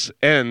whatever it is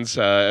ends.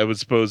 I would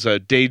suppose a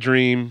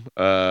daydream,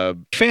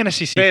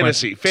 fantasy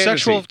sequence.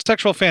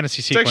 Sexual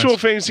fantasy sequence. Sexual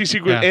fantasy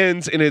sequence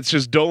ends, and it's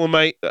just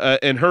Dolomite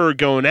and her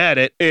going at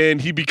it,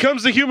 and he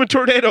becomes the human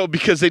tornado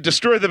because they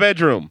destroy the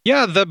bedroom.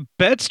 Yeah, the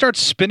bed starts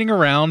spinning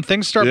around.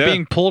 Things start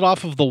being pulled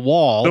off of the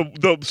wall.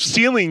 The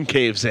ceiling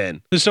caves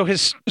in. So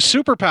his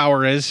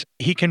superpower is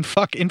he can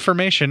fuck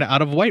information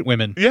out of white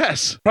women.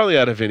 Yes, probably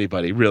out of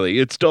anybody, really.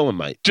 It's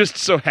Dolomite. Just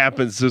so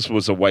happens this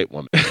was a white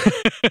woman.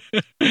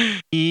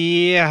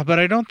 Yeah, but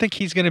I don't think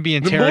he's going to be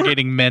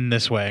interrogating men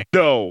this way.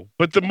 No,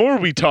 but the more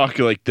we talk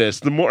like this,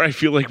 the more I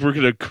feel like we're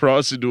going to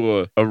cross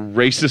into a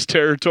racist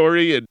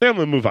territory, and I'm going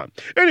to move on.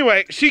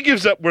 Anyway, she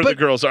gives up where the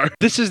girls are.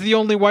 This is the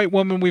only white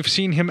woman we've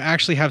seen him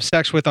actually have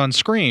sex with on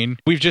screen.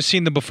 We've just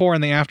seen the before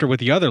and the after with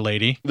the other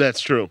lady.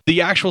 That's true.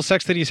 The actual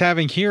sex that he's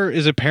having here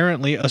is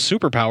apparently a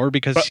superpower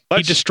because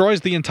he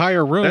destroys the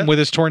entire room with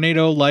his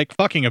tornado-like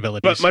fucking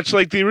abilities. But much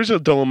like the original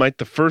Dolomite,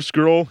 the first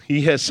girl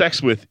he has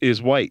sex with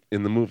is white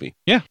in the movie.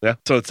 Yeah. Yeah.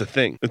 So it's a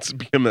thing. It's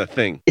become a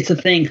thing. It's a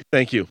thing.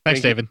 Thank you.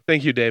 Thanks, David.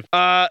 Thank you, Dave.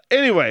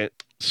 Anyway.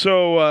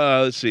 So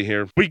let's see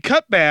here. We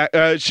cut back.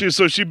 She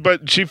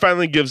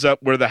finally gives up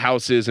where the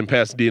house is in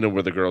Pasadena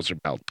where the girls are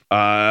held.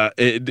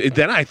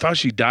 Then I thought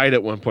she died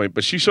at one point,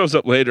 but she shows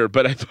up later.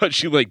 But I thought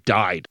she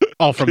died.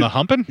 Oh, from the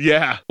humping?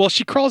 Yeah. Well,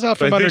 she crawls out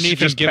from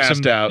underneath and gives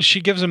him. Out. She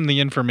gives him the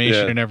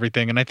information and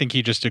everything, and I think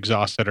he just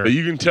exhausted her. But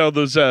you can tell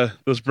those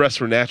breasts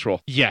were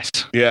natural. Yes.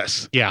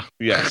 Yes. Yeah.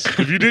 Yes.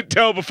 If you didn't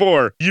tell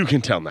before, you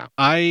can tell now.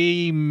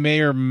 I may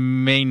or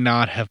may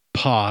not have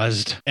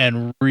paused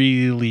and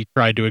really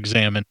tried to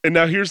examine. And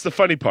now here's the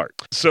funny part.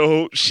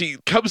 So she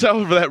comes out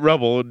over that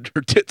rubble and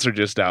her tits are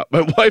just out.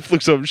 My wife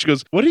looks over and she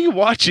goes, "What are you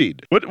watching?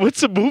 What's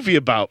the movie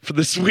about for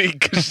this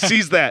week?" She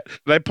sees that.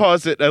 And I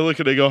pause it and I look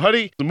at it and I go,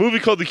 "Honey, the movie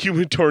called The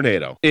Human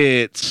Tornado.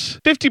 It's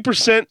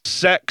 50%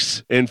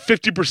 sex and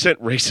 50%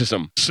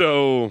 racism.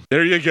 So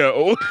there you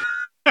go."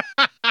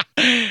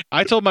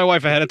 I told my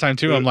wife ahead of time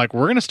too. I'm like,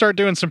 we're gonna start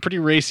doing some pretty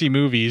racy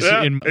movies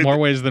in more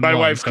ways than my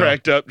one. wife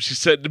cracked up. She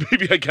said,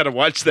 "Maybe I gotta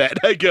watch that."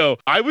 I go,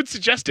 "I would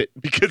suggest it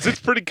because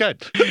it's pretty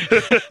good."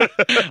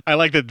 I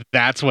like that.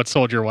 That's what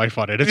sold your wife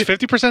on it. It's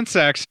 50%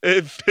 sex,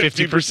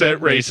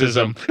 50%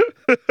 racism.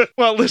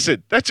 Well,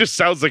 listen, that just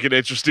sounds like an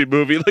interesting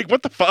movie. Like,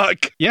 what the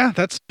fuck? Yeah,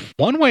 that's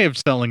one way of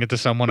selling it to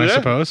someone, I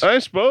suppose. I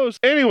suppose.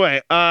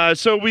 Anyway,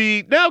 so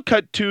we now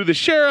cut to the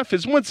sheriff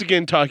is once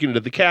again talking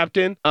to the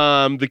captain.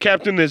 The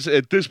captain is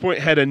at this point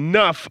had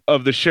enough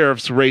of the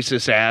sheriff's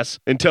racist ass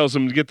and tells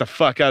him to get the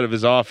fuck out of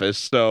his office.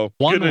 So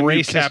one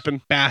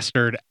racist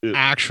bastard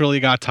actually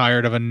got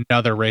tired of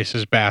another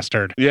racist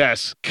bastard.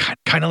 Yes.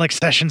 Kind of like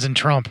Sessions and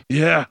Trump.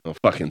 Yeah. Oh,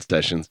 fucking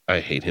Sessions. I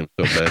hate him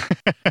so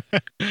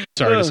bad.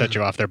 Sorry to set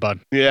you off there, bud.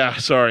 Yeah,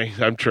 sorry.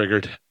 I'm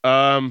triggered.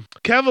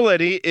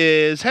 Cavalletti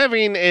is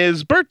having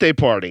his birthday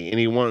party and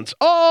he wants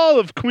all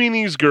of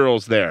Queenie's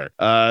girls there.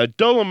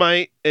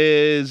 Dolomite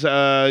is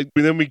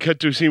then we cut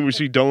to a scene where we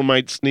see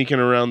Dolomite sneaking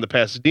around the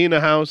Pasadena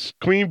house.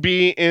 Queen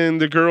Bee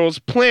and the girls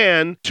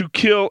plan to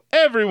kill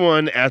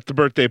everyone at the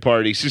birthday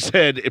party. She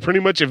said pretty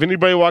much if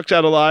anybody walks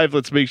out alive,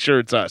 let's make sure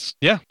it's us.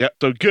 Yeah.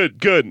 So good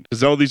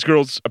because all these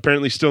girls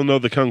apparently still know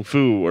the kung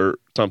fu or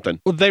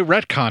something. Well, they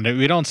retconned it.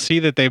 We don't see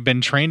that they've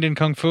been trained in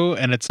kung fu,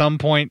 and at some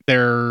point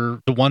they're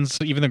the ones,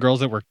 even the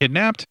girls that were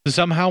kidnapped,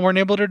 somehow weren't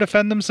able to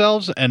defend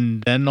themselves,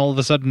 and then all of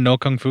a sudden no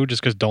kung fu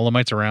just because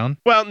Dolomite's around.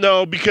 Well,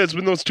 no, because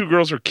when those two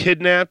girls were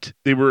kidnapped,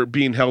 they were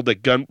being held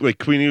at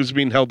Queenie was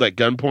being held at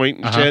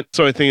gunpoint and shit.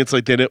 So I think it's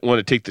like they didn't want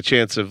to take the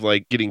chance of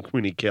getting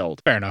Queenie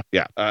killed. Fair enough.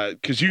 Yeah,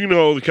 because you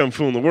know all the kung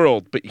fu in the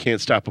world, but you can't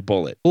stop a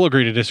bullet. We'll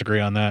agree to disagree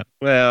on that.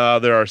 Well,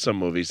 there are some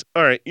movies.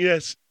 All right.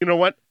 Yes. You know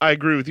what? I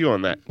agree with you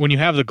on that. When you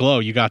have the glow,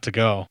 you got to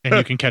go, and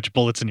you can catch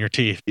bullets in your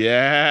teeth.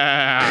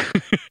 Yeah.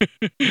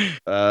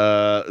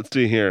 Let's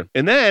see here.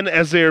 And then,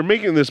 as they are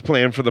making this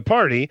plan for the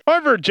party,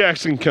 Harvard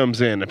Jackson comes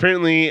in.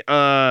 Apparently,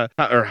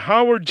 or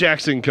Howard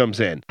Jackson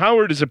comes in.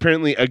 Howard is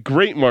apparently a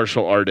great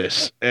martial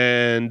artist,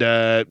 and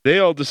they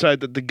all decide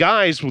that the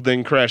guys will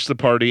then crash the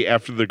party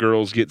after the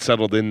girls get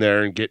settled in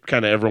there and get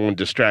kind of everyone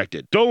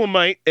distracted.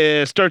 Dolomite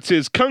starts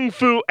his kung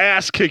fu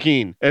ass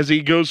kicking as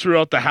he goes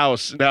throughout the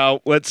house. Now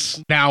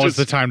is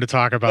the time to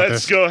talk about this.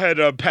 Let's go ahead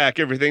and unpack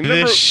everything.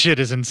 This shit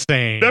is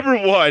insane. Number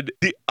one,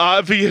 the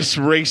obvious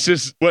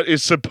racist, what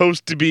is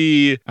supposed to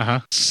be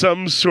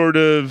some sort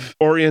of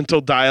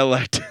Oriental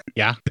dialect.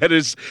 Yeah. That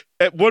is,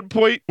 at one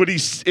point, when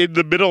he's in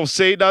the middle of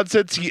saying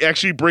nonsense, he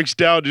actually breaks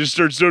down and just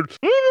starts doing.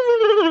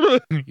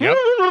 Yep.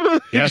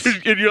 Yes.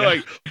 And you're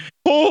like,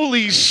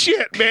 holy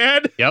shit,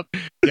 man. Yep.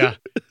 Yeah.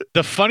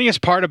 The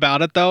funniest part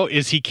about it, though,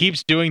 is he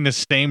keeps doing the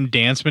same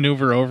dance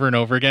maneuver over and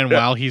over again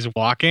while he's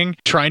walking,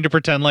 trying to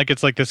pretend like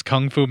it's like this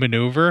kung fu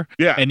maneuver.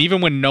 Yeah. And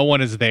even when no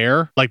one is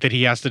there, like that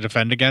he has to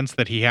defend against,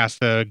 that he has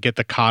to get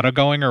the kata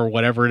going or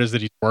whatever it is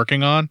that he's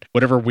working on,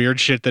 whatever weird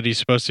shit that he's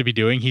supposed to be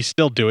doing, he's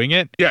still doing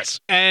it. Yes.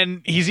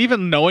 And he's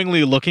even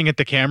knowingly looking at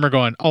the camera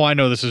going, oh, I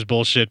know this is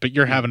bullshit, but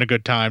you're having a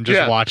good time.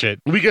 Just watch it.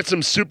 We get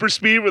some super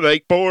speed where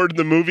they forward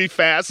the movie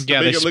fast.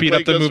 Yeah, they speed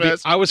up the movie.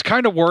 Fast. I was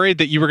kind of worried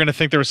that you were going to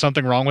think there was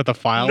something wrong with the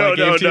file I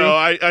gave to you. No,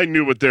 I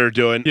knew what they were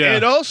doing. Yeah.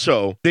 And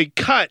also, they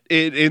cut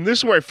it, and this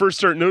is where I first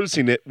started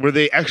noticing it, where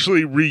they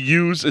actually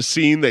reuse a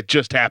scene that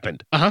just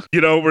happened.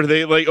 You know, where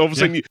they, like, all of a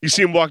sudden, you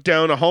see him walk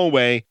down a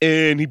hallway,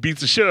 and he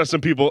beats the shit out of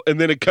some people, and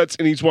then it cuts,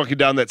 and he's walking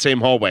down that same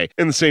hallway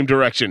in the same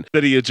direction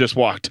that he had just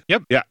walked.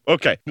 Yep. Yeah,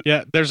 okay.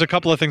 Yeah, there's a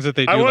couple of things that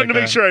they do. I wanted to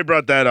make sure I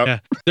brought that up. Yeah.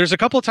 There's a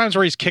couple of times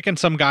where he's kicking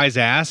some guy's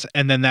ass,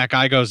 and then that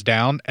guy goes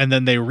down, and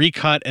then they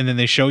recut, and then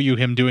they show you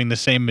him doing the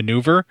same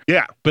maneuver.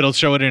 Yeah. But it'll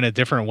show it in a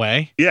different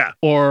way. Yeah.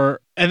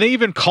 And they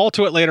even call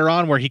to it later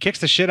on where he kicks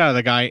the shit out of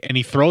the guy and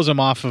he throws him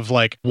off of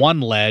like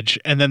one ledge,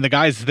 and then the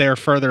guy's there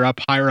further up,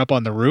 higher up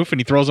on the roof, and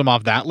he throws him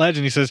off that ledge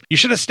and he says, you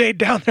should have stayed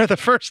down there the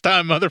first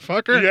time,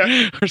 motherfucker.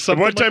 Yeah. Or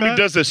something One time like he that.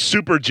 does a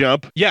super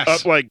jump. Yes.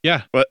 Up like,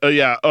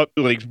 up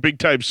like big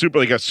time super,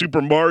 like a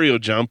Super Mario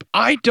jump.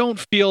 I don't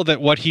feel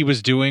that what he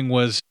was doing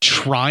was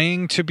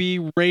trying to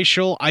be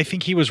racial. I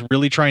think he was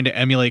really trying to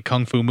emulate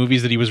kung fu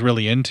movies that he was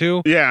really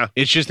into. Yeah.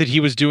 It's just that he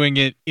was doing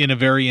it in a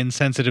very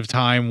insensitive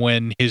time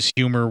when his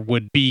humor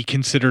would be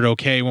considered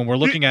okay. When we're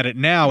looking at it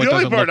now, it The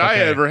only doesn't part look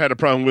okay. I ever had a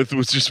problem with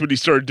was just when he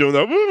started doing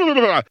that,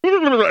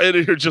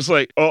 and you're just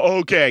like, oh,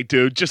 okay,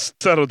 dude,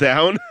 just settle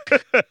down.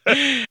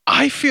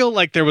 I feel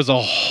like there was a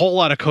whole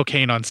lot of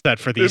cocaine on set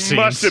for these It scenes.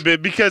 must have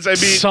been, because I mean,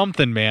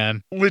 something,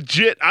 man.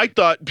 Legit, I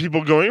thought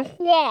people going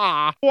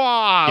wah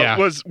wah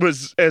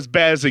was as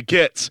bad as it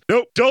gets.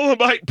 Nope,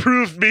 Dolomite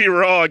proved me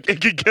wrong.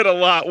 It could get a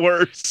lot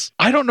worse.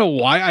 I don't know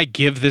why I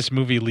give this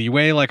movie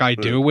leeway like I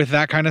do with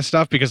that kind of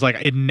stuff, because like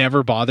it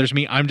never bothers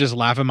me. I'm just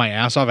laughing my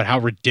ass off at how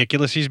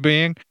ridiculous he's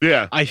being.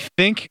 Yeah. I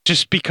think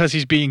just because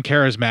he's being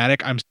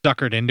charismatic, I'm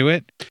suckered into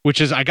it, which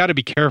is I got to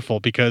be careful,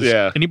 because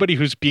anybody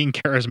who's being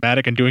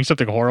charismatic and doing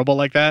something horrible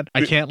like that,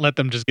 I can't let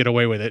them just get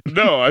away with it.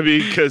 No, I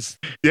mean, because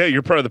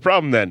you're part of the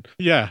problem then.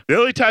 Yeah. The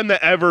only time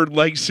that I ever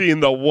liked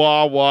seeing the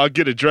wah wah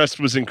get addressed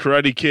was in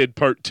Karate Kid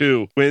Part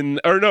 2.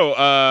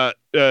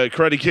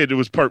 Karate Kid, it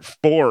was part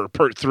 4,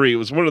 part 3. It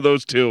was one of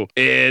those two.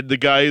 And the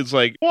guy is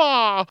like,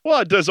 wah,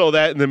 does all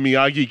that. And then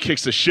Miyagi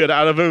kicks the shit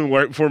out of him.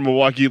 Right before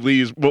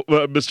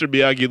Mr.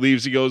 Miyagi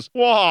leaves, he goes,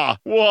 wah,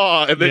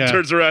 and then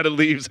turns around and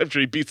leaves after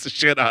he beats the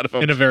shit out of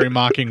him. In a very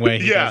mocking way.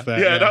 He does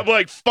that, And I'm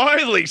like,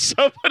 finally,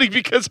 somebody,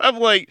 because I'm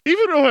like,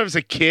 even though I was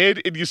a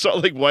kid and you saw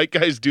like white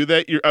guys do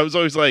that, I was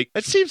always like,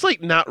 that seems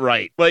like not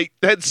right. Like,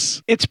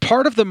 it's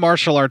part of the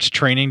martial arts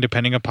training,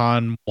 depending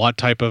upon what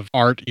type of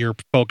art you're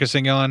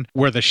focusing on,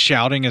 where the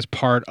shouting is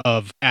part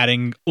of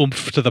adding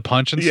oomph to the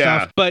punch and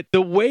stuff. But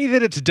the way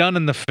that it's done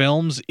in the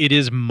films, it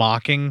is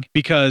mocking,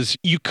 because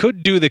you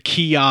could do the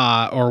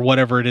kia or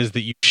whatever it is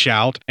that you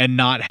shout and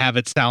not have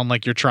it sound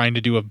like you're trying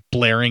to do a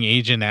blaring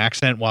Asian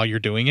accent while you're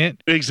doing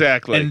it.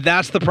 Exactly. And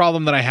that's the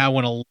problem that I have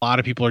when a lot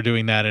of people are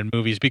doing that in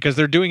movies, because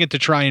they're doing it to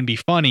try and be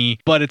funny,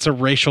 but it's a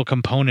racial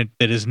component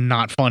that is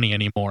not funny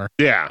anymore.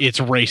 Yeah.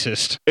 It's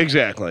racist.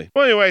 Exactly.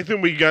 Well, anyway, I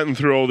think we've gotten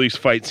through all these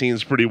fight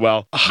scenes pretty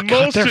well. Oh,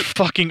 God, they're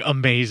fucking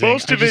amazing.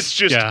 Most of it's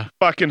just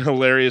fucking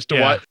hilarious to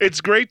watch. It's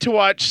great to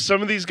watch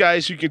some of these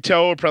guys who can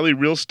tell are probably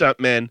real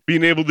stuntmen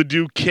being able to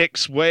do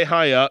kicks way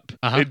high up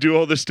and do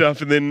all this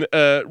stuff, and then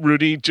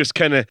Rudy just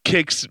kind of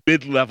kicks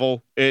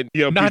mid-level and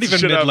not beats the even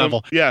shit out of him.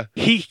 mid-level. Yeah.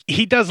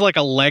 He does like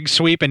a leg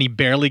sweep and he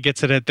barely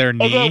gets it at their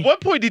knee. Although at one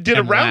point he did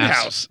a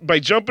roundhouse by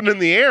jumping in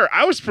the air.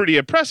 I was pretty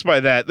impressed by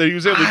that he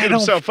was able to get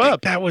himself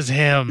up. That was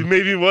him.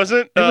 Maybe it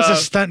wasn't. It was a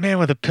stuntman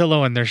with a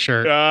pillow in their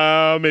shirt.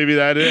 Oh, maybe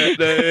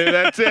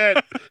that's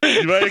it.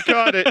 You might have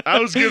caught it. I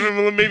was gonna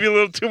giving him maybe a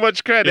little too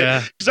much credit.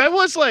 Yeah. Because I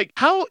was like,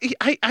 how?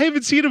 I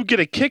haven't seen him get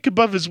a kick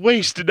above his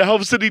waist, and all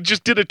of a sudden he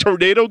just did a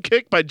tornado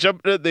kick by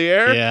jumping in the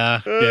air.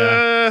 Yeah.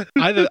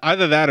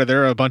 Either that or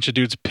there are a bunch of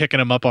dudes picking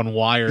him up on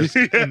wires,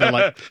 and they're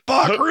like,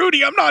 "Fuck,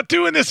 Rudy, I'm not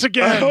doing this I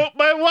again. hope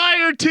my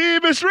wire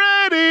team is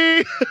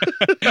ready.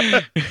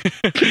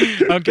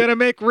 I'm gonna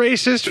make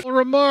racist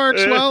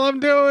remarks while I'm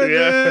doing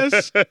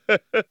this."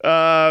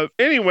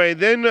 Anyway,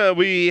 then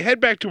we head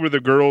back to where the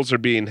girls are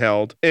being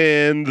held,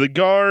 and the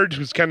guard,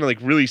 who's kind of like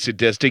really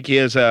sadistic, he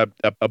has a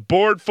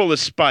board full of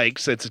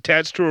spikes that's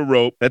attached to a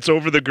rope that's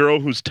over the girl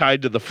who's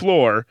tied to the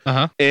floor,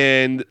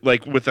 and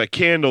like with a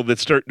candle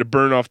that's starting to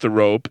burn off the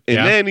rope. And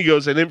then he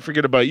goes, "I didn't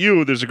forget about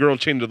you. There's a girl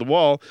chained to the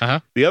wall."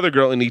 The other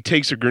girl, and he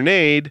takes a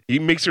grenade. He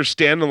makes her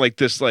stand on like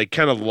this, like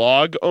kind of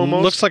log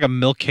almost. Looks like a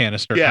milk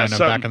canister kind of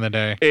back in the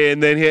day.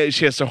 And then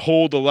she has to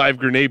hold a live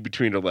grenade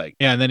between her legs.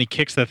 Yeah, and then he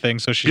kicks the thing,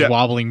 so she's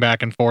wobbling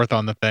back and forth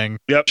on the thing,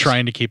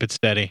 trying to keep it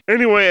steady.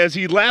 Anyway, as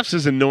he laughs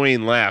his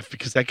annoying laugh,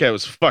 because that guy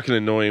was fucking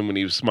annoying when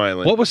he was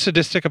smiling. What was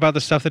sadistic about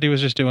the stuff that he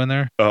was just doing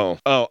there? Oh,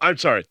 I'm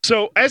sorry.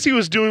 So as he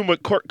was doing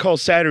what Court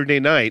calls Saturday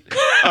night,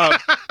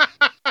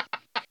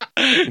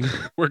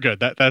 we're good.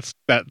 That's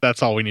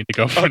all we need to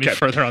go for any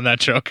further on that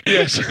joke.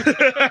 Yes.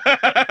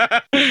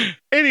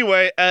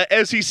 Anyway,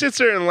 as he sits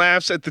there and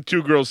laughs at the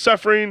two girls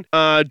suffering,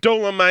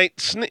 Dolomite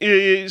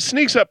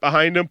sneaks up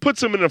behind him,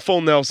 puts him in a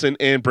full Nelson,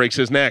 and breaks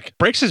his neck.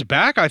 Breaks his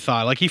back, I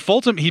thought. Like he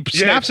folds him, he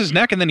snaps his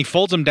neck, and then he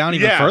folds him down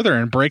even further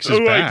and breaks his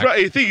back.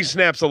 I think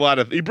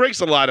he breaks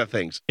a lot of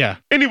things. Yeah.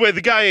 Anyway,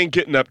 the guy ain't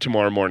getting up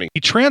tomorrow morning.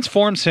 He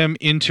transforms him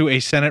into a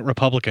Senate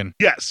Republican.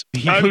 Yes.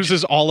 He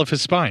loses all of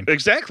his spine.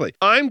 Exactly.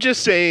 I'm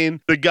just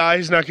saying the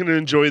guy's not going to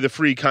enjoy the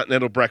free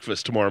continental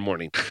breakfast tomorrow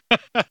morning.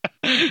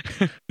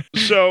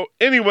 So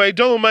anyway,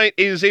 Dolomite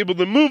is able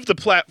to move the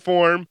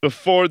platform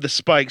before the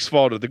spikes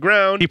fall to the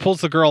ground. He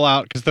pulls the girl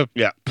out because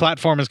the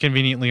platform is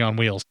conveniently on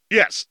wheels.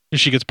 Yes.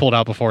 She gets pulled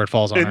out before it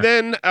falls on her. And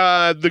then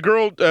the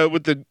girl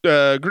with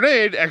the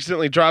grenade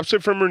accidentally drops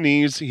it from her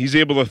knees. He's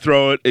able to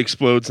throw it,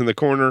 explodes in the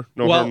corner.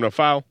 No harm, no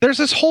foul. There's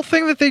this whole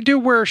thing that they do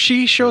where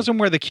she shows him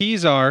where the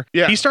keys are.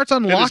 Yeah. He starts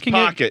unlocking in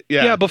his pocket.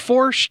 it. Yeah,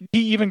 before he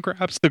even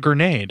grabs the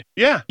grenade.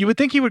 Yeah. You would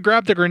think he would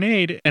grab the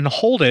grenade and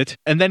hold it,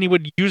 and then he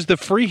would use the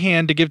free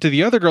hand to give to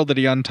the other girl that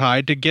he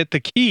untied to get the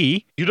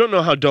key. You don't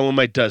know how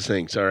Dolomite does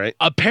things, all right?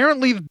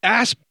 Apparently,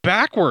 ass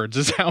backwards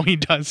is how he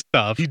does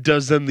stuff. He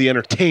does them the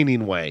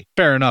entertaining way.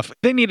 Fair enough.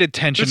 They needed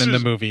tension in the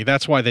movie.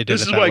 That's why they did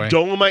it that way. This is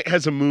why Dolomite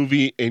has a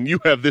movie and you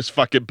have this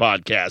fucking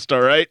podcast,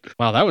 all right?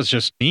 Wow, that was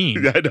just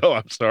mean. I know,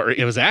 I'm sorry.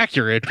 It was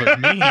accurate, but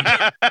mean.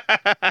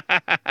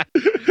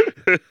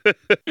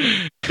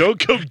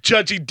 Don't go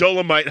judging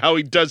Dolomite how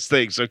he does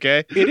things,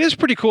 okay? It is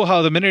pretty cool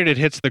how the minute it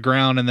hits the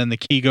ground and then the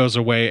key goes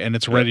away and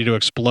it's ready to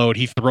explode,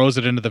 he throws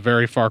it into the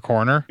very far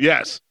corner.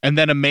 Yes. And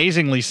then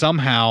amazingly,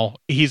 somehow,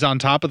 he's on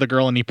top of the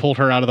girl and he pulled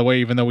her out of the way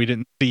even though we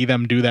didn't see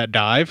them do that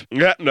dive.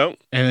 Yeah, no.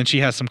 And then she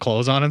has some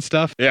clothes on and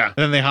stuff. Yeah. And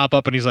then they hop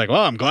up and he's like,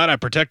 "Well, I'm glad I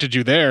protected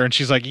you there." And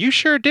she's like, "You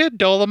sure did,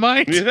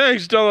 Dolomite." Yeah,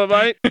 thanks,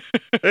 Dolomite.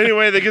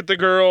 Anyway, they get the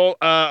girl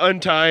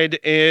untied,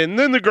 and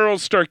then the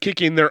girls start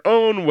kicking their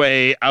own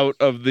way out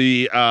of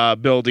the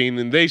building,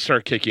 and they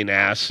start kicking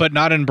ass. But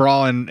not in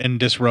bra and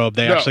disrobe.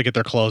 They actually get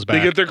their clothes back.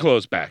 They get their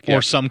clothes back.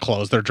 Or some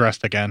clothes. They're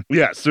dressed again.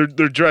 Yes, they're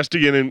dressed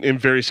again in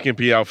very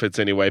skimpy outfits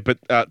anyway, but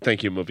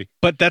thank you, movie.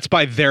 But that's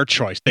by their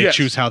choice. They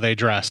choose how they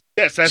dress.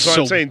 Yes, that's what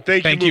I'm saying.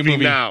 Thank you,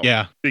 movie now.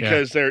 Yeah.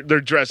 Because they're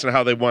dressing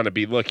how they want to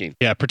be looking.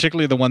 Yeah,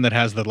 particularly the one that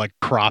has the like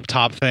crop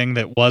top thing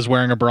that was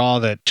wearing a bra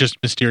that just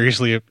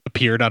mysteriously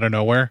appeared out of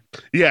nowhere.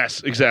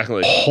 Yes,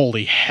 exactly.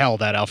 Holy hell,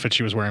 that outfit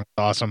she was wearing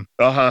was awesome.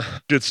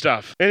 Good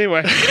stuff.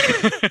 Anyway.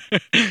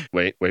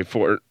 Wait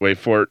for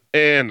it.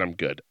 And I'm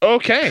good.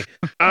 Okay.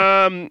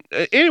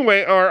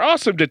 Anyway, our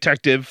awesome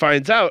detective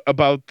finds out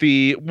about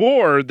the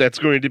war that's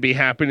going to be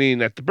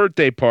happening at the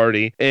birthday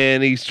party,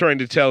 and he's trying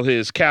to tell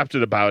his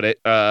captain about it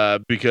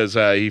because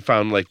he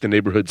found like the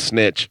neighborhood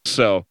snitch.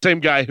 So same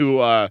guy who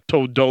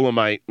told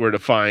Dolomite where to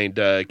find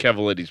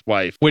Cavalletti's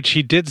wife. Which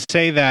he did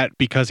say that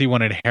because he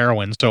wanted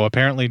heroin, so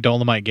apparently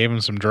Dolomite gave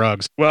him some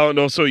drugs. Well, and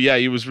also, yeah,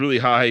 he was really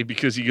high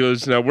because he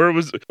goes, "Now, what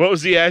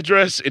was the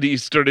address?" And he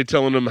started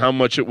telling him how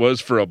much it was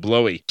for a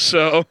blowy.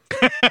 So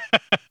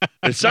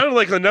it sounded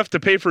like enough to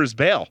pay for his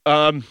bail.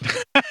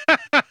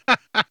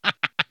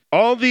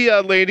 All the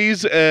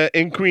ladies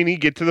and Queenie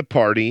get to the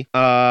party.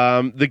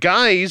 The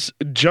guys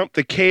jump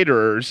the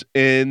caterers,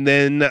 and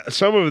then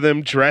some of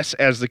them dress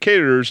as the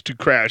caterers to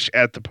crash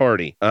at the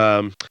party.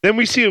 Then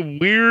we see a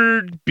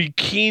weird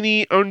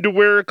bikini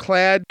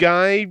underwear-clad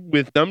guy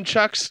with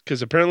nunchucks,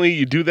 because apparently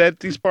you do that at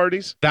these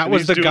parties. That And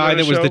was he's the doing guy on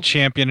a that was show. the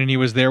champion, and he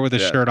was there with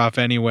his shirt off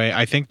anyway.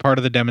 I think part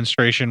of the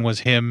demonstration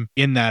was him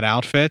in that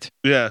outfit.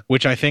 Yeah.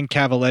 Which I think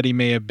Cavalletti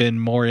may have been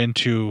more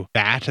into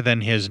that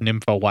than his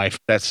nympho wife.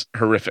 That's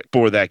horrific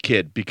for that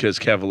kid, because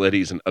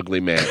Cavalletti's an ugly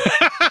man.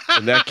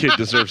 And that kid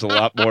deserves a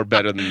lot more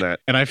better than that.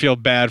 And I feel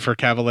bad for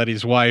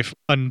Cavaletti's wife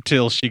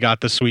until she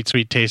got the sweet,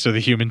 sweet taste of the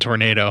human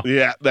tornado.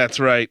 Yeah, that's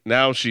right.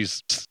 Now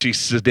she's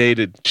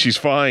sedated. She's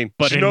fine.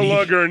 But she's in no need-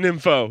 longer an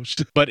info.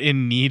 But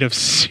in need of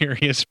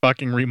serious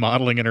fucking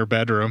remodeling in her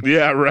bedroom.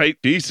 Yeah, right.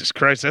 Jesus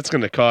Christ, that's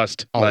going to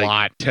cost A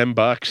lot.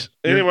 $10.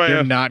 You're, Anyway,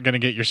 you're not going to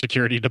get your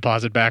security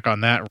deposit back on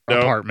that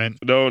apartment.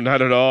 No,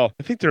 not at all.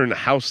 I think they're in the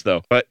house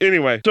though. But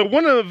anyway, so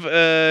one of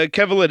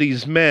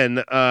Cavaletti's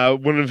men,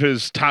 one of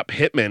his top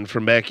hitmen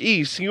from back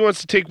east, he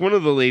wants to take one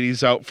of the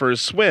ladies out for a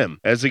swim.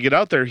 As they get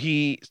out there,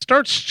 he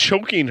starts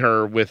choking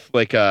her with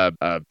like a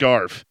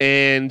scarf,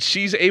 and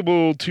she's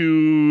able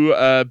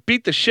to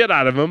beat the shit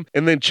out of him,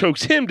 and then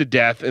chokes him to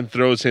death and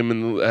throws him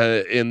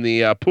in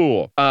the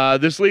pool.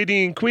 This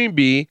lady and Queen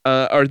Bee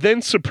are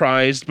then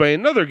surprised by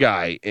another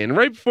guy, and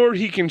right before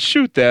he can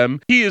shoot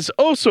them, he is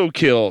also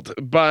killed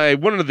by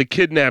one of the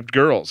kidnapped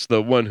girls, the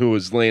one who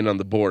was laying on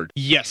the board.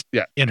 Yes.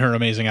 Yeah. In her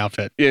amazing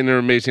outfit. In her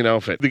amazing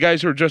outfit. The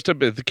guys who are dressed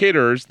up as the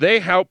caterers, they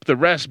help the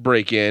rest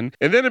break in,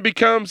 and then it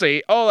becomes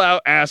a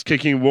all-out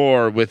ass-kicking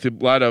war with a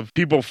lot of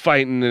people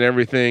fighting and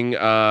everything.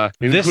 This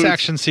includes-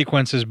 action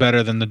sequence is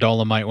better than the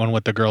Dolomite one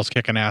with the girls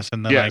kicking ass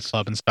in the Yes.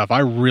 nightclub and stuff. I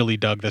really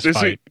dug this This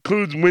fight.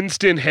 includes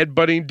Winston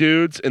headbutting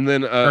dudes, and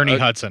then Ernie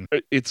Hudson.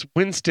 It's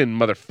Winston,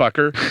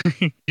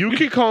 motherfucker. You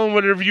can call him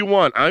whatever you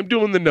want. I'm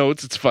doing the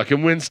notes. It's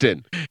fucking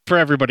Winston. For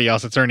everybody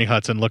else, it's Ernie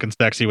Hudson looking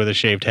sexy with a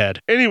shaved head.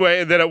 Anyway,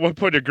 and then at one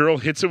point a girl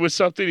hits him with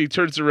something. He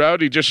turns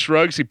around, he just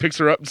shrugs, he picks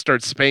her up and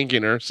starts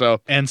spanking her.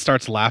 So And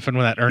starts laughing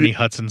with that Ernie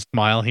Hudson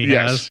smile he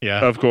has. Yeah.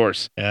 of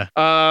course. Yeah.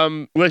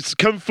 Let's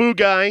Kung Fu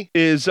guy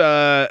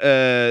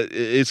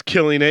is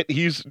killing it.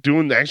 He's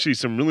doing actually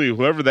some really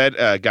whoever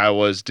that guy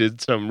was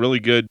did some really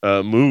good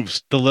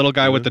moves. The little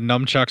guy with the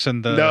nunchucks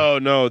and the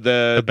No,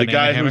 the banana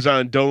guy hammock? who's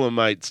on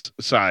Dolomite's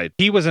side.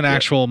 He was an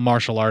actual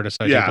martial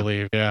artist, I do Yeah.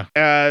 believe.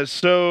 Yeah.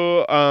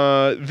 So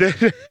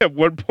then at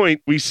one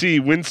point we see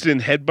Winston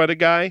headbutt a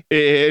guy,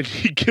 and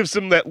he gives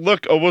him that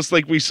look almost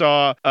like we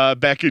saw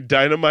back in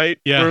Dynamite.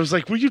 Yeah. Where it was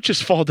like, will you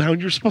just fall down?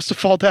 You're supposed to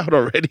fall down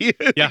already.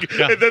 Yeah.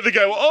 And then the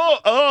guy,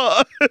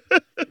 oh.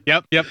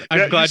 Yep. Yeah,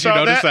 I'm glad you saw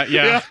noticed that.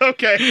 Yeah.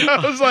 Okay.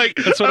 I was like,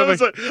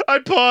 I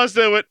paused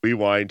and went,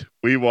 rewind.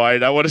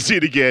 I want to see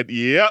it again.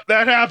 Yep,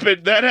 that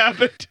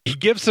happened. He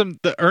gives him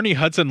the Ernie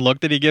Hudson look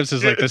that he gives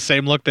is like the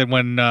same look that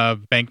when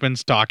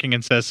Bankman's talking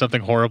and says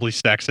something horribly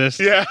sexist.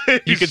 Yeah.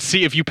 You can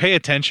see if you pay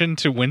attention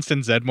to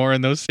Winston Zedmore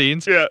in those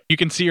scenes. Yeah. You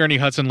can see Ernie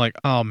Hudson like,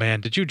 oh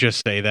man, did you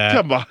just say that?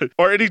 Come on.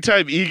 Or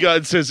anytime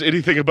Egon says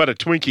anything about a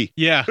Twinkie.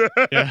 Yeah.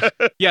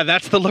 Yeah,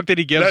 that's the look that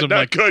he gives him. Not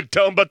Like, good.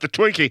 Tell him about the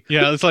Twinkie.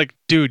 yeah, it's like,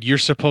 dude, you're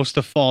supposed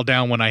to fall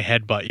down when I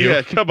headbutt you.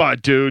 Yeah, come on,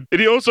 dude. And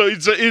he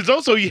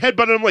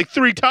headbutted him like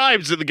 3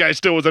 times, and the guy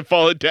still wasn't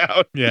falling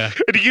down. Yeah.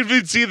 And you can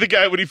even see the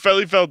guy when he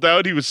finally fell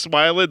down, he was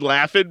smiling,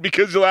 laughing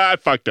because I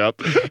fucked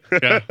up.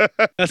 Yeah.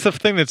 That's the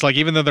thing that's like,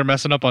 even though they're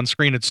messing up on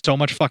screen, it's so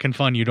much fucking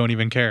fun you don't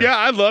even care. Yeah,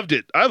 I loved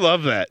it. I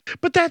love that.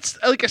 But that's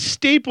like a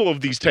staple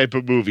of these type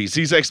of movies,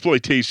 these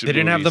exploitation They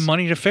didn't have the movies.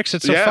 money to fix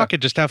it, so Yeah. fuck it,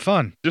 just have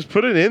fun. Just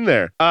put it in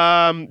there.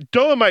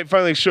 Dolomite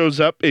finally shows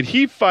up, and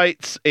he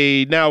fights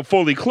a now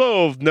fully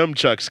clothed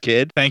Nunchucks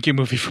kid. Thank you,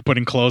 movie, for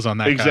putting clothes on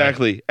that guy.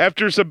 Exactly.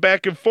 After some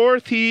back and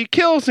forth, he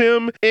kills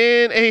him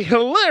in a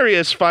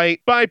hilarious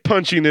fight by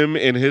punching him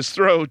in his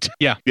throat.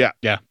 Yeah. Yeah.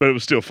 Yeah. But it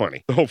was still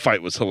funny. The whole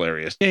fight was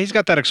hilarious. Yeah, he's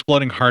got that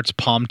exploding hearts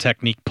palm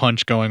technique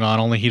punch going on,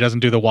 only he doesn't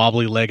do the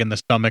wobbly leg in the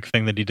stomach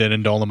thing that he did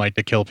in Dolomite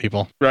to kill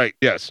people. Right,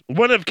 yes.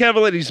 One of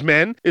Cavaletti's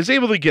men is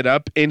able to get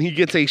up, and he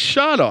gets a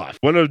shot off.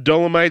 One of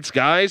Dolomite's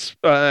guys,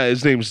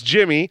 his name's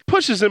Jimmy,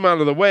 pushes him out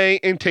of the way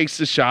and takes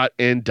the shot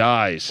and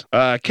dies.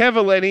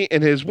 Cavaletti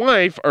and his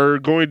wife are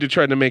going to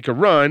try to make a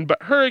run,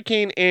 but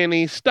Hurricane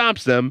Annie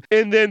stops them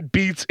and then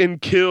beats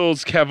and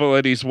kills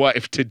Cavaletti's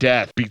wife to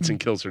death. Beats and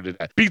kills her to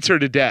death. Beats her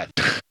to death.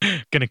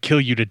 Gonna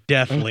kill you to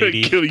death,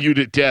 lady. Kill you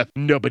to death.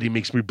 Nobody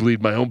makes me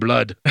bleed my own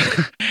blood.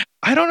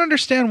 I don't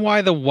understand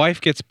why the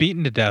wife gets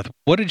beaten to death.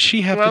 What did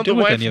she have to do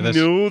with any of this?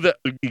 Knew that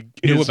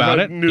Knew about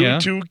it? Knew Yeah.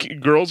 2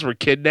 girls were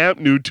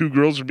kidnapped. Knew 2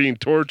 girls were being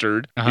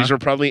tortured. Uh-huh. These are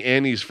probably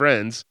Annie's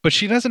friends. But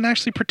she doesn't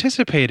actually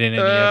participate in any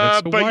of it.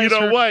 So But why you is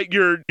know her- what?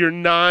 Your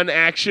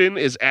non-action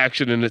is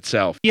action in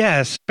itself.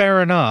 Yes,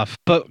 fair enough.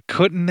 But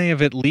couldn't they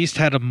have at least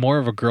had more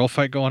of a girl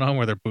fight going on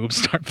where their boobs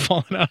start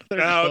falling out of their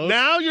clothes?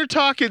 Now you're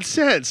talking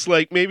sense.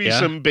 Like maybe Yeah.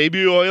 some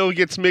baby oil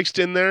gets mixed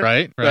in there,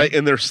 Right.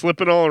 And they're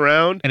slipping all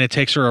around. And it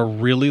takes her a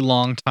really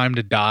long time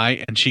to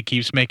die, and she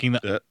keeps making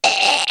the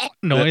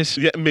noise.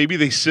 Yeah, maybe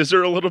they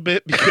scissor a little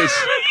bit because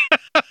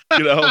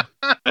you know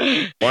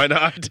why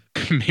not?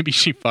 Maybe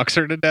she fucks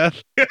her to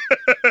death.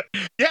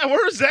 Yeah,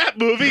 where's that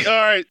movie? All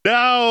right,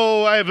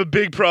 now I have a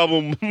big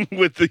problem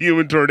with the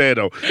human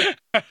tornado.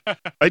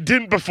 I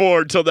didn't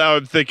before until now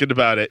I'm thinking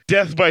about it.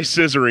 Death by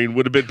scissoring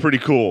would have been pretty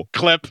cool.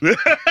 Clip.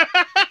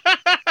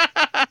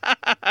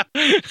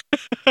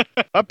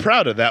 I'm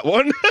proud of that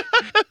one.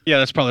 Yeah,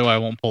 that's probably why I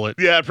won't pull it.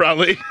 Yeah,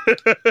 probably.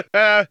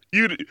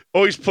 You'd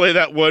always play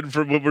that one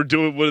for when we're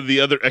doing one of the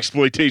other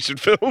exploitation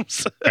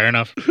films. Fair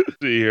enough.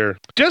 See here.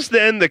 Just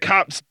then, the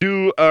cops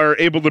are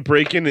able to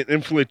break in and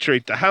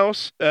infiltrate the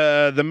house.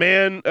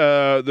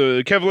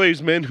 The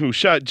Cavalier's men who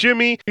shot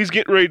Jimmy, he's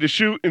getting ready to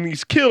shoot, and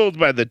he's killed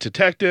by the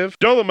detective.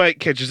 Dolomite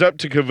catches up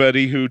to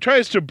Cavaletti, who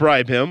tries to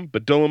bribe him,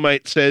 but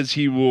Dolomite says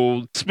he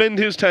will spend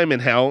his time in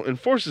hell and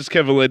forces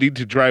Cavaletti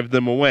to drive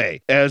them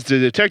away, as the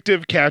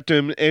detective,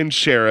 captain, and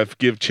sheriff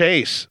give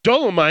chase.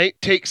 Dolomite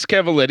takes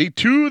Cavaletti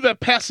to the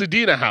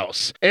Pasadena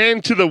house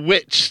and to the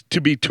witch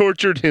to be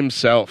tortured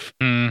himself.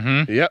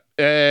 Mm-hmm. Yep.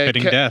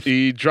 Fitting death.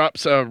 He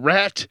drops a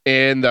rat,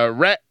 and the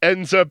rat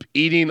ends up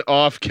eating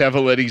off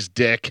Cavaletti's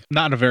dick.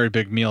 Not a very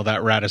big meal.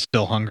 That rat is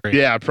still hungry.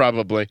 Yeah,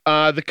 probably.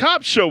 The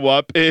cops show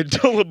up, and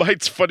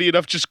Dolomite's, funny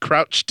enough, just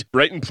crouched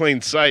right in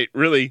plain sight,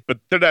 really, but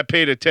they're not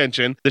paying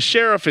attention. The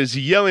sheriff is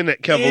yelling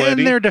at Cavaletti.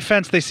 In their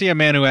defense, they see a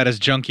man who had his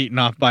junk eaten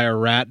off by a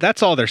rat.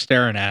 That's all they're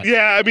staring at.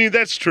 Yeah, I mean,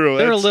 that's true.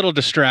 They're a little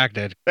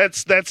distracted.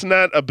 That's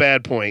not a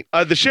bad point.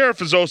 The sheriff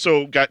has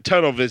also got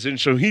tunnel vision,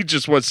 so he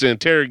just wants to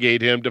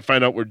interrogate him to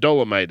find out where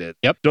Dolomite is.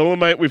 Yep.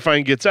 Dolomite, we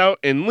find, gets out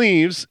and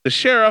leaves. The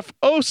sheriff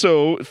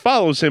also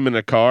follows him in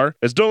a car.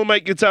 As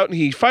Dolomite gets out, and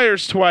he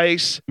fires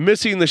twice,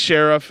 missing the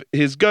sheriff.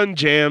 His gun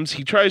jams.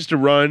 He tries to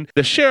run.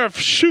 The sheriff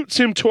shoots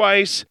him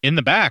twice. In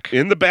the back.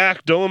 In the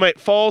back. Dolomite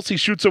falls. He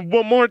shoots him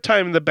one more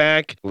time in the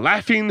back,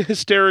 laughing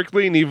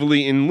hysterically and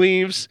evilly, and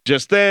leaves.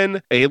 Just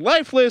then, a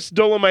lifeless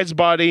Dolomite's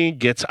body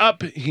gets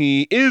up.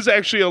 He is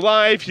actually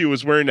alive. He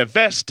was wearing a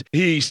vest.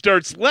 He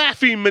starts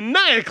laughing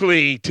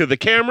maniacally to the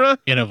camera.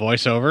 In a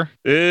voiceover.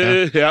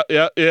 Yeah.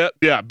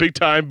 Big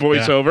time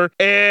voiceover.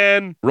 Yeah.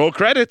 And roll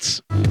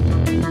credits.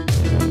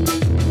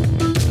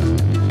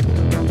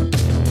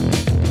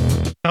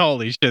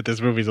 Holy shit,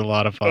 this movie's a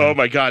lot of fun. Oh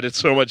my God, it's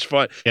so much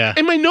fun. Yeah.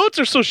 And my notes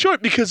are so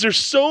short because there's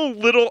so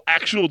little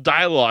actual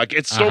dialogue.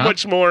 It's so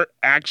much more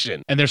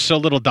action. And there's so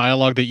little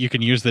dialogue that you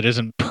can use that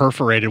isn't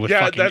perforated with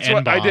fucking that's why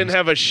N-bombs. I didn't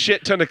have a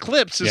shit ton of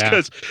clips, is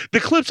because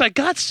the clips I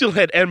got still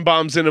had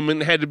N-bombs in them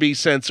and had to be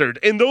censored.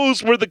 And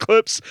those were the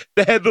clips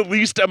that had the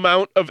least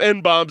amount of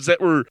N-bombs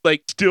that were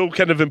like still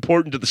kind of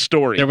important to the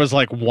story. There was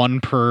like one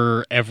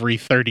per every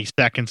 30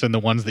 seconds in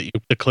the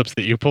clips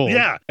that you pulled.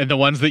 Yeah. And the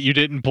ones that you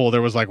didn't pull,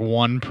 there was like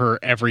one per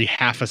every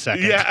half a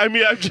second. Yeah, I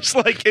mean, I'm just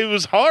like, it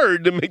was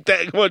hard to make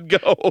that one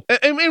go.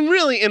 And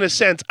really, in a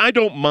sense, I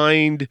don't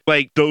mind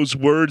like those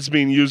words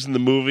being used in the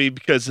movie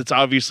because it's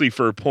obviously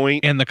for a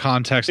point. In the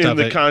context of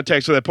it.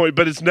 Context of that point,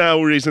 but it's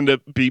no reason to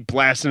be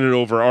blasting it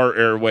over our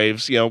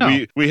airwaves. You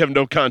know, we have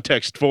no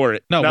context for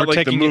it. No, not we're like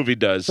the taking movie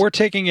does. We're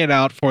taking it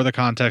out for the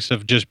context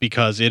of just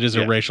because it is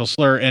a racial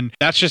slur, and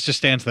that's just a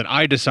stance that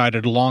I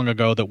decided long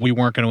ago that we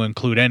weren't going to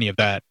include any of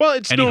that. Well,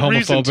 it's any no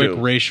reason to.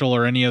 homophobic, racial,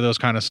 or any of those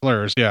kind of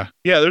slurs. Yeah,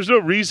 there's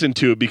no reason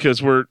to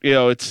because we're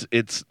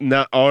it's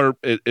not our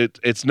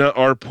it's not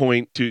our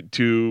point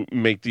to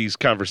make these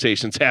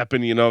conversations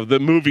happen. You know, the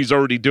movie's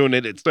already doing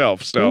it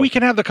itself. So we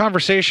can have the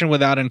conversation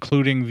without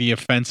including the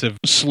offensive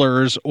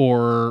slurs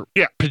or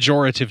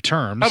pejorative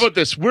terms. How about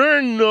this? We're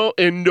in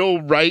no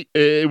right.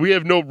 We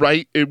have no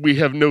right. We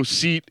have no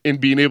seat in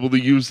being able to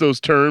use those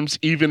terms,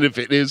 even if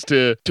it is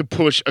to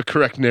push a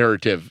correct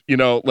narrative. You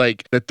know,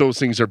 like that those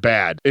things are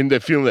bad, and the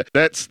feeling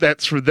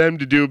that's for them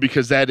to do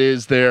because that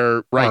is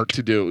their right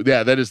to do.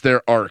 Yeah, that is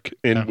their arc,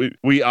 and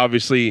we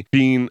obviously,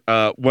 being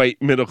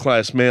white middle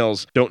class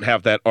males, don't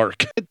have that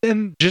arc.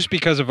 And just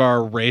because of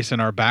our race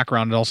and our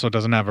background, it also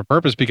doesn't have a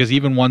purpose because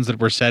even ones that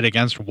were said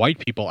against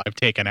white people, I've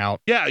taken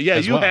out. Yeah,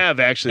 you have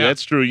actually.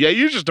 That's true. Yeah,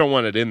 you just don't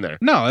want it in there.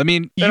 No, I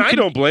mean, I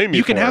don't blame you.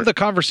 You can for have it. the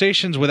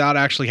conversations without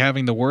actually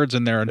having the words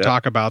in there and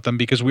talk about them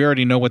because we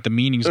already know what the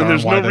meanings are. And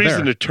there's and why no they're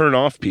reason there. to turn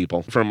off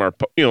people from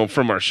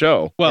our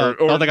show. Well,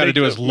 or all they got to make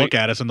do is them- look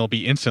at us and they'll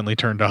be instantly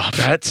turned off.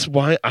 That's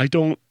why I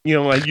don't.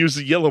 I use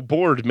the yellow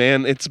board,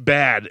 man. It's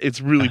bad.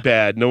 It's really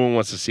bad. No one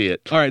wants to see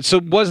it. All right. So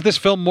was this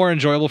film more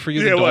enjoyable for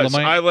you than It was.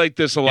 Dolomite? I like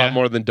this a lot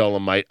more than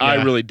Dolomite. I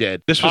Yeah. really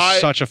did. This was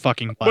such a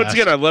fucking blast. Once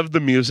again, I loved the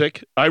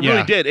music. I really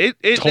Yeah. did.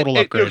 It Total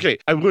upgrade. Okay,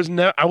 I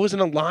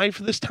wasn't alive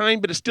for this time,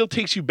 but it still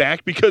takes you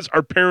back because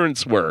our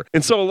parents were,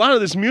 and so a lot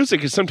of this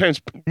music is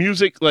sometimes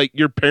music like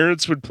your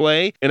parents would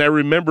play. And I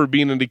remember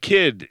being a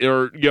kid,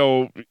 or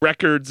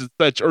records and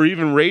such, or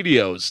even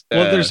radios.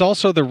 Well, there's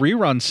also the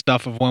rerun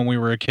stuff of when we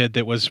were a kid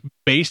that was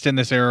based in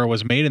this era,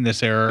 was made in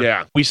this era.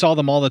 Yeah. We saw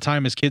them all the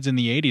time as kids in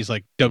the 80s,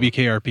 like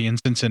WKRP in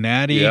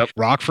Cincinnati, Yep.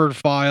 Rockford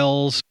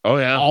Files. Oh,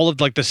 yeah. All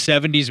of like the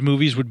 70s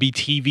movies would be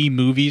TV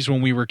movies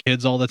when we were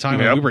kids all the time.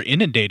 And Yep. we were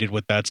inundated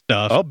with that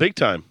stuff. Oh, big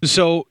time.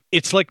 So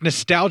it's like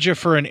nostalgia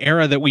for an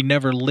era that we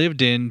never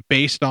lived in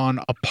based on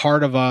a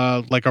part of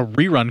a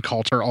rerun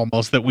culture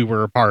almost that we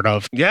were a part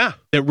of. Yeah.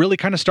 That really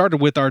kind of started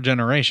with our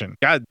generation.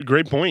 God,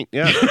 great point.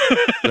 Yeah.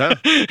 Yeah.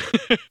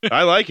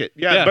 I like it.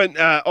 Yeah.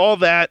 But all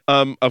that,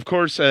 of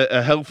course,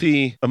 a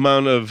healthy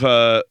amount of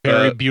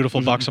Very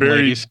beautiful, buxom very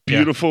ladies. Yeah.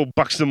 beautiful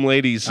buxom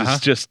ladies is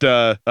just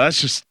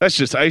that's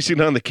just icing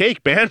on the cake,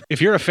 man.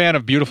 If you're a fan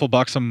of beautiful,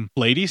 buxom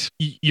ladies,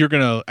 you're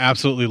going to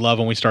absolutely love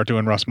when we start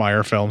doing Russ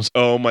Meyer films.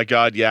 Oh my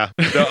God, yeah.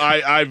 No,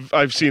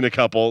 I've seen a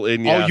couple.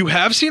 And yeah. Oh, you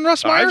have seen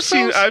Russ Meyer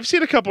films? I've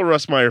seen a couple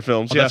Russ Meyer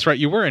films. Oh, yeah, that's right.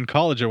 You were in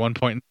college at one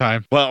point in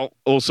time. Well,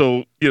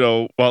 also,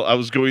 while I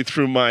was going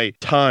through my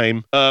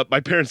time,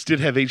 my parents did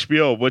have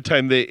HBO. One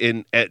time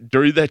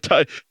during that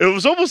time, it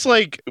was almost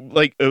like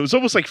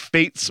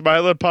fate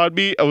smiled upon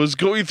me. I was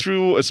going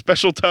through a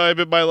special time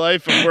in my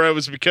life of where I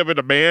was becoming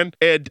a man,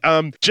 and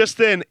just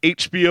then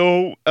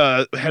HBO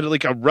had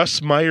like a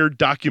Russ Meyer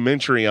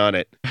documentary on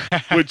it,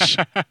 which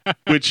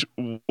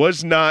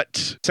was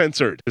not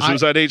censored because it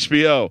was on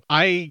HBO.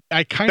 I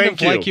kind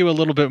of like you a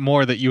little bit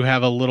more that you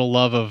have a little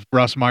love of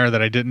Russ Meyer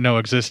that I didn't know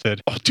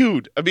existed. Oh,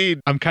 dude! I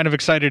mean, I'm kind of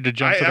excited to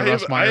jump to the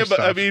Russ Meyer stuff.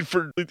 I mean,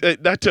 for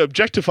not to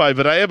objectify,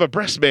 but I am a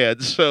breast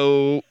man,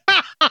 so.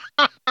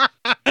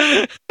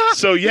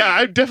 So yeah,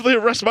 I'm definitely a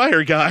Russ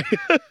Meyer guy.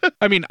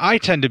 I mean, I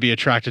tend to be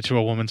attracted to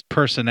a woman's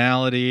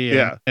personality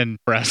and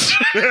breasts.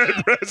 No. We're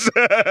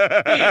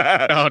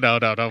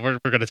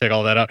going to take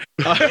all that out.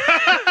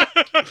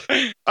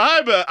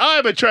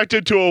 I'm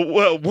attracted to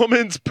a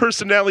woman's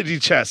personality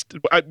chest.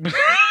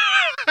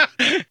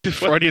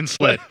 Freudian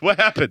slit. What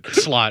happened?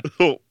 Slot.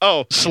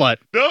 Oh, slut.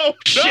 No,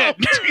 shit.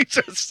 No,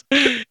 Jesus.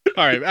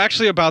 All right,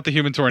 actually, about the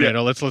human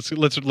tornado. Yeah.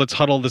 Let's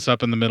huddle this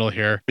up in the middle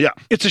here. Yeah,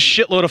 it's a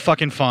shitload of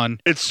fucking fun.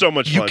 It's so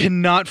much fun. You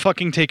cannot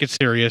fucking take it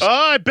serious. Oh,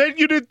 I bet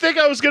you didn't think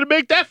I was gonna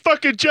make that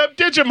fucking jump,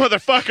 did you,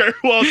 motherfucker?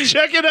 Well,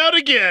 check it out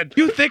again.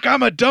 You think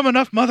I'm a dumb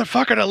enough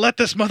motherfucker to let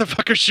this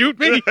motherfucker shoot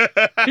me?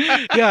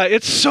 Yeah,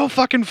 it's so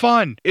fucking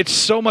fun. It's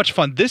so much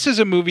fun. This is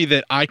a movie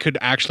that I could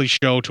actually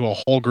show to a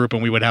whole group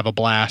and we would have a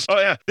blast. Oh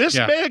yeah, this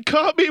man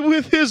caught me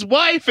with his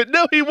wife, and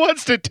now he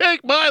wants to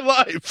take my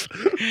life.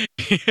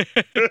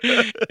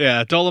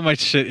 Yeah, Dolomite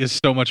shit is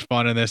so much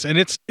fun in this, and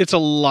it's a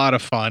lot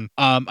of fun.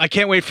 I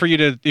can't wait for you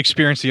to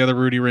experience the other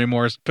Rudy Ray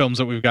Moore films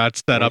that we've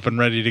got set up and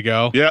ready to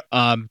go. Yeah.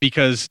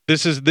 Because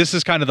this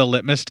is kind of the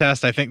litmus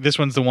test. I think this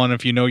one's the one.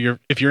 If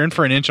you're in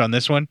for an inch on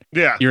this one,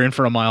 you're in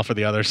for a mile for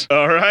the others.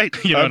 All right,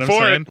 you know I'm what I'm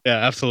for saying? it. Yeah,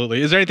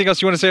 absolutely. Is there anything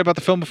else you want to say about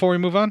the film before we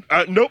move on?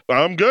 Nope,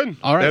 I'm good.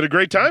 All right, had a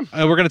great time.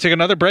 We're going to take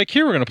another break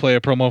here. We're going to play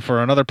a promo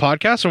for another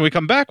podcast. When we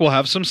come back, we'll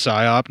have some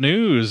PSYOP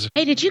news.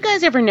 Hey, did you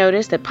guys ever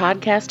notice that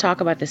podcasts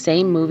talk about the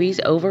same movies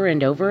over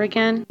and over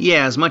again?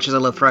 Yeah, as much as I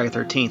love Friday the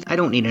 13th, I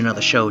don't need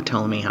another show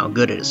telling me how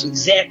good it is.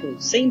 Exactly.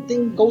 Same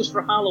thing goes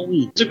for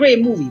Halloween. It's a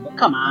great movie, but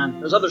come on,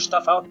 there's other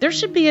stuff out there. There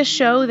should be a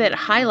show that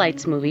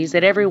highlights movies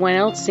that everyone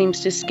else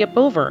seems to skip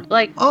over.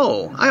 Like,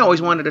 oh, I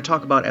always wanted to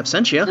talk about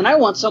Absentia. And I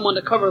want someone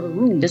to cover the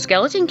room. The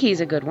Skeleton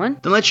Key's a good one.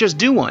 Then let's just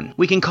do one.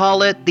 We can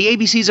call it The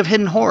ABCs of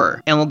Hidden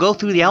Horror, and we'll go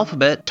through the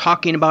alphabet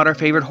talking about our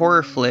favorite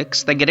horror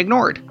flicks that get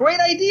ignored. Great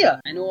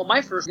idea. I know what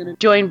my first gonna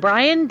Join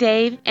Brian,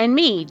 Dave, and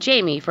me,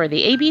 Jamie, for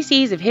the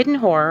ABCs of Hidden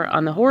Horror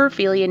on the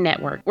Horrorphilia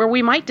Network, where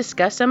we might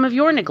discuss some of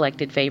your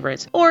neglected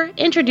favorites, or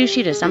introduce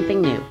you to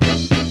something new.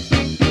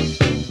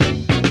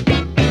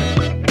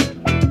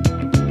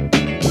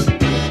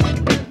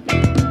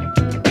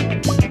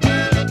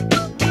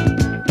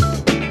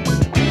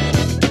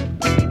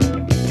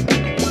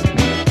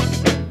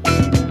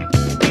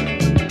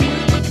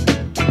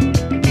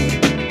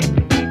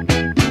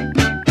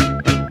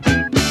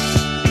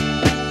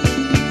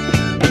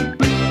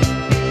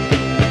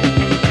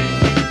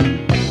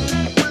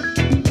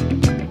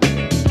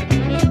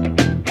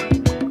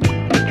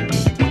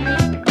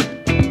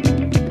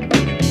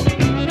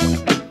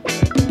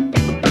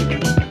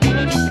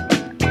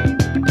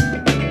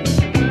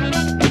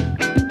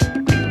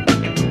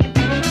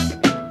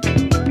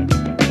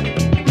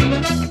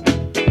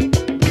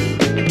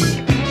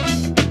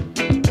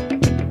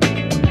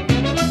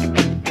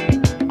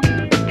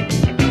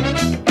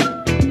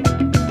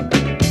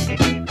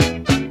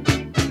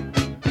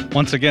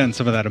 Once again,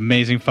 some of that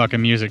amazing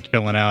fucking music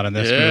chilling out in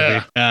this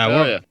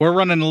movie. We're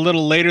running a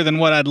little later than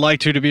what I'd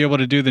like to be able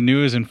to do the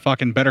news, and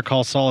fucking Better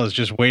Call Saul is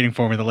just waiting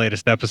for me the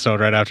latest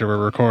episode right after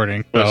we're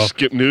recording. So.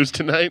 Skip news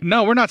tonight?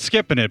 No, we're not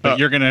skipping it, but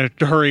you're going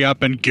to hurry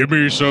up and give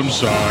me some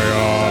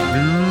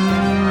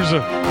PSYOP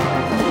news.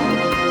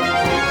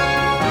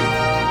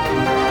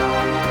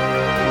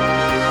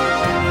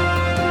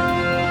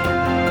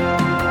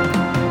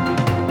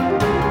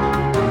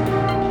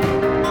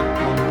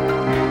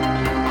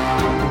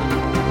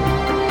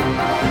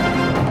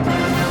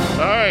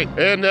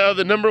 And now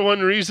the number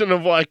one reason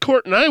of why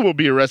Court and I will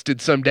be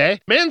arrested someday.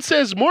 Man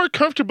says more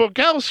comfortable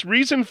house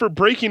reason for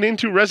breaking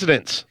into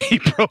residence. He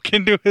broke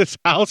into his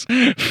house?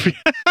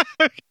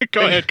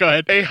 Go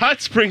ahead. A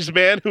Hot Springs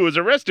man who was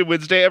arrested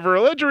Wednesday after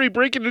allegedly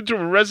breaking into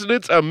a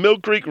residence on Mill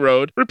Creek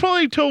Road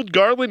reportedly told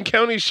Garland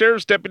County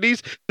Sheriff's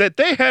deputies that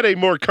they had a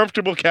more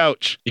comfortable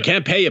couch. You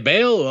can't pay a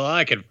bail? Well,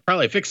 I could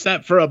probably fix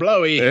that for a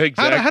blowy.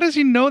 Exactly. How does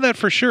he know that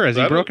for sure? Has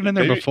he broken in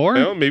there before?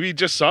 No, maybe he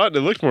just saw it and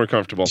it looked more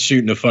comfortable.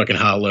 Shooting a fucking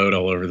hot load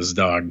all over this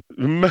dog.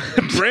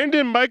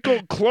 Brandon Michael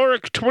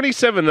Clorick,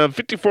 27 of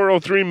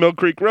 5403 Mill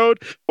Creek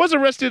Road, was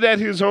arrested at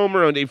his home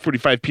around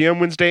 8:45 p.m.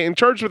 Wednesday and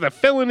charged with a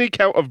felony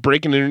count of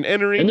breaking and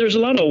entering. And there's a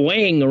lot of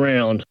weighing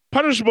around.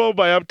 punishable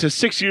by up to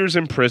 6 years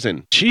in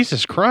prison.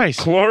 Jesus Christ.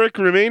 Klorick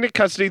remained in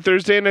custody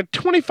Thursday in a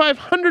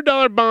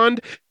 $2,500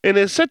 bond and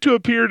is set to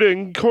appear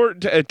in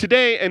court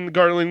today in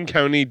Garland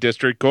County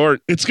District Court.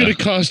 It's going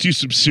to cost you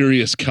some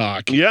serious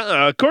cock.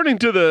 Yeah, according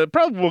to the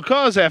probable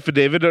cause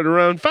affidavit at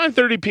around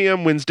 5:30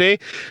 p.m. Wednesday,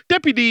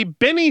 Deputy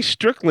Benny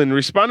Strickland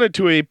responded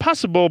to a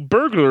possible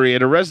burglary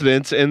at a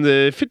residence in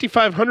the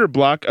 5500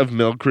 block of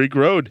Mill Creek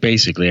Road.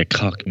 Basically a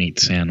cock meat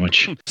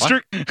sandwich.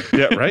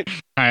 Yeah, right?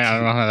 I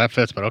don't know how that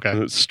fits, but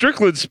okay.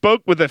 Strickland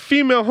spoke with a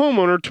female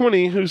homeowner,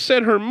 20, who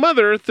said her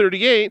mother,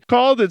 38,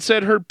 called and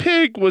said her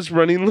pig was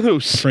running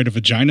loose. Afraid of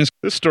vaginas?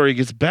 This story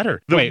gets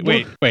better.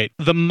 Wait.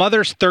 The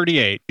mother's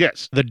 38.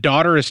 Yes. The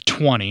daughter is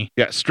 20.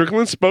 Yeah,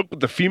 Strickland spoke with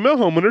the female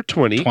homeowner,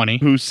 20,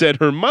 who said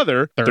her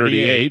mother,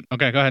 38.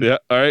 Okay, go ahead. Yeah,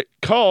 all right.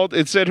 Called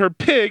and said her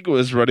pig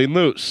was running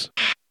loose.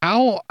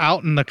 How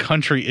out in the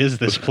country is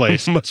this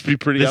place? Must be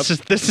pretty This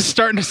is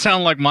starting to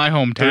sound like my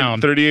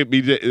hometown. 38,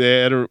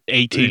 they had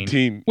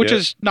 18, which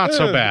is not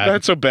so bad.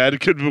 Not so bad. It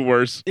could be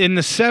worse. In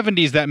the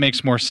 70s, that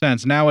makes more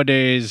sense.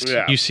 Nowadays,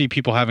 Yeah. you see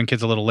people having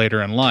kids a little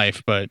later in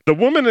life, but The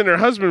woman and her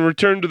husband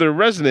returned to their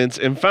residence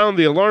and found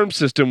the alarm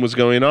system was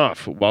going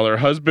off. While her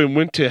husband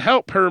went to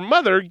help her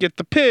mother get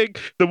the pig,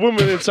 the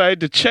woman inside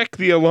to check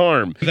the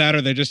alarm. That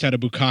or they just had a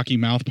bukkake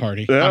mouth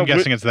party. I'm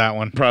guessing it's that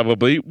one.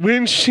 Probably.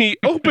 When she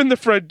opened the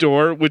front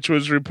door, which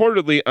was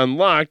reportedly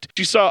unlocked,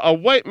 she saw a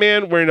white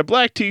man wearing a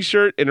black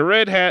t-shirt and a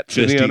red hat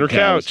sitting on her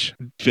couch.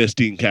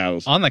 Fisting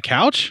cows. On the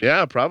couch?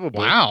 Yeah, probably.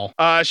 Wow.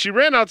 She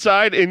ran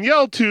outside and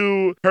yelled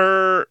to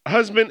her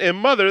husband and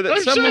mother that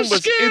someone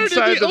was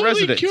inside the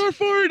residence. Cure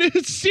for it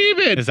is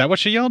semen. Is that what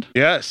she yelled?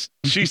 Yes.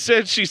 She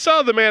said she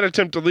saw the man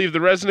attempt to leave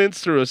the residence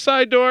through a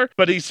side door,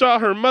 but he saw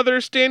her mother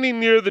standing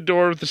near the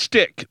door with a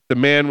stick. The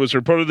man was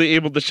reportedly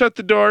able to shut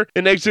the door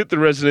and exit the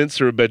residence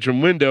through a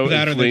bedroom window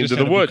That or and they flee just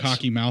into had the a woods.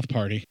 bukkake mouth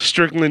party.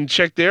 Strickland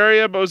checked the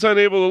area but was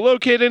unable to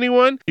locate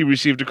anyone. He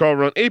received a call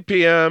around 8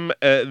 p.m.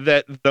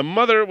 That the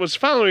mother was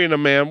following a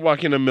man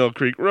walking on Mill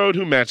Creek Road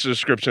who matched the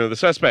description of the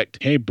suspect.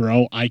 Hey,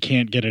 bro, I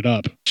can't get it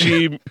up.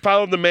 She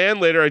followed the man,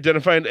 later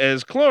identified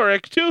as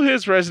Klorick, to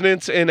his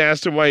residence and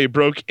asked him why he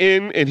broke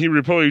in, and he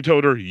reportedly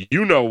told her,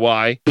 "You know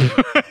why."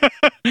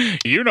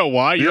 You know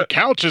why? Your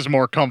couch is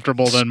more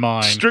comfortable than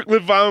mine.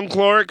 Strickland found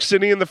Klorick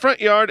sitting in the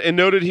front yard and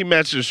noted he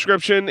matched the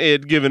description it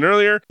had given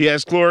earlier. He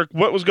asked Klorick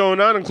what was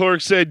going on, and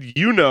Klorick said,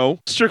 "You know."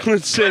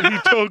 Strickland said he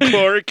told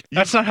Klorick.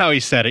 That's not how he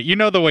said it. You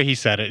know the way he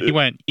said it. He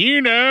went,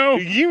 "You know.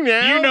 You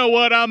know. You know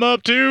what I'm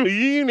up to.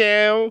 You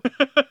know."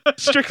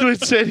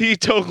 Strickland said he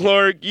told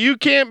Klorick, "You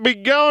can't be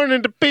going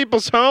into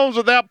people's homes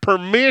without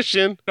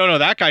permission." No,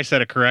 that guy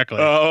said it correctly.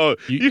 Oh,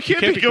 you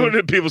can't be going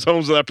into people's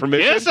homes without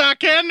permission. Yes, I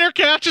can. Their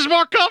couch is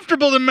more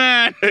comfortable than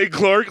mine. Hey,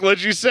 Clark,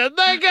 like you said,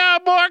 they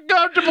got a more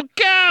comfortable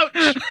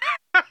couch.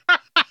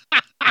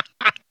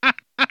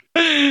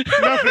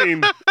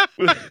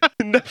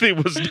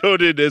 Nothing was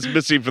noted as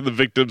missing from the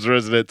victim's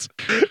residence.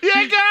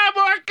 You got a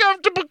more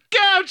comfortable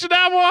couch, and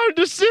I wanted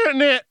to sit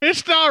in it.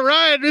 It's not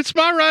right. It's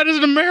my right as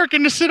an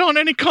American to sit on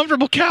any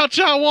comfortable couch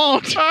I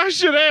want. I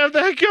should have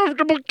that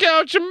comfortable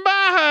couch in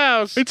my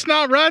house. It's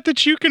not right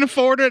that you can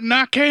afford it and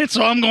I can't,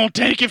 so I'm going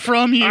to take it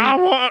from you.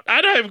 I'm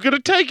not even going to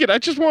take it. I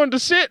just wanted to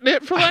sit in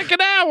it for like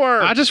an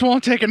hour. I just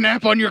want to take a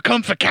nap on your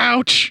comfy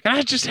couch. Can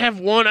I just have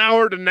 1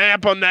 hour to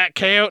nap on that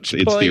couch,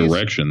 It's please? the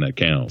erection that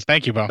counts.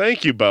 Thank you, Bo.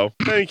 Thank you, Bo.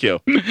 Thank you.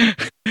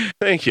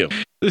 Thank you.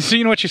 So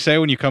you know what you say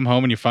when you come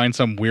home and you find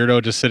some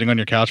weirdo just sitting on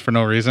your couch for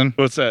no reason?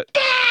 What's that?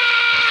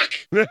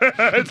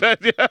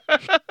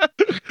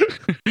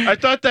 I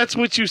thought that's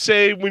what you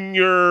say when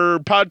your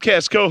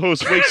podcast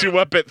co-host wakes you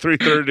up at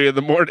 3:30 in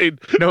the morning.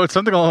 No, it's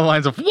something along the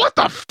lines of, "What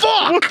the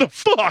fuck? What the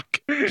fuck?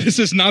 This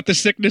is not the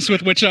sickness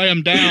with which I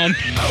am down."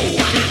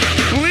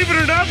 Believe it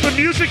or not, the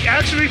music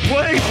actually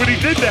played when he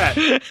did that.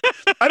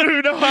 I don't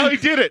even know how he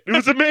did it. It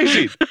was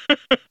amazing.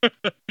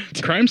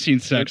 It's crime scene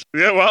sex.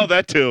 Yeah, well,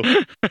 that too.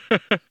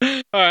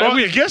 Well,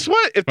 guess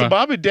what? If the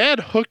mom and dad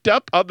hooked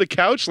up on the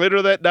couch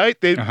later that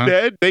night, they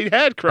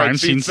had crime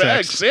scene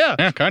sex. Yeah,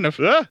 kind of.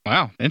 Yeah.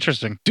 Wow,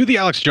 interesting. Do the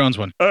Alex Jones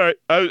one. All right,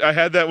 I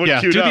had that one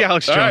queued do up. the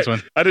Alex All Jones right.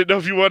 one. I didn't know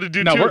if you wanted to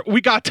do No, two. we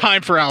got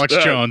time for Alex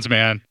Jones,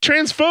 man.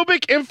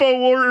 Transphobic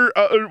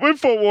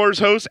InfoWars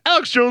host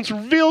Alex Jones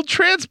revealed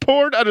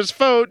transport on his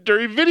phone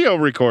during video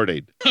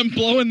recording. I'm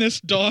blowing this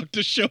dog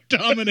to show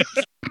dominance.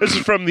 This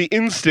is from The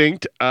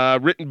Instinct,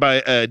 written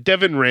by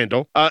Devin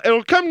Randall.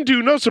 It'll come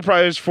to no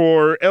surprise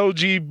for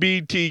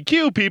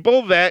LGBTQ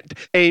people that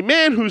a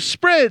man who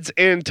spreads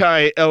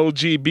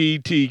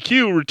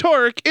anti-LGBTQ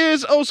rhetoric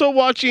is also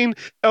watching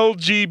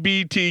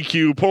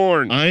LGBTQ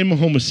porn. I'm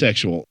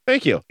homosexual.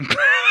 Thank you.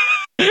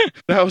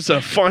 That was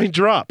a fine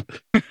drop.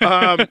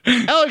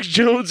 Alex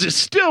Jones is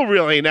still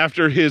reeling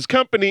after his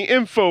company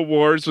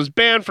InfoWars was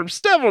banned from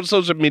several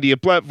social media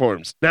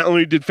platforms. Not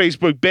only did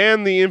Facebook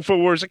ban the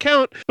InfoWars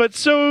account, but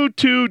so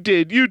too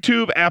did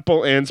YouTube,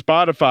 Apple, and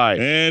Spotify.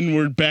 And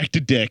we're back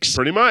to dicks.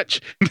 Pretty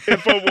much.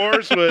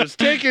 InfoWars was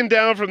taken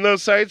down from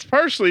those sites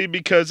partially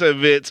because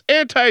of its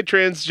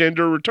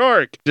anti-transgender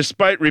rhetoric.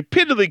 Despite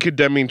repeatedly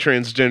condemning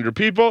transgender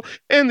people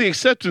and the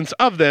acceptance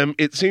of them,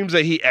 it seems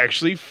that he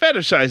actually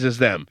fetishizes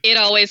them. It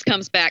always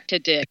comes back to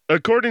dick.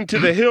 According to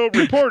the Hill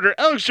reporter,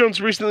 Alex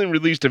Jones recently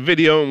released a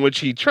video in which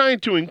he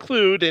tried to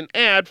include an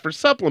ad for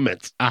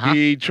supplements.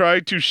 He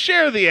tried to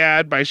share the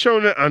ad by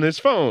showing it on his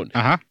phone.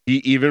 He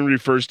even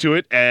refers to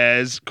it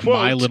as, quote,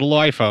 My little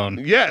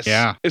iPhone. Yes.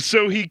 Yeah.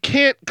 So he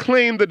can't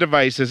claim the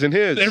device isn't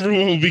his.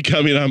 Everyone will be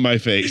coming on my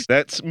face.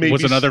 That's maybe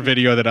Was another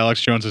video that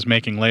Alex Jones is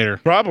making later.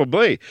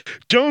 Probably.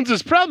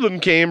 Jones's problem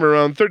came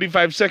around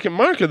 35-second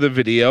mark of the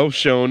video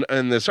shown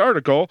in this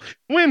article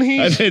when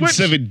he I've had switched-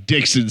 7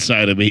 dicks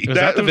inside of me. Was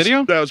that the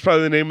video? That was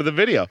probably the name of the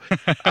video.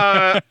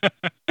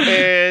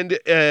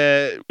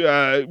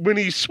 When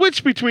he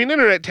switched between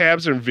internet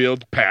tabs and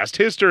revealed past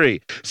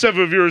history.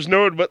 Several viewers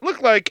noted what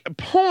looked like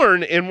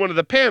porn in one of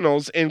the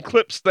panels and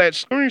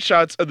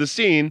clips/screenshots of the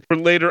scene were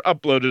later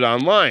uploaded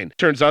online.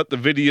 Turns out the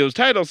video's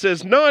title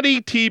says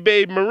Naughty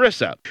T-Babe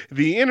Marissa.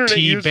 The internet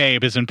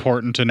T-Babe is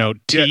important to note.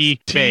 T-Babe.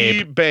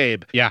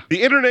 T-Babe. Yeah.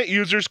 The internet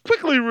users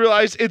quickly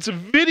realized it's a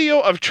video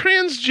of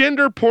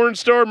transgender porn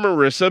star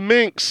Marissa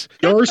Minx.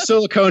 Your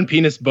silicone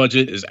penis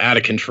budget is out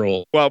of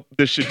control. Well,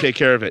 this should take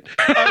care of it.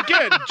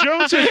 Again,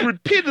 Jones has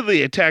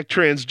repeatedly attacked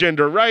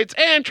transgender rights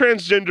and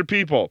transgender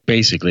people.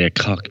 Basically, a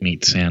cock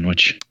meat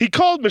sandwich. He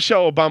called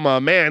Michelle Obama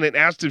a man and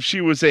asked if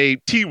she was a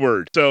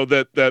T-word. So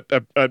that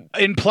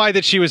Implied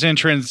that she was in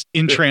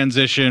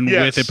transition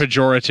Yes. with a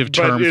pejorative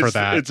term But for it's-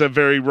 that. It's a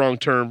very wrong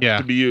term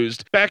to be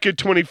used. Back in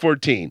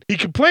 2014, he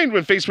complained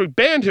when Facebook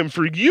banned him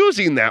for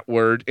using that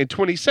word in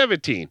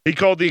 2017. He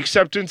called the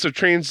acceptance of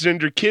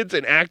transgender kids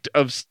an act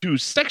to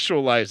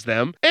sexualize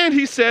them, and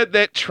he said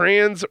that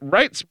trans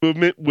rights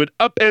movement would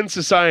upend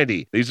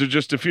society. These are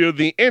just a few of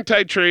the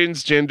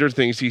anti-transgender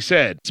things he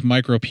said. It's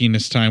micro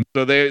penis time.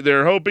 So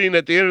they're hoping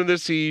at the end of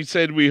this, he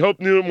said, we hope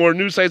more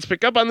news sites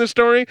pick up on this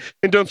story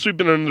and don't sweep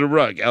it under the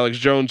rug. Alex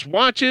Jones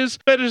watches,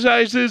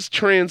 fetishizes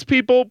trans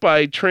people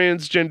by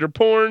transgender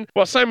porn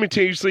while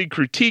simultaneously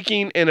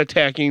critiquing and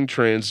attacking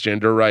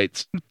transgender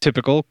rights.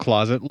 Typical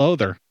closet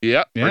loather.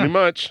 Yep, pretty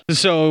much.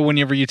 So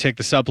whenever you take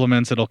the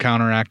supplements, it'll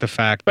counteract the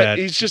fact But that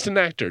he's just an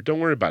actor. Don't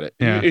worry about it.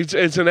 Yeah. It's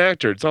an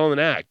actor. It's all an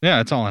act. Yeah,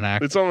 it's all an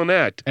act. It's all an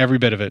act. Every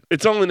bit of it.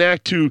 It's all an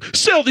act to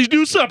sell these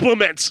new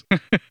supplements.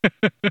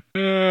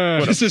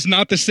 This is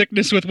not the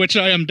sickness with which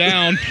I am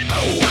down.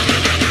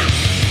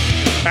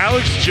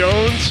 Alex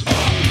Jones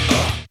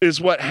is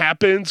what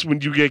happens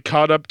when you get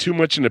caught up too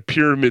much in a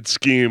pyramid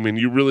scheme and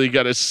you really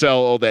got to sell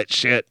all that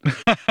shit.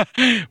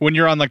 When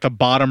you're on like the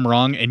bottom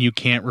rung and you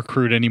can't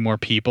recruit any more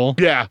people.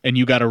 Yeah. And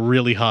you got to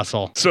really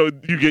hustle. So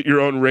you get your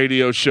own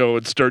radio show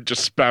and start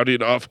just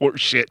spouting off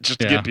horse shit just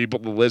to Yeah. get people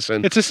to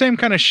listen. It's the same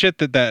kind of shit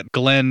that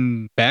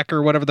Glenn Beck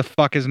or whatever the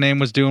fuck his name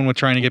was doing with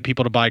trying to get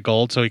people to buy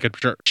gold so he could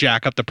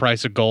jack up the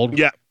price of gold.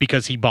 Yeah.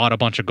 Because he bought a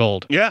bunch of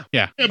gold. Yeah.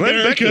 Yeah.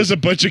 America's a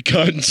bunch of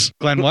cunts.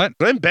 Glenn what?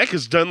 Glenn Beck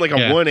has done like a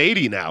Yeah.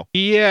 180 now.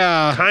 Yeah.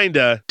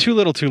 Kinda. Too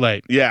little too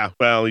late. Yeah.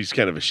 Well, he's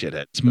kind of a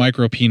shithead. It's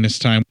micro penis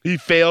time. He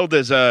failed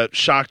as a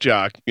shock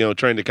jock,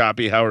 trying to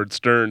copy Howard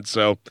Stern.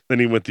 So then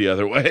he went the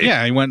other way.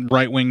 Yeah, he went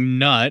right wing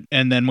nut,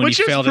 and then when Which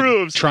he just failed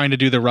proves- at trying to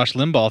do the Rush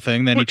Limbaugh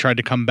thing, then he tried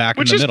to come back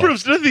Which in the just middle.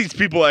 proves none of these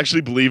people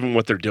actually believe in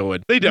what they're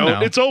doing. They don't.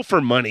 No. It's all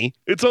for money.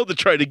 It's all to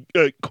try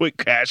to quick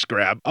cash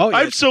grab. Oh, yeah.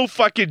 I'm so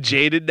fucking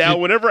jaded now.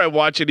 Whenever I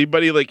watch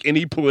anybody like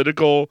any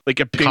political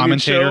opinion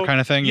Commentator show,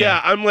 kind of thing,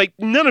 Yeah, I'm like,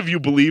 none of you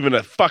believe in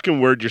a fucking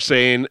word you're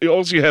saying.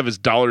 All you have is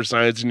dollar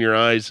signs in your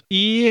eyes.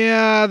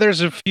 Yeah, there's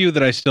a few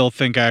that I still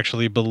think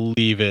actually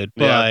believe it.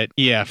 But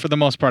yeah, for the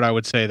most part, I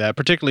would say that,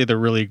 particularly the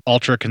really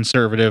ultra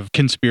conservative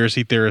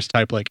conspiracy theorist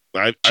type like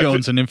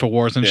Jones and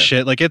InfoWars and Yeah.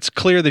 shit. Like, it's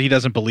clear that he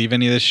doesn't believe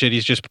any of this shit.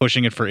 He's just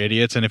pushing it for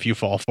idiots. And if you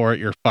fall for it,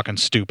 you're fucking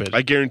stupid.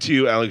 I guarantee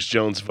you Alex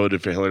Jones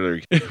voted for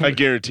Hillary. I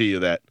guarantee you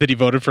that. That he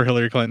voted for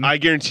Hillary Clinton? I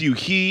guarantee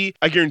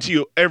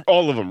you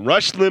all of them,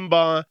 Rush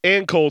Limbaugh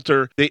and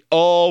Coulter, they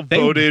all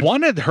voted. They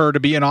wanted her to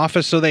be in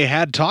office so they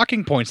had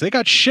talking points. They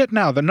got shit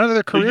now. None of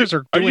their careers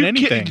are doing you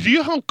anything. kidding? Do you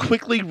know how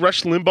quickly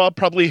Rush Limbaugh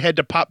probably had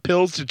to pop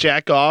pills to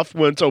jack off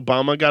once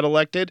Obama got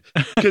elected?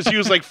 Because he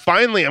was like,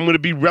 finally, I'm going to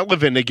be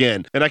relevant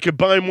again. And I could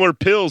buy more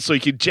pills so he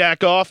could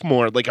jack off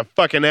more like a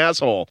fucking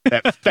asshole.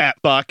 That fat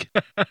fuck.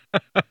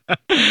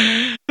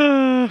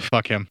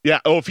 Fuck him. Yeah.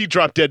 Oh, if he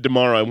dropped dead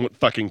tomorrow, I wouldn't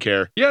fucking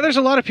care. Yeah, there's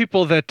a lot of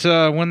people that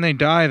when they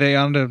die, they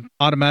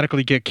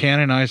automatically get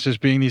canonized as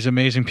being these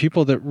amazing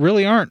people that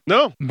really aren't.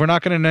 No. We're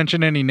not going to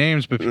mention any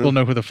names, but people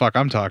know who the fuck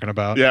I'm talking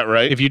about. Yeah. that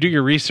right? If you do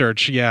your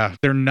research, yeah,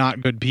 they're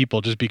not good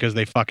people just because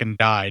they fucking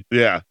died.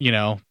 Yeah. You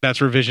know, that's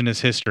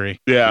revisionist history.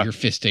 Yeah. You're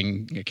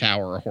fisting a cow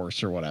or a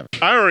horse or whatever.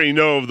 I already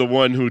know of the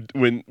one who,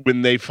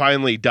 when they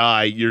finally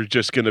die, you're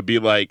just going to be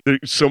like,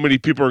 so many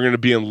people are going to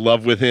be in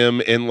love with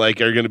him and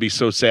like are going to be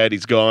so sad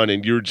he's gone,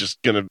 and you're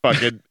just going to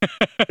fucking,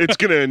 it's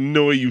going to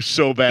annoy you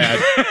so bad.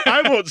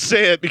 I won't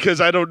say it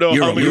because I don't know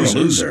how many. You're a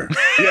loser.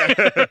 Yeah.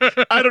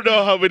 I don't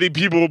know how many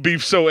people will be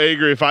so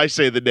angry if I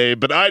say the name,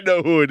 but I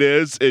know who it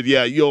is, and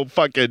yeah, you'll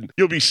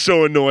be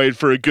so annoyed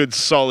for a good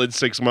solid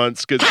 6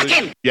 months.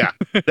 Yeah,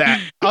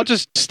 that. I'll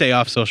just stay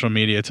off social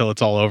media till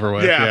it's all over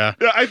with. Yeah.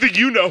 I think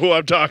you know who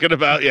I'm talking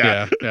about.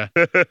 Yeah.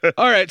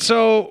 All right.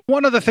 So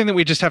one other thing that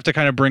we just have to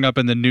kind of bring up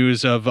in the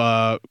news of,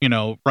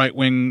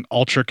 right-wing,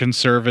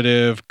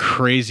 ultra-conservative,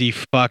 crazy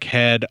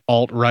fuckhead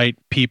alt-right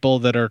people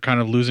that are kind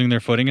of losing their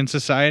footing in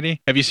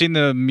society. Have you seen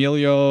the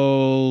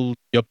Emilio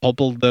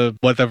Yopopol,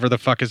 whatever the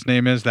fuck his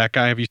name is, that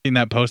guy? Have you seen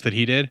that post that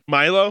he did?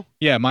 Milo?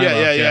 Yeah, Milo.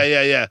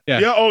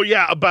 Yeah. Oh,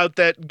 yeah, about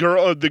that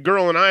girl, the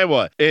girl in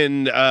Iowa.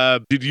 And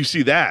did you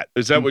see that?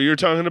 Is that what you're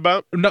talking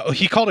about? No,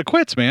 he called it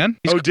quits, man.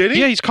 Did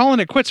he? Yeah, he's calling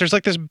it quits. There's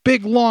like this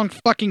big, long,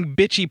 fucking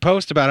bitchy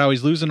post about how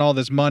he's losing all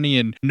this money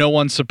and no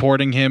one's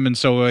supporting him. And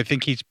so I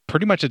think he's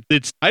pretty much,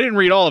 I didn't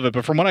read all of it,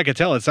 but from what I could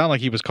tell, it sounded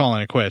like he was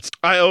calling it quits.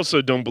 I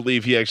also don't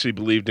believe he actually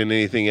believed in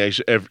anything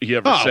he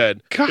ever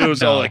said. God, it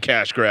was all a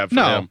cash grab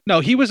for him.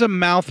 No, he was a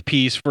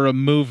mouthpiece for a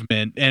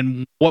movement,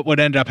 and what would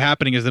end up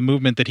happening is the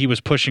movement that he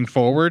was pushing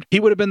forward, he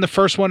would have been the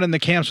first one in the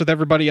camps with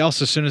everybody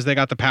else as soon as they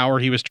got the power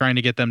he was trying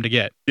to get them to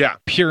get. Yeah.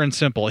 Pure and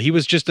simple. He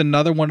was just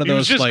another one of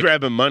those. He was just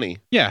grabbing money.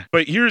 Yeah.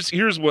 But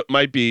here's what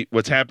might be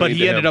what's happening. But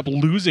he ended up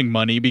losing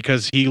money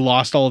because he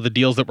lost all of the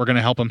deals that were going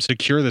to help him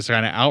secure this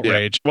kind of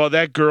outrage. Yeah. Well,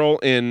 that girl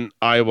in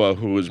Iowa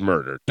who was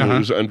murdered, who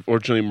was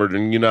unfortunately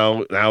murdered, and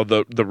now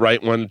the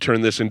right one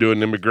turned this into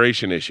an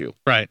immigration issue.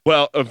 Right.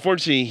 Well,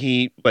 unfortunately,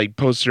 he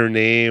posted her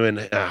name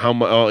and how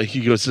much. Oh,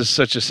 he goes, "This is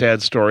such a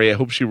sad story. I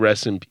hope she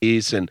rests in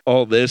peace," and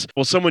all this.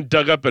 Well, someone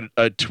dug up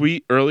a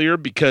tweet earlier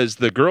because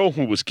the girl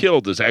who was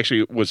killed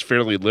was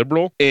fairly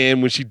liberal,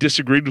 and when she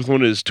disagreed with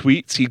one of his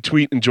tweets, he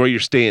tweet, "Enjoy your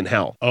stay in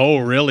hell." Oh,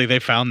 really? They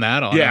found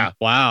that on him?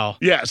 Wow.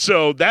 Yeah,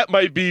 so that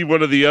might be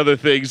one of the other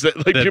things that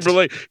people are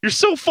like, "You're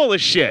so full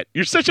of shit.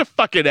 You're such a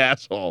fucking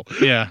asshole."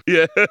 Yeah.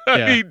 Yeah.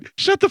 I mean,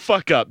 shut the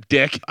fuck up,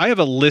 dick. I have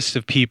a list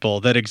of people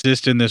that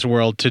exist in this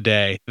world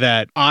today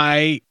that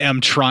I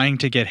am trying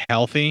to get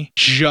healthy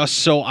just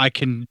so I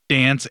can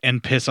dance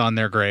and piss on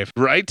their grave.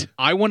 Right?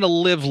 I want to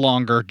live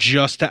longer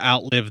just to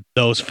outlive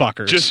those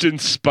fuckers. Just in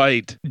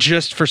spite.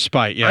 Just for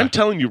spite, yeah. I'm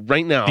telling you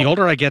right now. The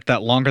older I get,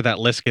 that longer that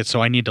list gets,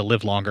 so I need to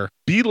live longer.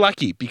 Be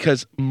lucky,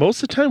 because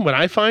most of the time what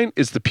I find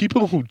is the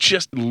people who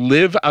just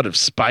live out of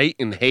spite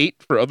and hate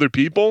for other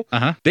people,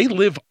 they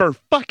live for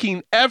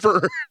fucking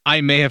ever.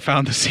 I may have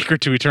found the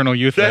secret to eternal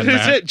youth. That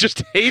is it.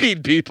 Just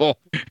hating people.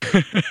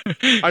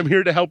 I'm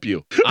here to help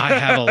you. I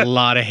have a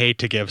lot of hate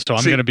to give, so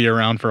I'm going to be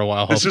around for a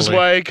while, hopefully. This is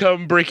why I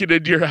come breaking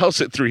into your house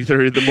at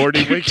 3:30 in the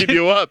morning, waking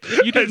you up.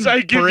 You didn't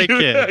break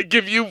it. I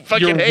give you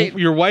fucking hate.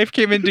 Your wife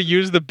came in to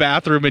use the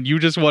bathroom, and you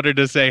just wanted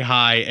to say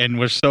hi and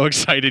was so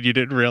excited you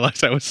didn't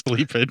realize I was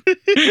sleeping.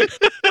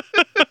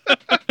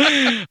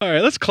 All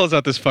right, let's close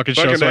out this fucking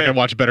show so I can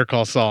watch Better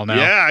Call Saul now.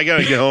 Yeah, I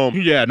gotta get home.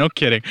 Yeah, no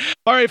kidding.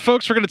 All right,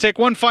 folks, we're going to take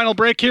one final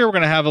break here. We're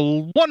going to have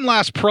one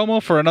last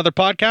promo for another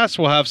podcast.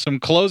 We'll have some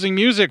closing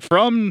music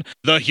from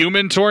The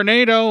Human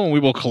Tornado, and we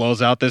will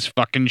close out this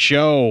fucking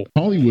show.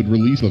 Hollywood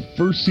released the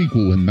first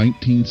sequel in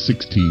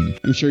 1916.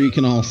 I'm sure you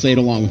can all say it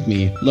along with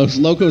me. Los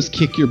Locos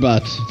kick your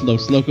butt.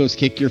 Los Locos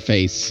kick your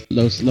face.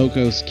 Los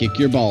Locos kick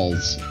your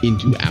balls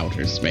into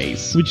outer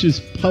space. Which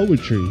is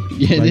poetry.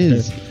 Yeah, it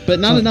is. But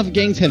not enough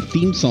gangs have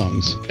theme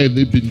songs. And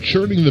they've been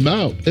churning them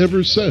out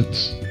ever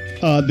since.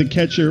 The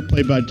catcher,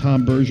 played by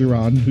Tom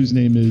Bergeron, whose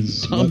name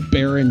is... Tom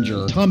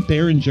Berenger. Tom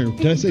Berenger.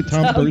 Did I say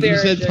Tom Bergeron? You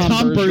said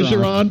Tom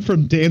Bergeron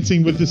from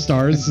Dancing with the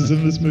Stars is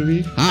in this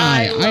movie.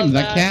 Hi, I'm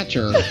the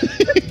catcher.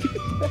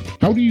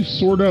 How do you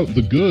sort out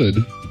the good?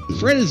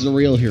 Fred is the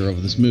real hero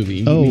of this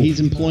movie. Oh. He's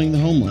employing the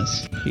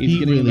homeless. He's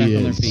getting them back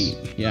on their feet.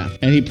 Yeah.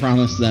 And he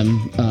promised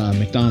them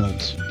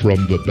McDonald's.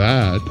 From the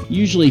bad.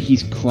 Usually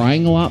he's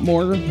crying a lot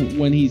more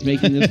when he's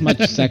making this much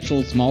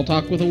sexual small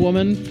talk with a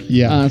woman.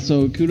 Yeah.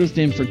 So kudos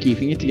to him for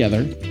keeping it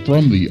together.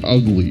 From the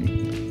ugly.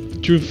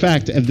 True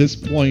fact, at this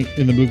point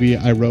in the movie,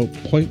 I wrote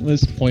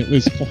pointless,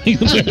 pointless,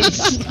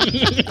 pointless.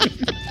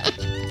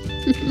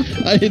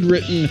 I had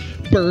written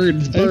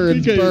birds.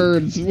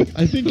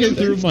 I think I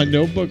threw my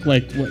notebook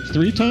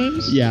 3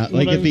 times? Yeah,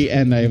 at the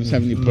end I was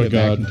having to put it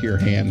back into your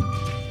hand.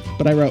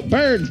 But I wrote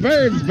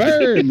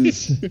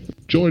birds.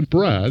 Join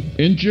Brad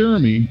and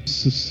Jeremy.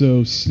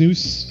 So Sue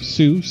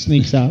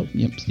sneaks out.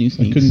 Yep, Snoo sneaks.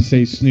 I couldn't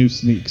say Snoo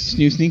sneaks.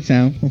 Snoo sneaks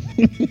out.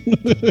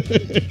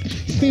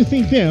 Snoo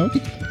sneaks out.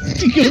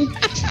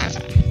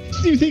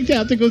 Snoo sneaks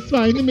out to go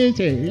spy in the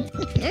military.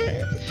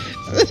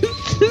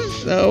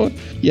 So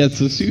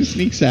Sue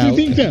sneaks out.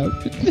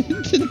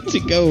 to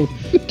go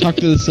talk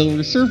to the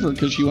Silver Surfer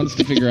because she wants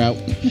to figure out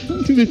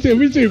to the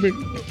Silver Surfer.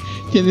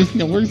 To the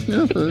Silver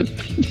Surfer.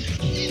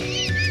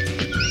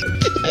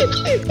 I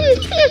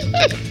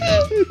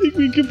think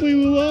we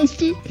completely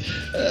lost it.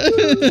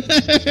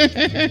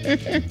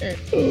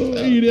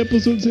 8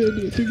 episodes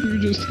in. I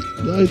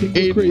think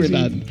we're crazy. We're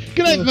done.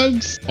 Good night,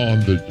 folks. On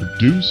the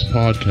Deuce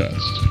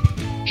Podcast.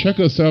 Check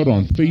us out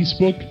on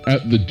Facebook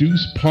at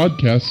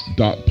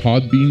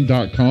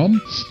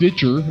thedeucepodcast.podbean.com,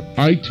 Stitcher,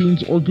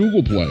 iTunes, or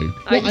Google Play.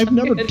 Well, I've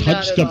never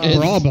touched a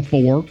bra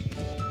before.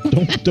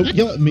 Don't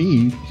yell at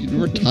me. You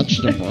never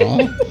touched a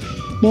bra?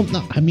 Well,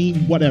 no, I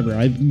mean, whatever.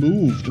 I've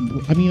moved.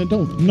 I mean, I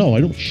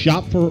don't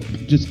shop for...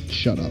 Just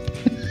shut up.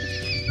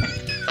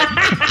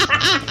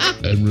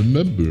 And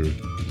remember,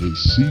 the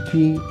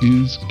sequel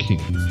is king.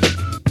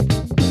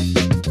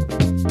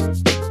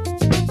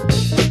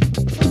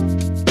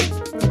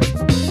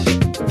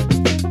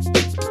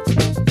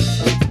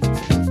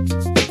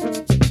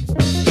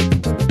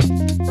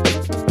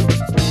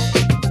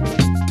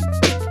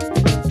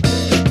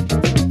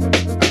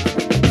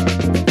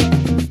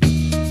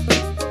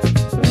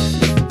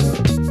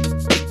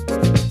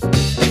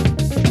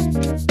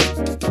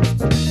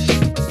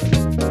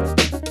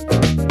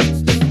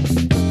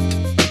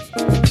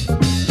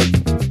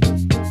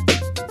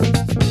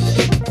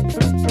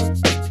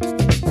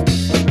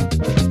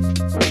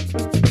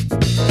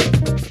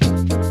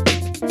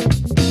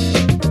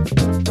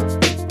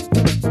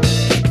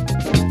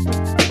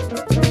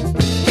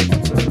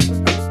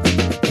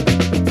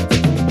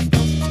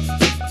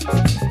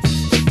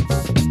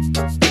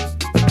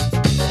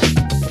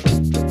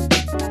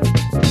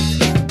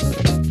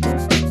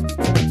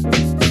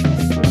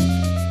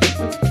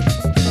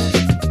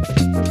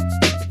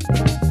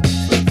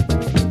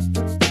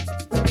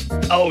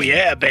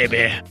 Yeah,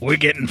 baby. We're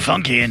getting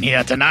funky in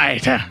here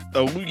tonight.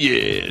 Oh,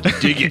 yeah.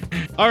 Dig it.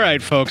 All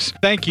right, folks.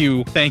 Thank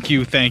you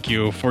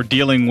for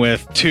dealing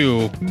with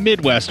two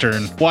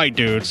Midwestern white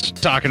dudes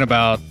talking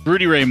about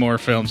Rudy Ray Moore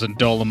films and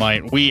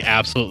Dolomite. We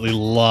absolutely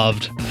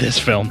loved this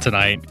film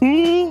tonight.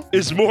 Who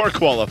is more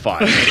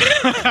qualified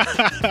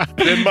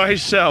than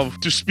myself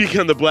to speak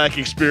on the black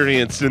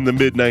experience in the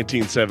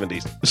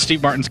mid-1970s?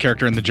 Steve Martin's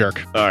character in The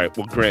Jerk. All right,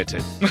 well,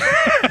 granted.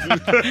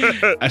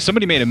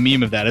 Somebody made a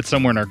meme of that. It's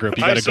somewhere in our group.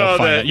 You got to go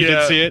find it. You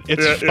did see it?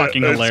 It's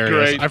fucking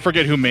hilarious. Great. I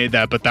forget who made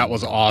that, but that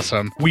was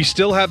awesome. We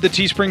still have the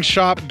Teespring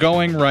shop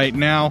going right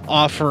now,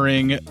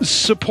 offering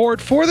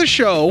support for the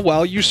show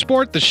while you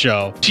sport the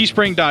show.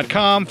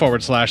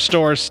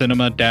 Teespring.com/store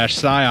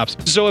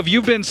cinema-psyops. So if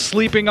you've been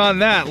sleeping on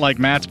that, like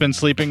Matt's been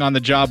sleeping on the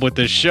job with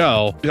this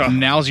show,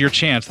 now's your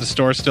chance. The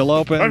store's still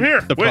open. I'm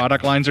here. The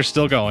product lines are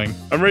still going.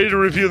 I'm ready to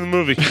review the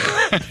movie.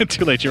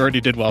 Too late. You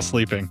already did while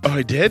sleeping. Oh,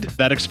 I did?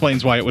 That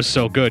explains why it was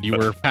so good. You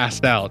were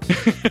passed out.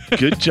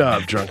 Good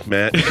job, Drunk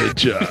Matt. Good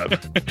job.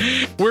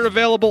 We're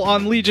available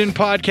on Legion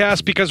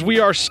Podcast because we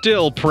are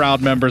still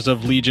proud members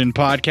of Legion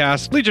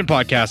Podcast.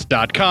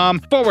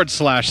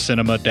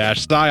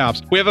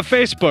 LegionPodcast.com/cinema-psyops. We have a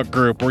Facebook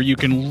group where you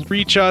can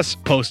reach us,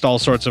 post all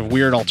sorts of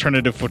weird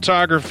alternative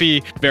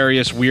photography,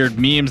 various weird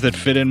memes that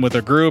fit in with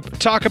a group,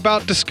 talk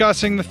about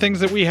discussing the things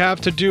that we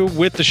have to do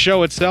with the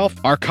show itself,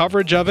 our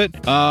coverage of it.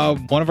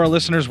 One of our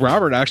listeners,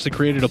 Robert, actually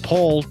created a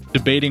poll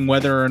debating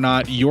whether or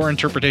not your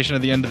interpretation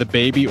of the end of the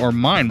baby or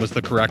mine was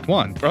the correct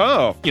one.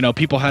 Oh. You know,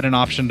 people had an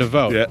option to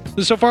vote. Yeah.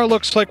 So far, it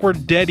looks like we're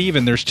dead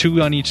even. There's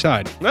 2 on each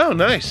side. Oh,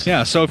 nice.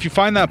 Yeah, so if you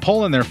find that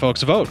poll in there,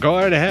 folks, vote. Go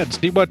right ahead.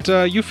 See what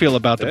you feel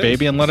about the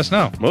baby and let us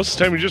know. Most of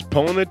the time, you're just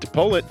pulling it to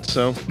pull it,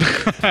 so.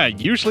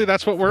 Usually,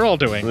 that's what we're all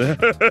doing.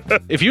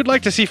 If you'd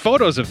like to see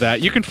photos of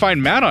that, you can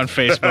find Matt on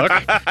Facebook.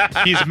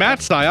 He's Matt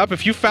Psyop.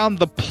 If you found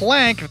the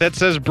plank that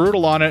says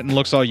brutal on it and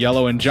looks all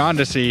yellow and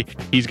jaundicey,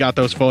 he's got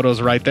those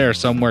photos right there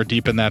somewhere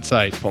deep in that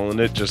site. Pulling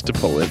it just to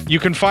pull it. You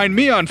can find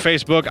me on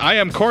Facebook. I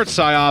am Court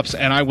Psyops,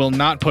 and I will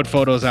not put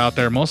photos out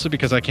there, mostly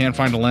because I can't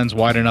find a lens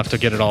wide enough to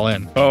get it all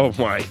in. Oh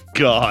my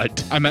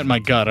God. I meant my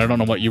gut. I don't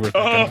know what you were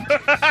thinking.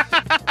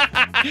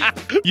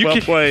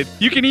 Well played.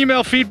 You can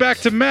email feedback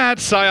to Matt,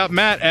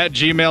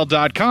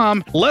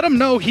 psyopmatt@gmail.com. Let him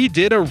know he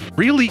did a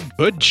really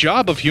good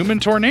job of Human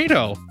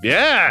Tornado.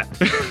 Yeah.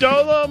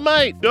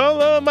 Dolomite.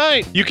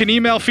 You can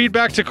email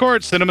feedback to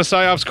Court,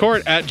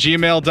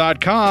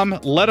 cinemapsyopscourt@gmail.com.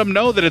 Let him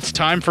know that it's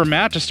time for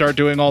Matt to start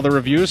doing all the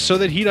reviews so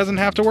that he doesn't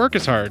have to work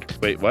as hard.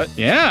 Wait, what?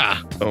 Yeah.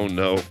 Oh,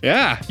 no.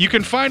 Yeah. You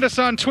can find us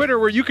on Twitter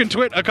where you can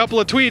twit a couple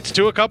of tweets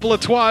to a couple of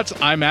twats.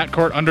 I'm at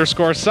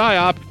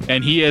Court_Psyop,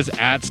 and he is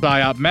at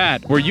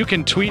PsyopMatt, where you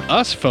can tweet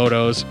us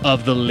photos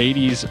of the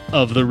ladies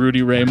of the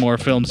Rudy Ray Moore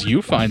films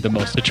you find the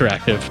most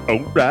attractive. All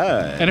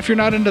right. And if you're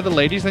not into the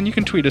ladies, then you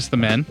can tweet us the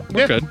men.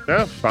 We're good.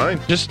 Yeah, fine.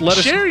 Just let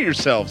us share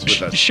yourselves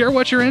with us. Share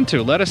what you're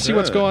into. Let us see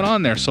what's going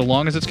on there. So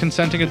long as it's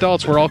consenting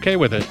adults, we're okay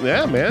with it.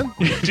 Yeah, man.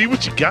 See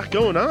what you got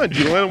going on.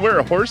 Do you want to wear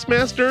a horse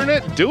mask during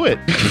it? Do it.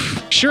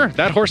 Sure,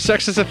 that horse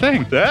sex is a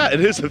thing. Yeah,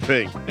 it is a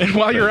thing. And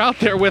while you're out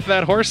there with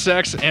that horse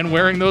sex and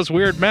wearing those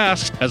weird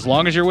masks, as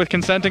long as you're with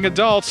consenting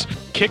adults,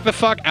 kick the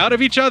fuck out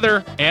of each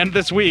other and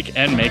this week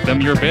and make them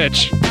your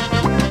bitch.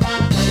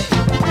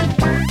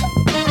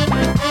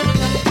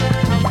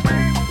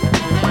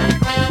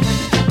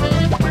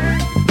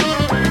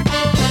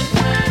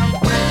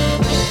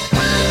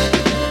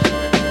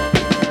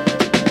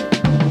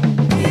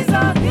 He's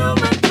a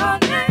human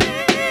tornado.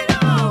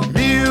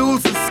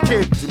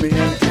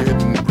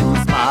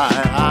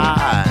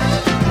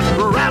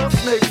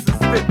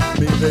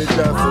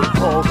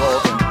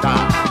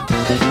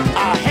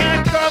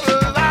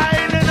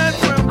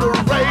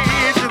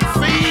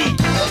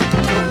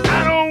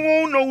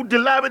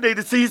 day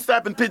to see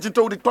slapping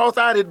pigeon-toed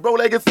cross-eyed,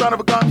 bow-legged son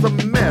of a gun,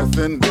 some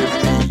messing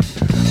with me.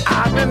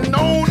 I've been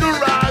known to